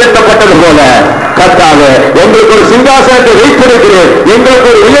சிங்காசனத்துக்கு உயர்த்தப்பட்டது போல கர்த்தாவே எங்களுக்கு ஒரு சிங்காசனத்தை வைத்திருக்கிறீர், எங்களுக்கு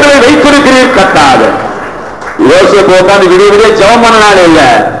ஒரு உயர்வை வைத்திருக்கிறீர் கர்த்தாவே. யோசேப்பு உட்கார்ந்து விடிய விடிய ஜெபம் பண்ணனால இல்ல,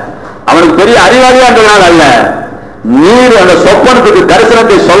 அவனுக்கு பெரிய அறிவாளியா இருந்ததுனால அல்ல, நீர் அந்த சொப்பனத்துக்கு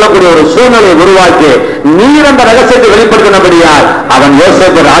தரிசனத்தை சொல்லக்கூடிய ஒரு சூழ்நிலையை உருவாக்கி நீர் அந்த ரகசியத்தை வெளிப்படுத்தினபடியால் அவன்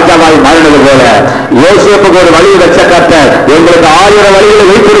யோசேப்பு ராஜாவாய் மாறினது போல யோசேப்புக்கு ஒரு வழியை வச்ச கர்த்தர் எங்களுக்கு 1000 வழிகளை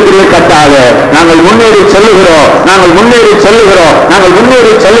வைத்திருக்கிறீர் கர்த்தாவே. நாங்கள் முன்னேறி செல்லுகிறோம், நாங்கள் முன்னேறி செல்லுகிறோம், நாங்கள்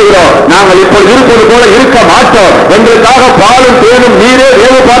முன்னேறி செல்லுகிறோம். நாங்கள் இப்போ இருப்பது போல இருக்க மாட்டோம். எங்களுக்காக பாலும் தேனும் நீரே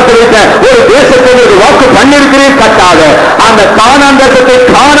வேவு பார்த்து வைத்த ஒரு தேசத்தை வாக்கு பண்ணிருக்கிறீர் கர்த்தாவே. அந்த கானான் தேசத்தை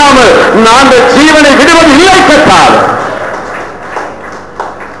காணாமல் நாங்கள் ஜீவனை விடுவது இல்லை கர்த்தாவே.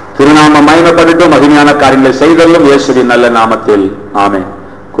 திருநாமம் மகிமைப்பட்டு மகிமையான காரியங்களை செய்தலும் இயேசுவின் நல்ல நாமத்தில் ஆமென்.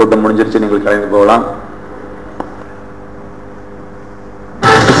 கூட்டம் முடிஞ்சிருச்சு, நீங்கள் கலந்து போகலாம்.